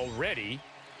game already.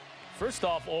 First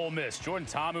off, Ole Miss. Jordan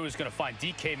Ta'amu is going to find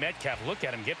DK Metcalf. Look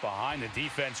at him get behind the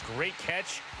defense. Great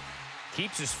catch.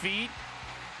 Keeps his feet.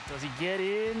 Does he get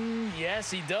in? Yes,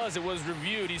 he does. It was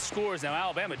reviewed. He scores. Now,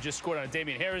 Alabama just scored on a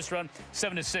Damian Harris run.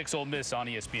 7-6 Ole Miss on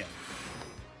ESPN.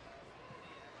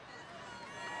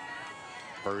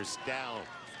 First down.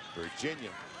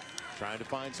 Virginia trying to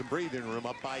find some breathing room,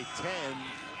 up by 10.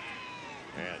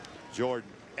 And Jordan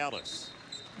Ellis.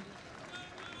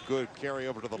 Good carry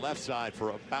over to the left side for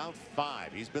about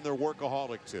 5. He's been their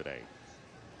workaholic today.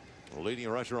 Leading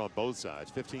rusher on both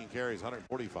sides. 15 carries,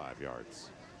 145 yards.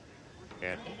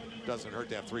 And doesn't hurt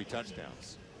to have 3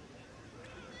 touchdowns.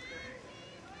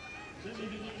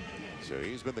 So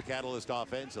he's been the catalyst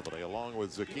offensively along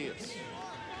with Zaccheaus.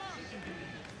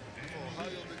 Ohio,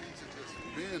 they need to just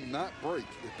bend, not break.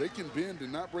 If they can bend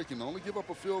and not break and only give up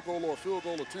a field goal or a field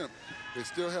goal attempt, they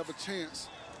still have a chance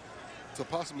to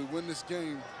possibly win this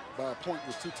game by a point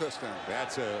with 2 touchdowns.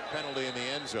 That's a penalty in the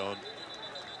end zone.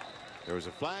 There was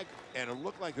a flag, and it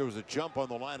looked like there was a jump on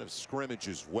the line of scrimmage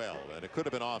as well, and it could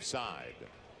have been offside.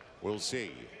 We'll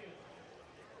see.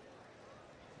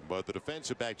 But the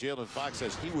defensive back, Jalen Fox,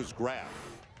 says he was grabbed.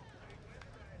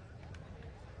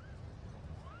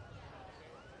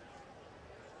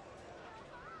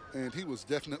 And he was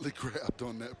definitely grabbed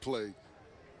on that play.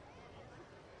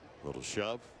 Little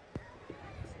shove.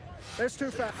 There's 2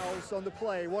 fouls on the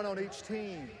play, 1 on each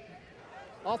team.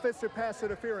 Offensive pass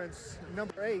interference,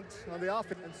 number 8 on the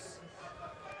offense.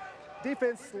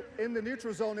 Defense in the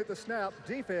neutral zone at the snap.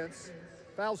 Defense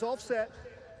fouls offset,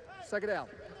 2nd down.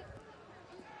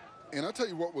 And I tell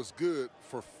you what was good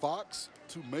for Fox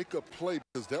to make a play,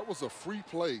 because that was a free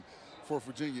play for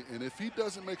Virginia. And if he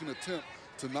doesn't make an attempt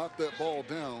to knock that ball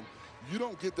down, you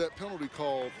don't get that penalty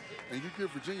called, and you give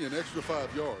Virginia an extra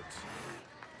 5 yards.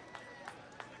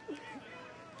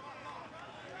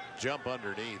 Jump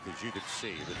underneath, as you can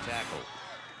see, the tackle.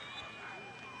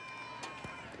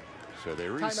 So they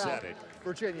reset it.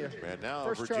 Virginia. And now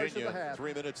First Virginia,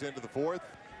 3 minutes into the 4th,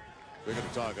 they're going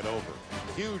to talk it over.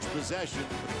 Huge possession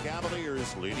for the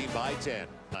Cavaliers, leading by 10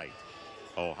 tonight.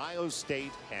 Ohio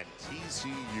State and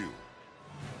TCU.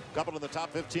 Couple in the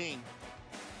top 15.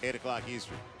 8 o'clock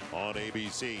Eastern on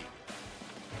ABC.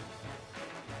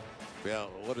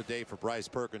 Well, what a day for Bryce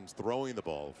Perkins throwing the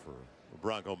ball for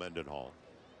Bronco Mendenhall.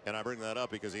 And I bring that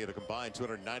up because he had a combined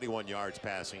 291 yards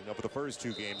passing over the first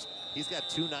 2 games. He's got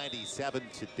 297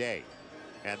 today.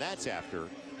 And that's after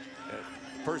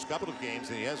the first couple of games,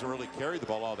 and he hasn't really carried the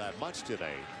ball all that much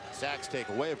today. Sacks take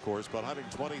away, of course, but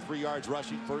 123 yards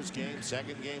rushing first game,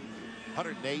 second game,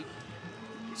 108.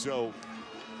 So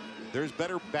there's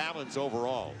better balance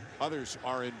overall. Others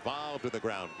are involved in the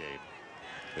ground game.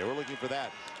 They were looking for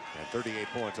that. And 38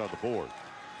 points on the board.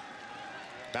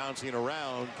 Bouncing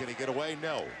around, can he get away?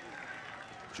 No.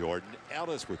 Jordan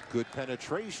Ellis with good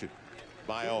penetration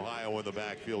by Ohio in the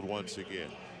backfield once again.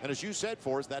 And as you said,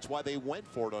 Forrest, that's why they went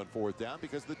for it on 4th down,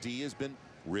 because the D has been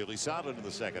really solid in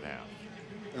the second half.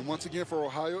 And once again for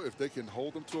Ohio, if they can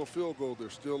hold them to a field goal, they're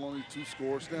still only 2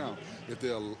 scores down. If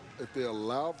they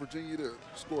allow Virginia to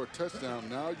score a touchdown,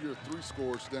 now you're 3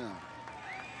 scores down.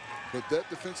 But that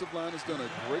defensive line has done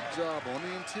a great job on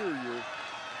the interior.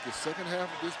 The second half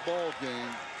of this ball game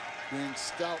being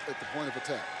stout at the point of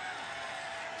attack.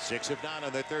 6 of 9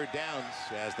 on their 3rd downs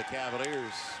as the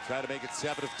Cavaliers try to make it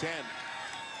 7 of 10.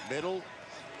 Middle,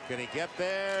 can he get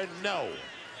there? No.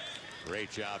 Great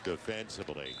job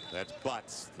defensively. That's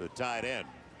Butts, the tight end,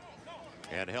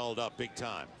 and held up big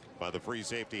time by the free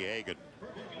safety Hagan.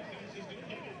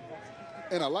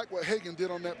 And I like what Hagan did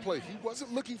on that play. He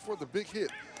wasn't looking for the big hit.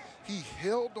 He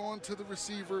held on to the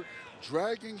receiver,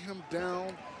 dragging him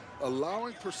down,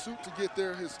 allowing pursuit to get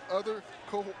there, his other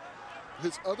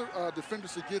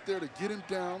defenders to get there to get him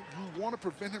down. You want to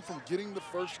prevent him from getting the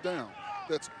first down.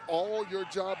 That's all your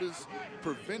job is,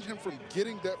 prevent him from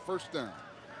getting that first down.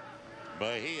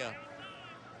 Bahia.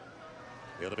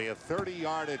 It'll be a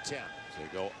 30-yard attempt. They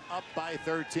go up by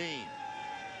 13.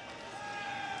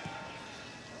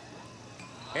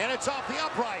 And it's off the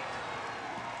upright.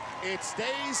 It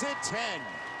stays at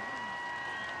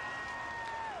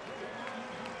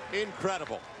 10.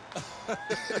 Incredible.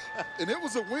 And it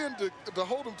was a win to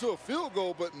hold them to a field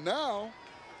goal, but now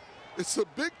it's a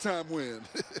big-time win.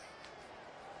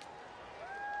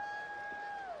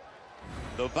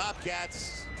 The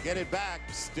Bobcats get it back,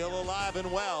 still alive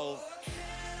and well.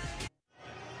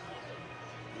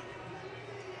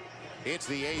 It's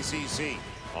the ACC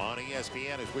on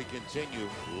ESPN as we continue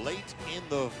late in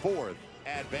the 4th.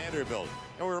 at Vanderbilt.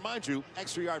 And we remind you,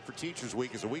 Extra Yard for Teachers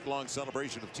Week is a week-long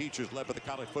celebration of teachers led by the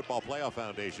College Football Playoff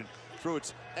Foundation through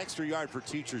its Extra Yard for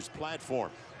Teachers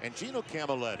platform. And Gino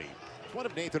Camilletti, one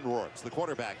of Nathan Rourke's, the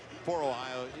quarterback for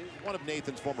Ohio, is one of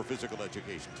Nathan's former physical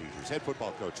education teachers, head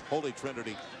football coach, Holy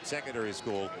Trinity Secondary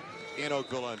School in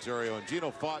Oakville, Ontario. And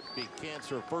Gino fought beat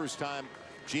cancer first time.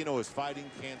 Gino is fighting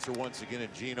cancer once again.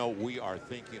 And Gino, we are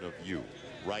thinking of you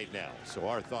right now. So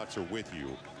our thoughts are with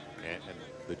you and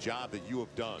the job that you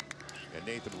have done. And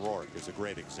Nathan Rourke is a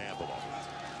great example of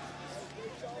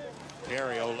it.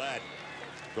 Terry Olette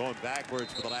going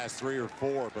backwards for the last 3 or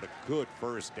 4, but a good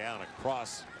first down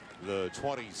across the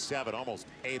 27, almost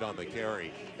 8 on the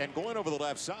carry. And going over the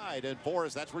left side, and for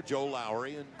us, that's where Joe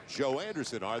Lowry and Joe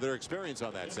Anderson are. Their experience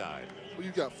on that side. Well,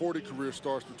 you've got 40 career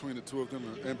starts between the two of them.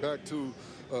 And back to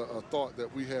a thought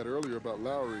that we had earlier about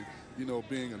Lowry, you know,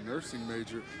 being a nursing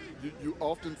major, you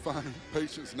often find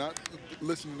patients not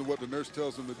listening to what the nurse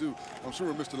tells them to do. I'm sure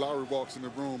when Mr. Lowry walks in the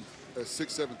room at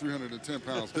 6'7", 310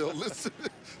 pounds, they'll listen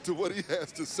to what he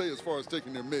has to say as far as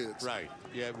taking their meds. Right.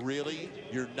 Yeah, really?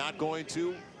 You're not going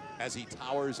to? As he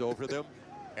towers over them.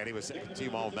 And he was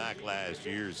second-team All-MAC last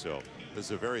year, so this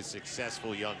is a very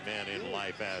successful young man in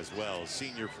life as well.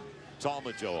 Senior from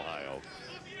Talmadge, Ohio.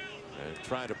 And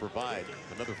trying to provide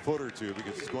another foot or two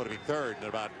because it's going to be third and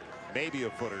about maybe a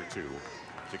foot or two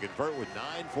to convert with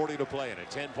 9:40 to play in a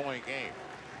 10-point game.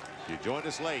 You joined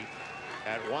us late.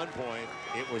 At one point,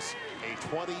 it was a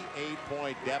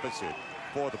 28-point deficit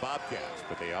for the Bobcats,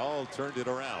 but they all turned it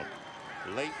around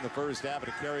late in the first half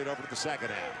and carried over to the second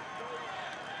half.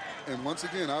 And once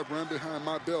again, I ran behind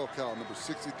my bell cow, number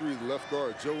 63, the left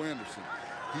guard, Joe Anderson.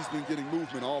 He's been getting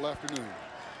movement all afternoon.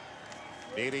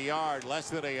 Need a yard, less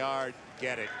than a yard,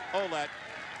 get it. Olette,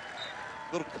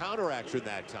 little counter action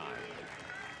that time.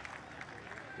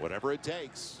 Whatever it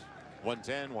takes,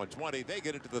 110, 120, they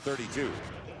get it to the 32.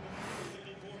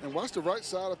 And watch the right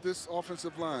side of this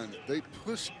offensive line. They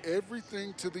push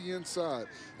everything to the inside,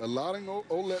 allowing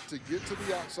Olette to get to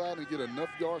the outside and get enough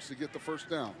yards to get the first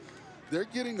down. They're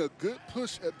getting a good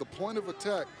push at the point of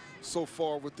attack so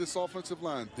far with this offensive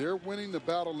line. They're winning the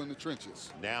battle in the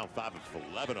trenches. Now 5 of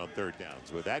 11 on third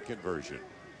downs with that conversion.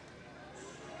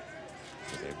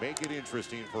 And they make it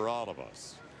interesting for all of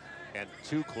us. And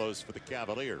too close for the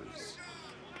Cavaliers.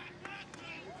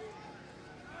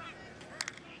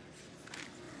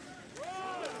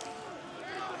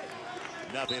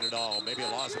 Nothing at all. Maybe a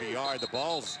loss of a yard. The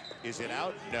ball's, is it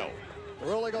out? No.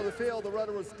 Rolling on the field, the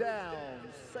runner was down.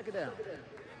 Second down.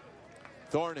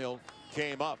 Thornhill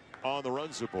came up on the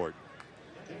run support.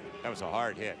 That was a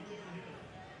hard hit.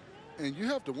 And you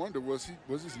have to wonder, was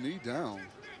his knee down?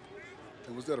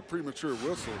 And was that a premature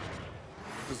whistle?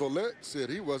 Because Olette said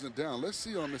he wasn't down. Let's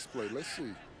see on this play. Let's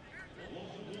see.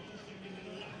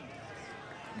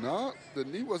 No, the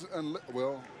knee wasn't.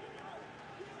 Well,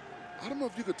 I don't know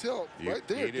if you could tell right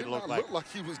there. It did not look like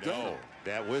he was down. No,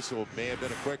 that whistle may have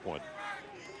been a quick one.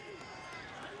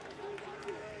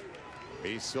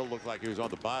 He still looked like he was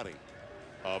on the body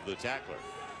of the tackler.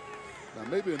 Now,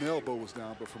 maybe an elbow was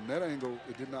down, but from that angle,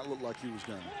 it did not look like he was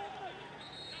down.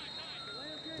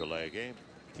 Delay game.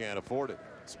 Can't afford it,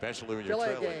 especially when you're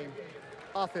trailing. Delay game.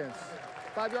 Offense.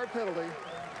 5-yard penalty.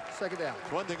 Second down.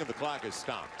 It's one thing if the clock is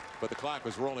stopped, but the clock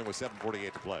was rolling with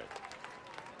 7:48 to play.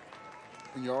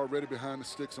 And you're already behind the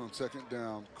sticks on second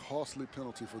down. Costly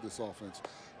penalty for this offense.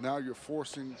 Now you're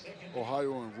forcing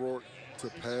Ohio and Rourke to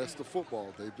pass the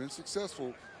football. They've been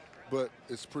successful, but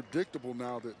it's predictable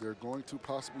now that they're going to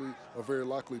possibly or very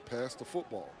likely pass the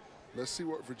football. Let's see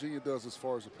what Virginia does as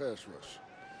far as a pass rush.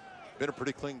 Been a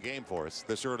pretty clean game for us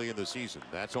this early in the season.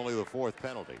 That's only the 4th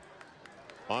penalty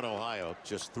on Ohio,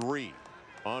 just 3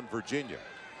 on Virginia.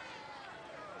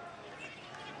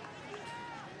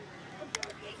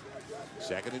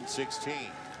 Second and 16.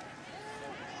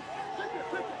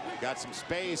 Got some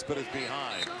space, but it's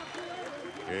behind.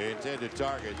 Intended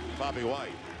target, Bobby White.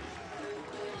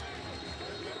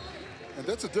 And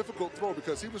that's a difficult throw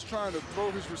because he was trying to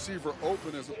throw his receiver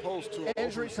open as opposed to an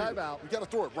injury timeout. You got to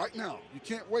throw it right now. You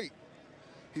can't wait.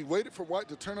 He waited for White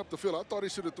to turn up the field. I thought he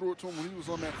should have threw it to him when he was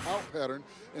on that out pattern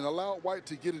and allowed White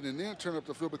to get it and then turn up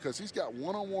the field because he's got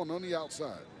one-on-one on the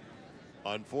outside.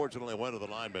 Unfortunately, one of the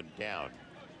linemen down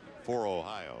for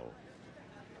Ohio.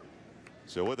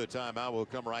 So with the timeout, we'll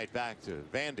come right back to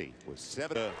Vandy with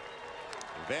 7.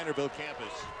 Vanderbilt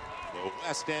campus, the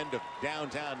west end of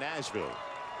downtown Nashville.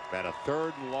 At a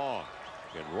 3rd and long.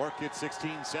 And Rourke gets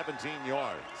 16, 17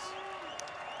 yards.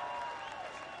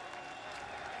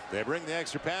 They bring the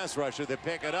extra pass rusher. They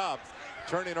pick it up.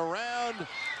 Turning around.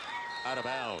 Out of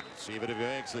bounds. See if it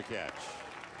makes the catch.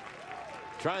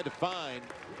 Trying to find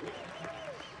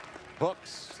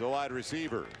Hooks, the wide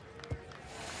receiver.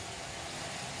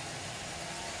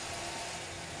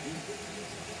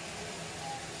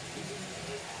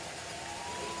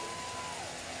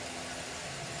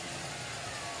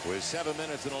 With 7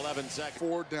 minutes and 11 seconds.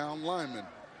 4 down linemen.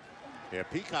 Yeah,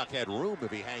 Peacock had room if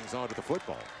he hangs on to the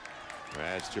football.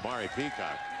 That's Jamari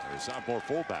Peacock, a sophomore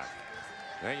fullback.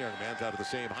 That young man's out of the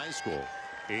same high school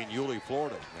in Yulee,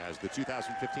 Florida, as the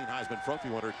 2015 Heisman Trophy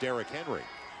winner Derrick Henry.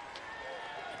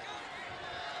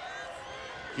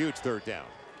 Huge third down.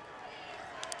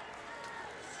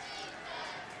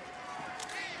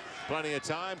 Plenty of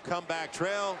time, comeback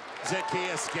trail.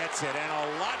 Zaccheaus gets it, and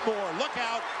a lot more. Look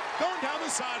out, going down the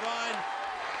sideline.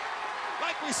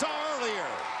 Like we saw earlier,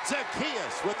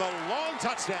 Zaccheaus with a long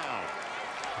touchdown.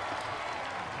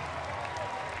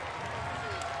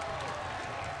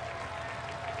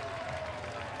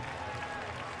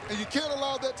 And you can't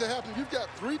allow that to happen. You've got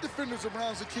 3 defenders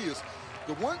around Zaccheaus.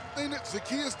 The one thing that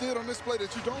Zaccheaus did on this play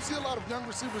that you don't see a lot of young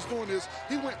receivers doing is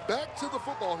he went back to the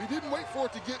football. He didn't wait for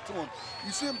it to get to him.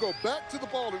 You see him go back to the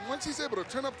ball, and once he's able to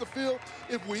turn up the field,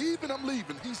 if we even, I'm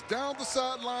leaving. He's down the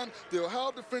sideline. The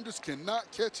Ohio defenders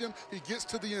cannot catch him. He gets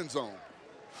to the end zone.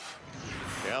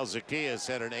 Well, Zaccheaus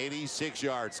had an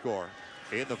 86-yard score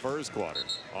in the first quarter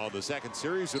on the second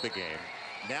series of the game.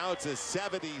 Now it's a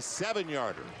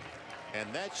 77-yarder,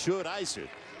 and that should ice it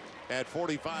at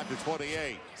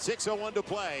 45-28. 6:01 to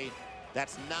play.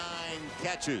 That's 9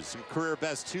 catches, career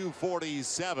best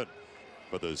 247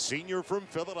 for the senior from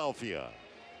Philadelphia.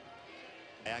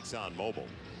 Axon Mobile.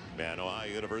 Man,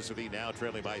 Ohio University now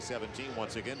trailing by 17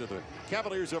 once again to the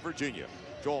Cavaliers of Virginia.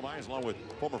 Joel Myers along with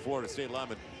former Florida State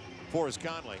lineman Forrest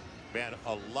Conley. Man,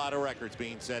 a lot of records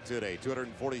being set today.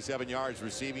 247 yards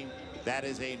receiving. That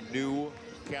is a new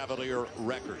Cavalier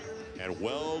record, and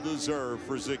well-deserved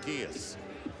for Zaccheaus.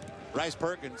 Bryce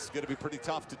Perkins going to be pretty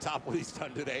tough to top what he's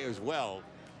done today as well.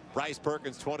 Bryce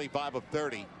Perkins 25 of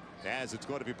 30, as it's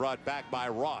going to be brought back by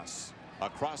Ross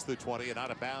across the 20 and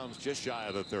out of bounds just shy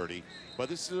of the 30. But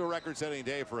this is a record-setting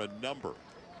day for a number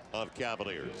of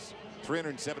Cavaliers.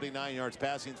 379 yards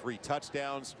passing, 3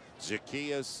 touchdowns.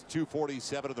 Zaccheaus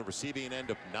 247 on the receiving end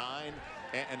of 9.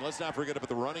 And let's not forget about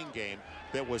the running game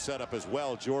that was set up as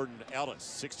well. Jordan Ellis,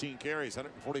 16 carries,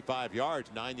 145 yards,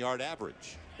 9-yard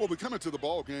average. Well, we come into the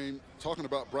ball game talking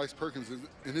about Bryce Perkins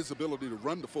and his ability to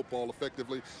run the football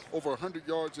effectively. Over 100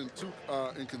 yards in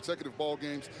consecutive ball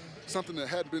games, something that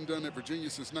hadn't been done at Virginia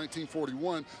since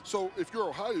 1941. So if you're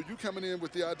Ohio, you're coming in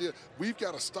with the idea, we've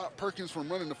got to stop Perkins from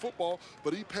running the football,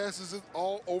 but he passes it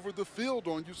all over the field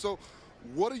on you. So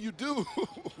what do?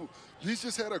 He's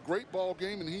just had a great ball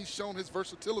game, and he's shown his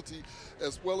versatility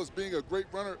as well as being a great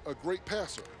runner, a great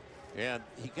passer. And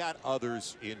he got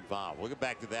others involved. We'll get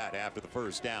back to that after the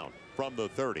first down from the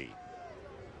 30.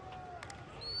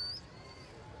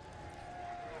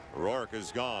 Rourke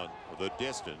is gone the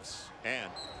distance and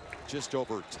just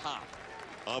over top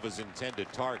of his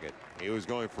intended target. He was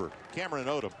going for Cameron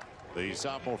Odom, the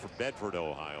sophomore from Bedford,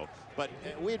 Ohio. But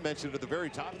we had mentioned at the very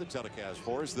top of the telecast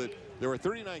for us that there were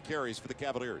 39 carries for the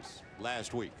Cavaliers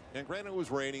last week. And granted, it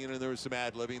was raining and there was some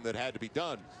ad-libbing that had to be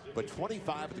done. But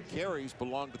 25 of the carries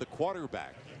belonged to the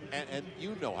quarterback. And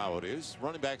you know how it is.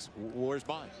 Running backs, where's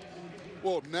mine?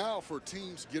 Well, now for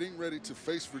teams getting ready to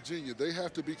face Virginia, they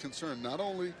have to be concerned not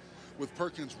only with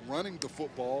Perkins running the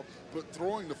football, but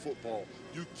throwing the football.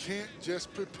 You can't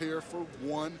just prepare for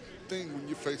one thing when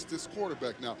you face this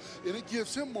quarterback now. And it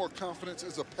gives him more confidence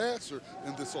as a passer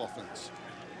in this offense.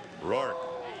 Rourke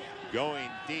going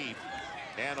deep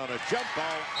and on a jump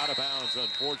ball out of bounds,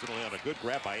 unfortunately, on a good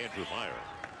grab by Andrew Meyer.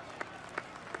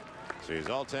 So he's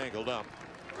all tangled up.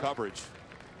 Coverage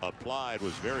applied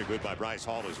was very good by Bryce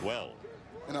Hall as well.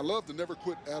 And I love the never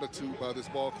quit attitude by this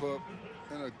ball club,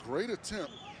 and a great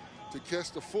attempt to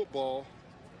catch the football,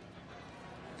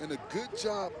 and a good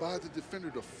job by the defender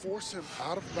to force him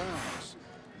out of bounds,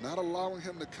 not allowing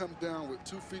him to come down with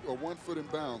 2 feet or 1 foot in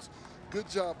bounds. Good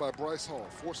job by Bryce Hall,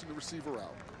 forcing the receiver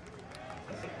out.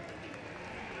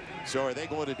 So are they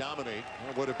going to dominate?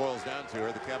 Well, what it boils down to,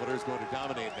 are the Cavaliers going to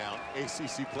dominate now?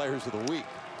 ACC Players of the Week.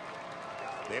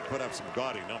 They've put up some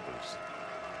gaudy numbers.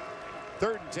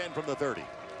 3rd and 10 from the 30.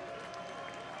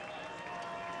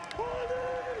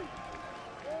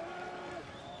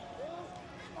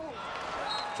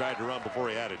 Tried to run before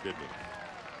he had it, didn't he?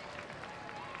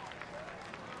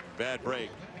 Bad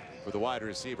break for the wide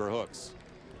receiver Hooks.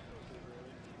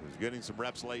 He's getting some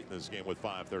reps late in this game with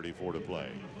 5:34 to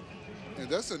play. And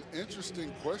that's an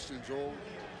interesting question, Joel.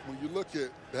 When you look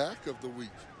at back of the week,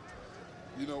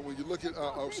 you know, when you look at,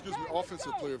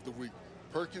 offensive player of the week,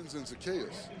 Perkins and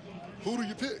Zaccheaus, who do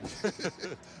you pick?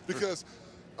 Because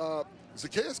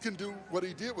Zaccheaus can do what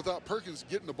he did without Perkins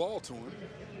getting the ball to him,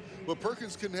 but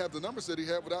Perkins couldn't have the numbers that he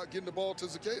had without getting the ball to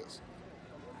Zaccheaus.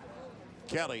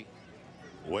 Kelly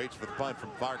waits for the punt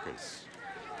from Farkas.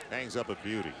 Hangs up a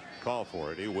beauty. Call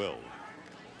for it. He will.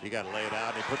 He got to lay it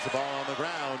out, and he puts the ball on the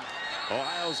ground.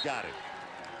 Ohio's got it.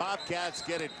 Bobcats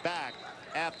get it back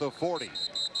at the 40.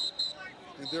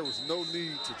 And there was no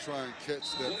need to try and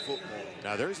catch that football.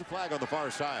 Now there's a flag on the far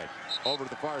side, over to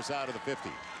the far side of the 50.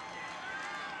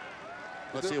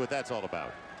 Let's see what that's all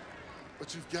about.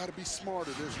 But you've got to be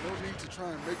smarter. There's no need to try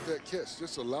and make that catch.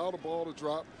 Just allow the ball to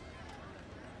drop.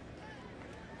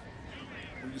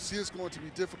 When you see it's going to be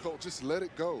difficult, just let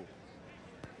it go.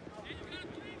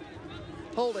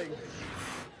 Holding.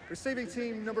 Receiving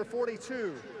team number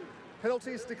 42.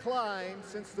 Penalties declined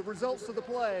since the results of the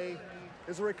play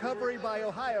is a recovery by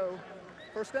Ohio.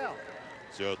 First down.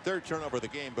 So third turnover of the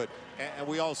game, but and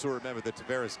we also remember that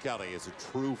Tavares Kelly is a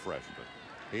true freshman.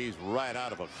 He's right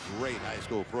out of a great high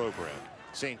school program.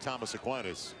 St. Thomas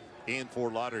Aquinas in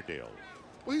Fort Lauderdale.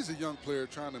 Well, he's a young player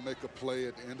trying to make a play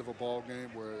at the end of a ball game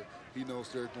where he knows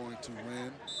they're going to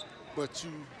win. But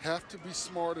you have to be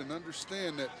smart and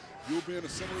understand that you'll be in a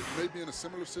similar, maybe in a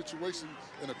similar situation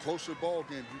in a closer ball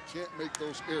game. You can't make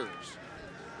those errors.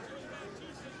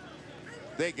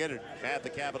 They get it at the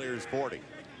Cavaliers 40.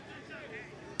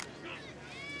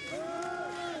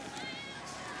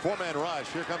 Four-man rush.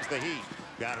 Here comes the Heat.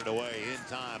 Got it away in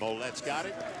time. Olette's got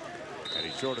it. And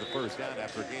he's short of the first down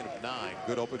after a gain of 9.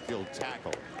 Good open field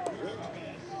tackle.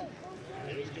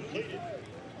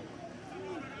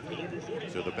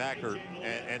 So the backer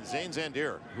and Zane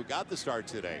Zandier, who got the start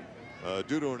today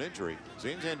due to an injury.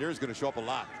 Zane Zandier is going to show up a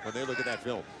lot when they look at that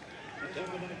film.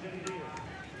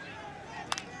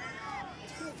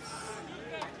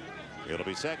 It'll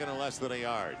be second and less than a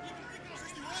yard.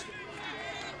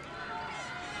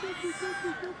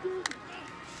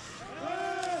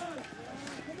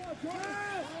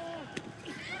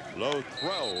 Low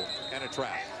throw and a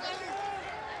trap.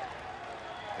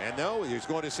 And no, he's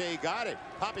going to say he got it.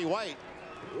 Poppy White,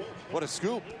 what a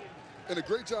scoop. And a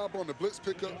great job on the blitz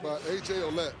pickup by A.J.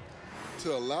 Olette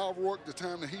to allow Rourke the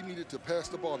time that he needed to pass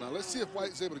the ball. Now let's see if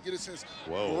White's able to get his hands.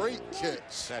 Whoa. Great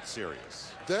catch. That's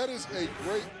serious. That is a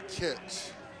great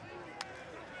catch.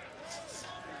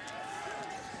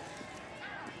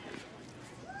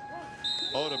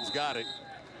 Odom's got it.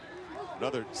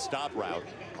 Another stop route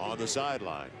on the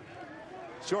sideline.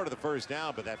 Short of the first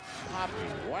down, but that Poppy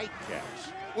White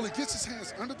catch. Well, he gets his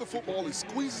hands under the football, he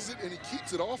squeezes it, and he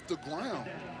keeps it off the ground.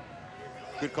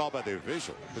 Good call by the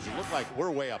official, because it looked like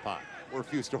we're way up high. We're a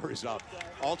few stories up.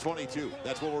 All 22.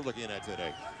 That's what we're looking at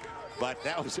today. But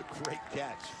that was a great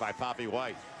catch by Poppy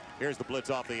White. Here's the blitz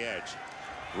off the edge.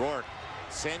 Rourke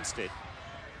sensed it.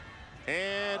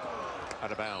 And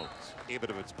out of bounds.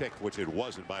 Even if it's picked, which it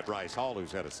wasn't, by Bryce Hall,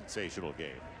 who's had a sensational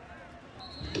game.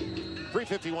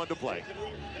 3:51 to play.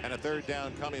 And a third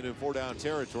down coming in 4-down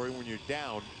territory when you're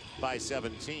down by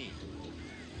 17.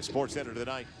 The Sports Center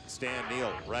tonight, Stan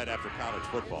Neal, right after college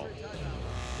football.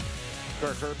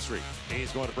 Kirk Herbstreit,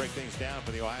 he's going to break things down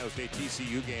for the Ohio State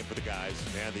TCU game for the guys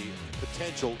and the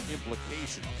potential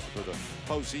implications for the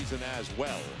postseason as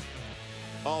well.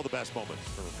 All the best moments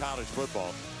from college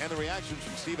football and the reactions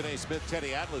from Stephen A. Smith,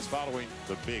 Teddy Atlas following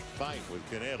the big fight with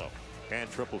Canelo and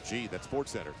Triple G. That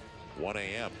Sports Center, 1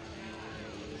 a.m.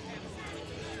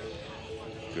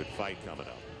 Good fight coming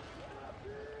up.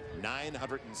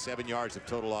 907 yards of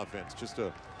total offense. Just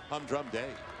a humdrum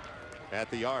day at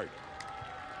the yard.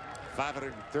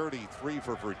 533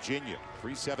 for Virginia.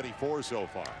 374 so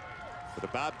far for the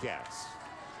Bobcats.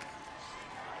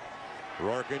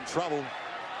 Rourke in trouble.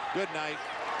 Good night,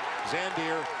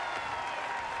 Zandier.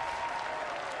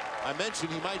 I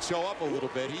mentioned he might show up a little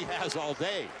bit. He has all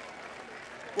day.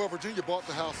 Well, Virginia bought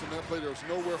the house in that play. There was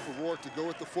nowhere for Rourke to go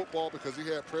with the football because he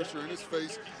had pressure in his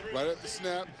face right at the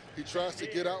snap. He tries to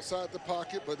get outside the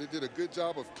pocket, but they did a good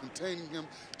job of containing him,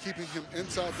 keeping him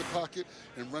inside the pocket,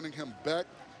 and running him back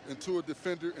into a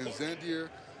defender, and Zandier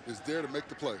is there to make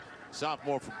the play.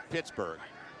 Sophomore from Pittsburgh.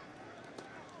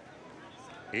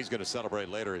 He's going to celebrate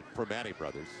later at Primanti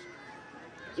Brothers.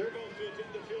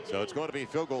 So it's going to be a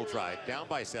field goal try, down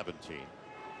by 17.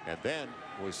 And then,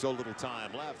 with so little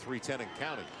time left, 3:10 and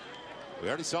counting. We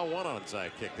already saw one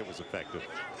onside kick that was effective.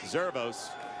 Zervos,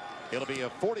 it'll be a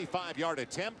 45-yard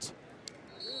attempt,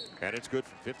 and it's good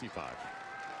from 55.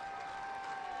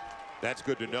 That's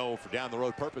good to know for down the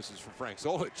road purposes for Frank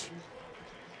Solich.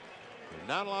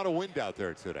 Not a lot of wind out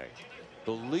there today.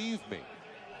 Believe me,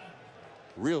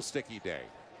 real sticky day.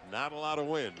 Not a lot of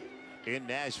wind in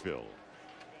Nashville.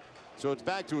 So it's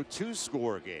back to a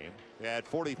 2-score game at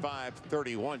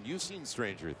 45-31. You've seen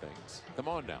stranger things. Come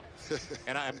on now.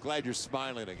 And I'm glad you're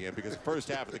smiling again, because the first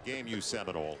half of the game, you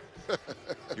Seminole,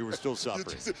 you were still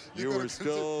suffering. You were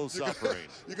still suffering.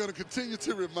 You're going to continue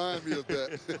to remind me of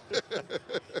that.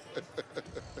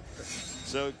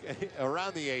 So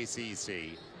around the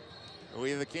ACC,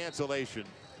 we have the cancellation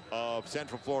of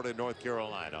Central Florida and North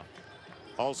Carolina.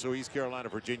 Also East Carolina,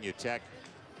 Virginia Tech.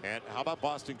 And how about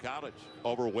Boston College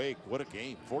over Wake? What a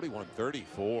game,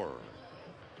 41-34.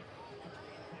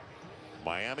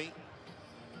 Miami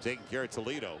taking care of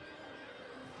Toledo.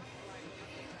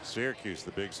 Syracuse,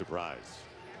 the big surprise.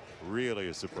 Really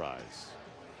a surprise.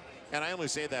 And I only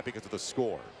say that because of the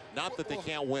score. Not that they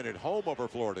can't win at home over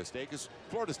Florida State, because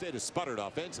Florida State has sputtered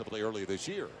offensively early this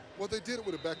year. Well, they did it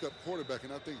with a backup quarterback,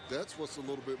 and I think that's what's a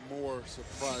little bit more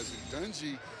surprising.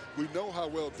 Dungy, we know how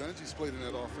well Dungy's played in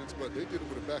that offense, but they did it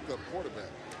with a backup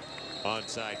quarterback.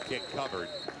 Onside kick covered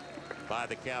by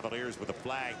the Cavaliers with a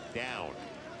flag down.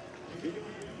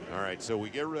 All right, so we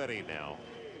get ready now.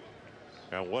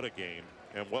 And what a game,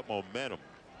 and what momentum.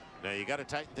 Now you got to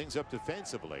tighten things up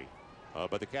defensively.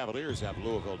 But the Cavaliers have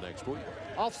Louisville next week.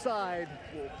 Offside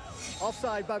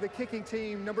by the kicking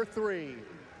team, number 3.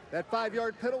 That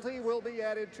 5-yard penalty will be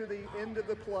added to the end of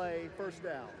the play, first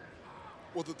down.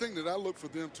 Well, the thing that I look for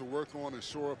them to work on and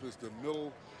shore up is the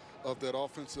middle of that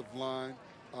offensive line.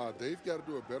 They've got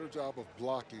to do a better job of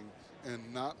blocking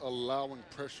and not allowing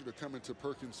pressure to come into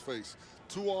Perkins' face.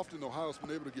 Too often, Ohio's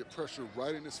been able to get pressure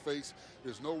right in his face.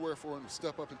 There's nowhere for him to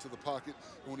step up into the pocket.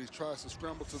 And when he tries to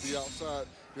scramble to the outside,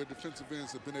 their defensive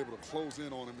ends have been able to close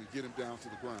in on him and get him down to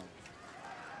the ground.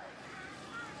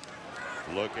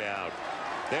 Look out.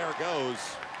 There goes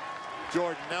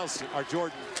Jordan Ellis.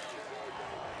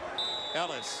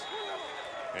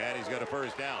 And he's got a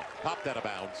first down. Popped out of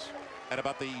bounds at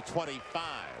about the 25.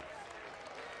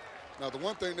 Now, the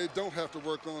one thing they don't have to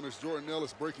work on is Jordan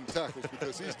Ellis breaking tackles,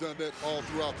 because he's done that all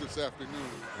throughout this afternoon.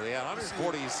 They had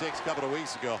 146 a couple of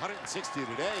weeks ago, 160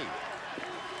 today.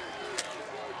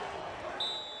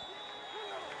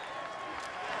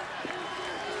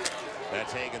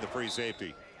 That's Hagan, the free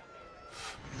safety.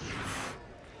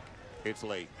 It's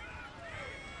late.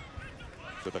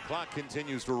 So the clock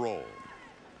continues to roll.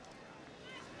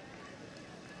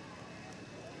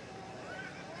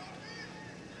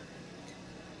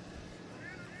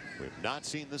 We've not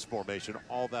seen this formation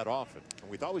all that often. And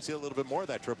we thought we'd see a little bit more of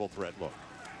that triple threat look.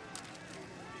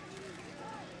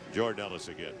 Jordan Ellis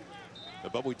again.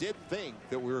 But we did think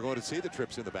that we were going to see the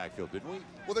trips in the backfield, didn't we?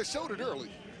 Well, they showed it early.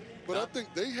 But I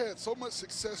think they had so much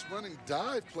success running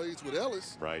dive plays with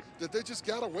Ellis that they just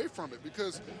got away from it.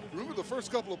 Because remember, the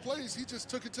first couple of plays, he just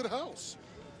took it to the house.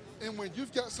 And when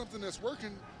you've got something that's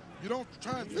working, you don't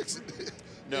try and fix it.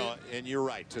 No, and you're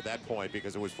right to that point,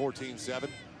 because it was 14-7.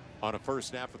 On a first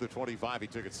snap for the 25, he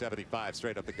took it 75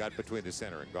 straight up the gut between the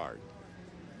center and guard.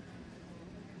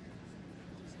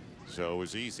 So it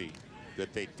was easy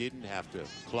that they didn't have to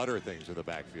clutter things in the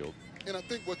backfield. And I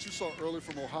think what you saw early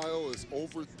from Ohio is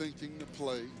overthinking the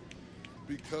play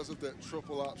because of that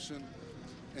triple option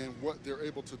and what they're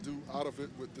able to do out of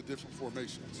it with the different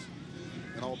formations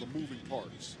and all the moving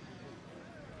parts.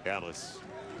 Ellis,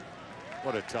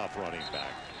 what a tough running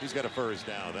back. He's got a first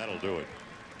down. That'll do it.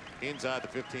 Inside the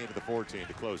 15 to the 14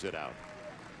 to close it out.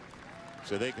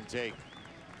 So they can take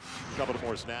a couple of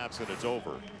more snaps and it's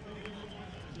over.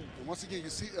 And once again, you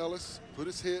see Ellis put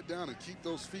his head down and keep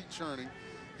those feet churning.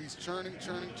 He's churning.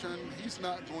 He's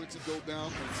not going to go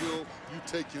down until you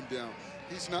take him down.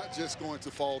 He's not just going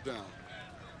to fall down.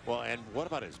 Well, and what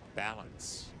about his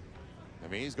balance? I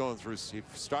mean, he's going through, he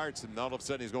starts and all of a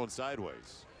sudden he's going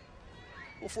sideways.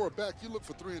 Well, for a back, you look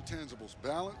for 3 intangibles: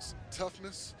 balance,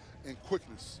 toughness, and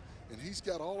quickness. And he's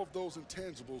got all of those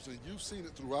intangibles, and you've seen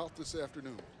it throughout this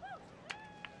afternoon.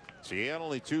 So he had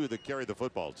only 2 that carried the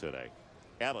football today.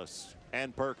 Ellis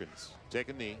and Perkins take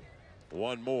a knee.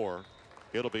 One more,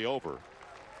 it'll be over.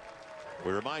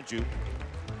 We remind you,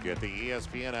 get the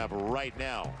ESPN app right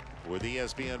now with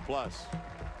ESPN Plus.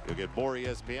 You'll get more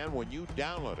ESPN when you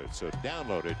download it. So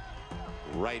download it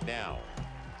right now.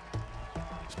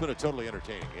 It's been a totally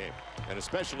entertaining game, and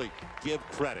especially give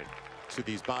credit to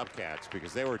these Bobcats,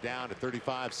 because they were down at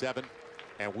 35-7,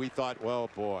 and we thought, well,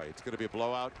 boy, it's going to be a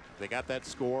blowout. They got that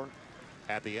score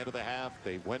at the end of the half.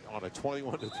 They went on a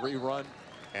 21-3 run,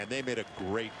 and they made a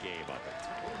great game of it.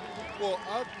 Well,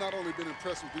 I've not only been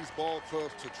impressed with these ball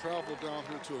clubs to travel down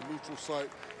here to a neutral site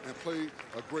and play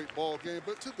a great ball game,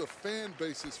 but to the fan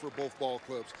bases for both ball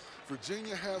clubs.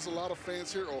 Virginia has a lot of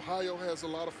fans here. Ohio has a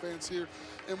lot of fans here.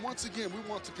 And once again, we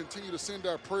want to continue to send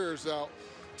our prayers out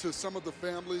to some of the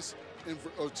families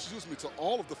to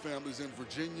all of the families in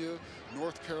Virginia,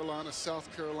 North Carolina, South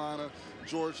Carolina,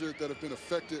 Georgia that have been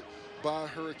affected by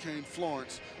Hurricane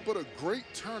Florence. But a great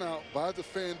turnout by the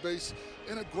fan base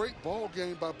and a great ball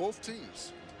game by both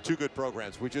teams. Two good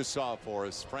programs. We just saw for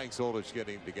us Frank Solich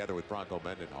getting together with Bronco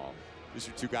Mendenhall. These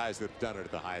are two guys that have done it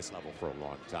at the highest level for a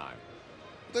long time.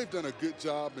 They've done a good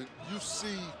job, and you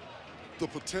see the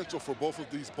potential for both of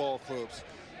these ball clubs.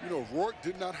 You know, Rourke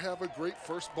did not have a great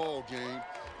first ball game.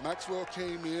 Maxwell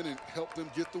came in and helped them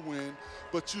get the win.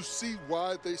 But you see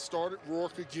why they started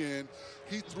Rourke again.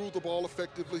 He threw the ball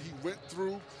effectively. He went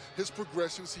through his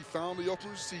progressions. He found the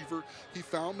open receiver. He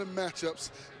found the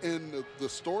matchups. And the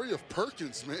story of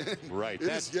Perkins, man, right. It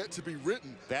is yet to be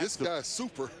written. This guy's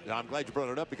super. I'm glad you brought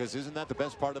it up, because isn't that the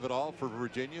best part of it all for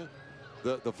Virginia?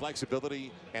 The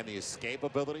flexibility and the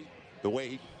escapability, the way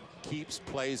he keeps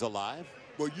plays alive.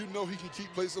 Well, you know he can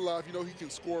keep plays alive. You know he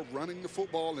can score running the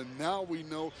football, and now we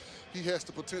know he has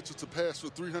the potential to pass for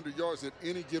 300 yards at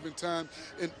any given time.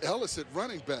 And Ellis at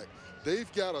running back,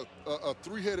 they've got a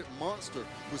three-headed monster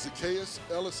with Zaccheaus,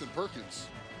 Ellis, and Perkins.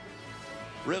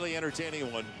 Really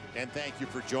entertaining one, and thank you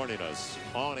for joining us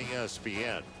on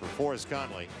ESPN. For Forrest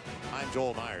Conley, I'm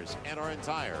Joel Myers, and our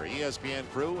entire ESPN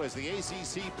crew as the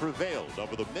ACC prevailed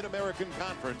over the Mid-American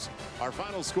Conference. Our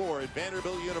final score at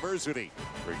Vanderbilt University,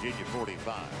 Virginia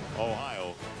 45,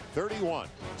 Ohio 31.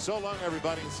 So long,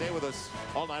 everybody. Stay with us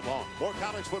all night long. More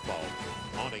college football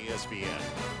on ESPN.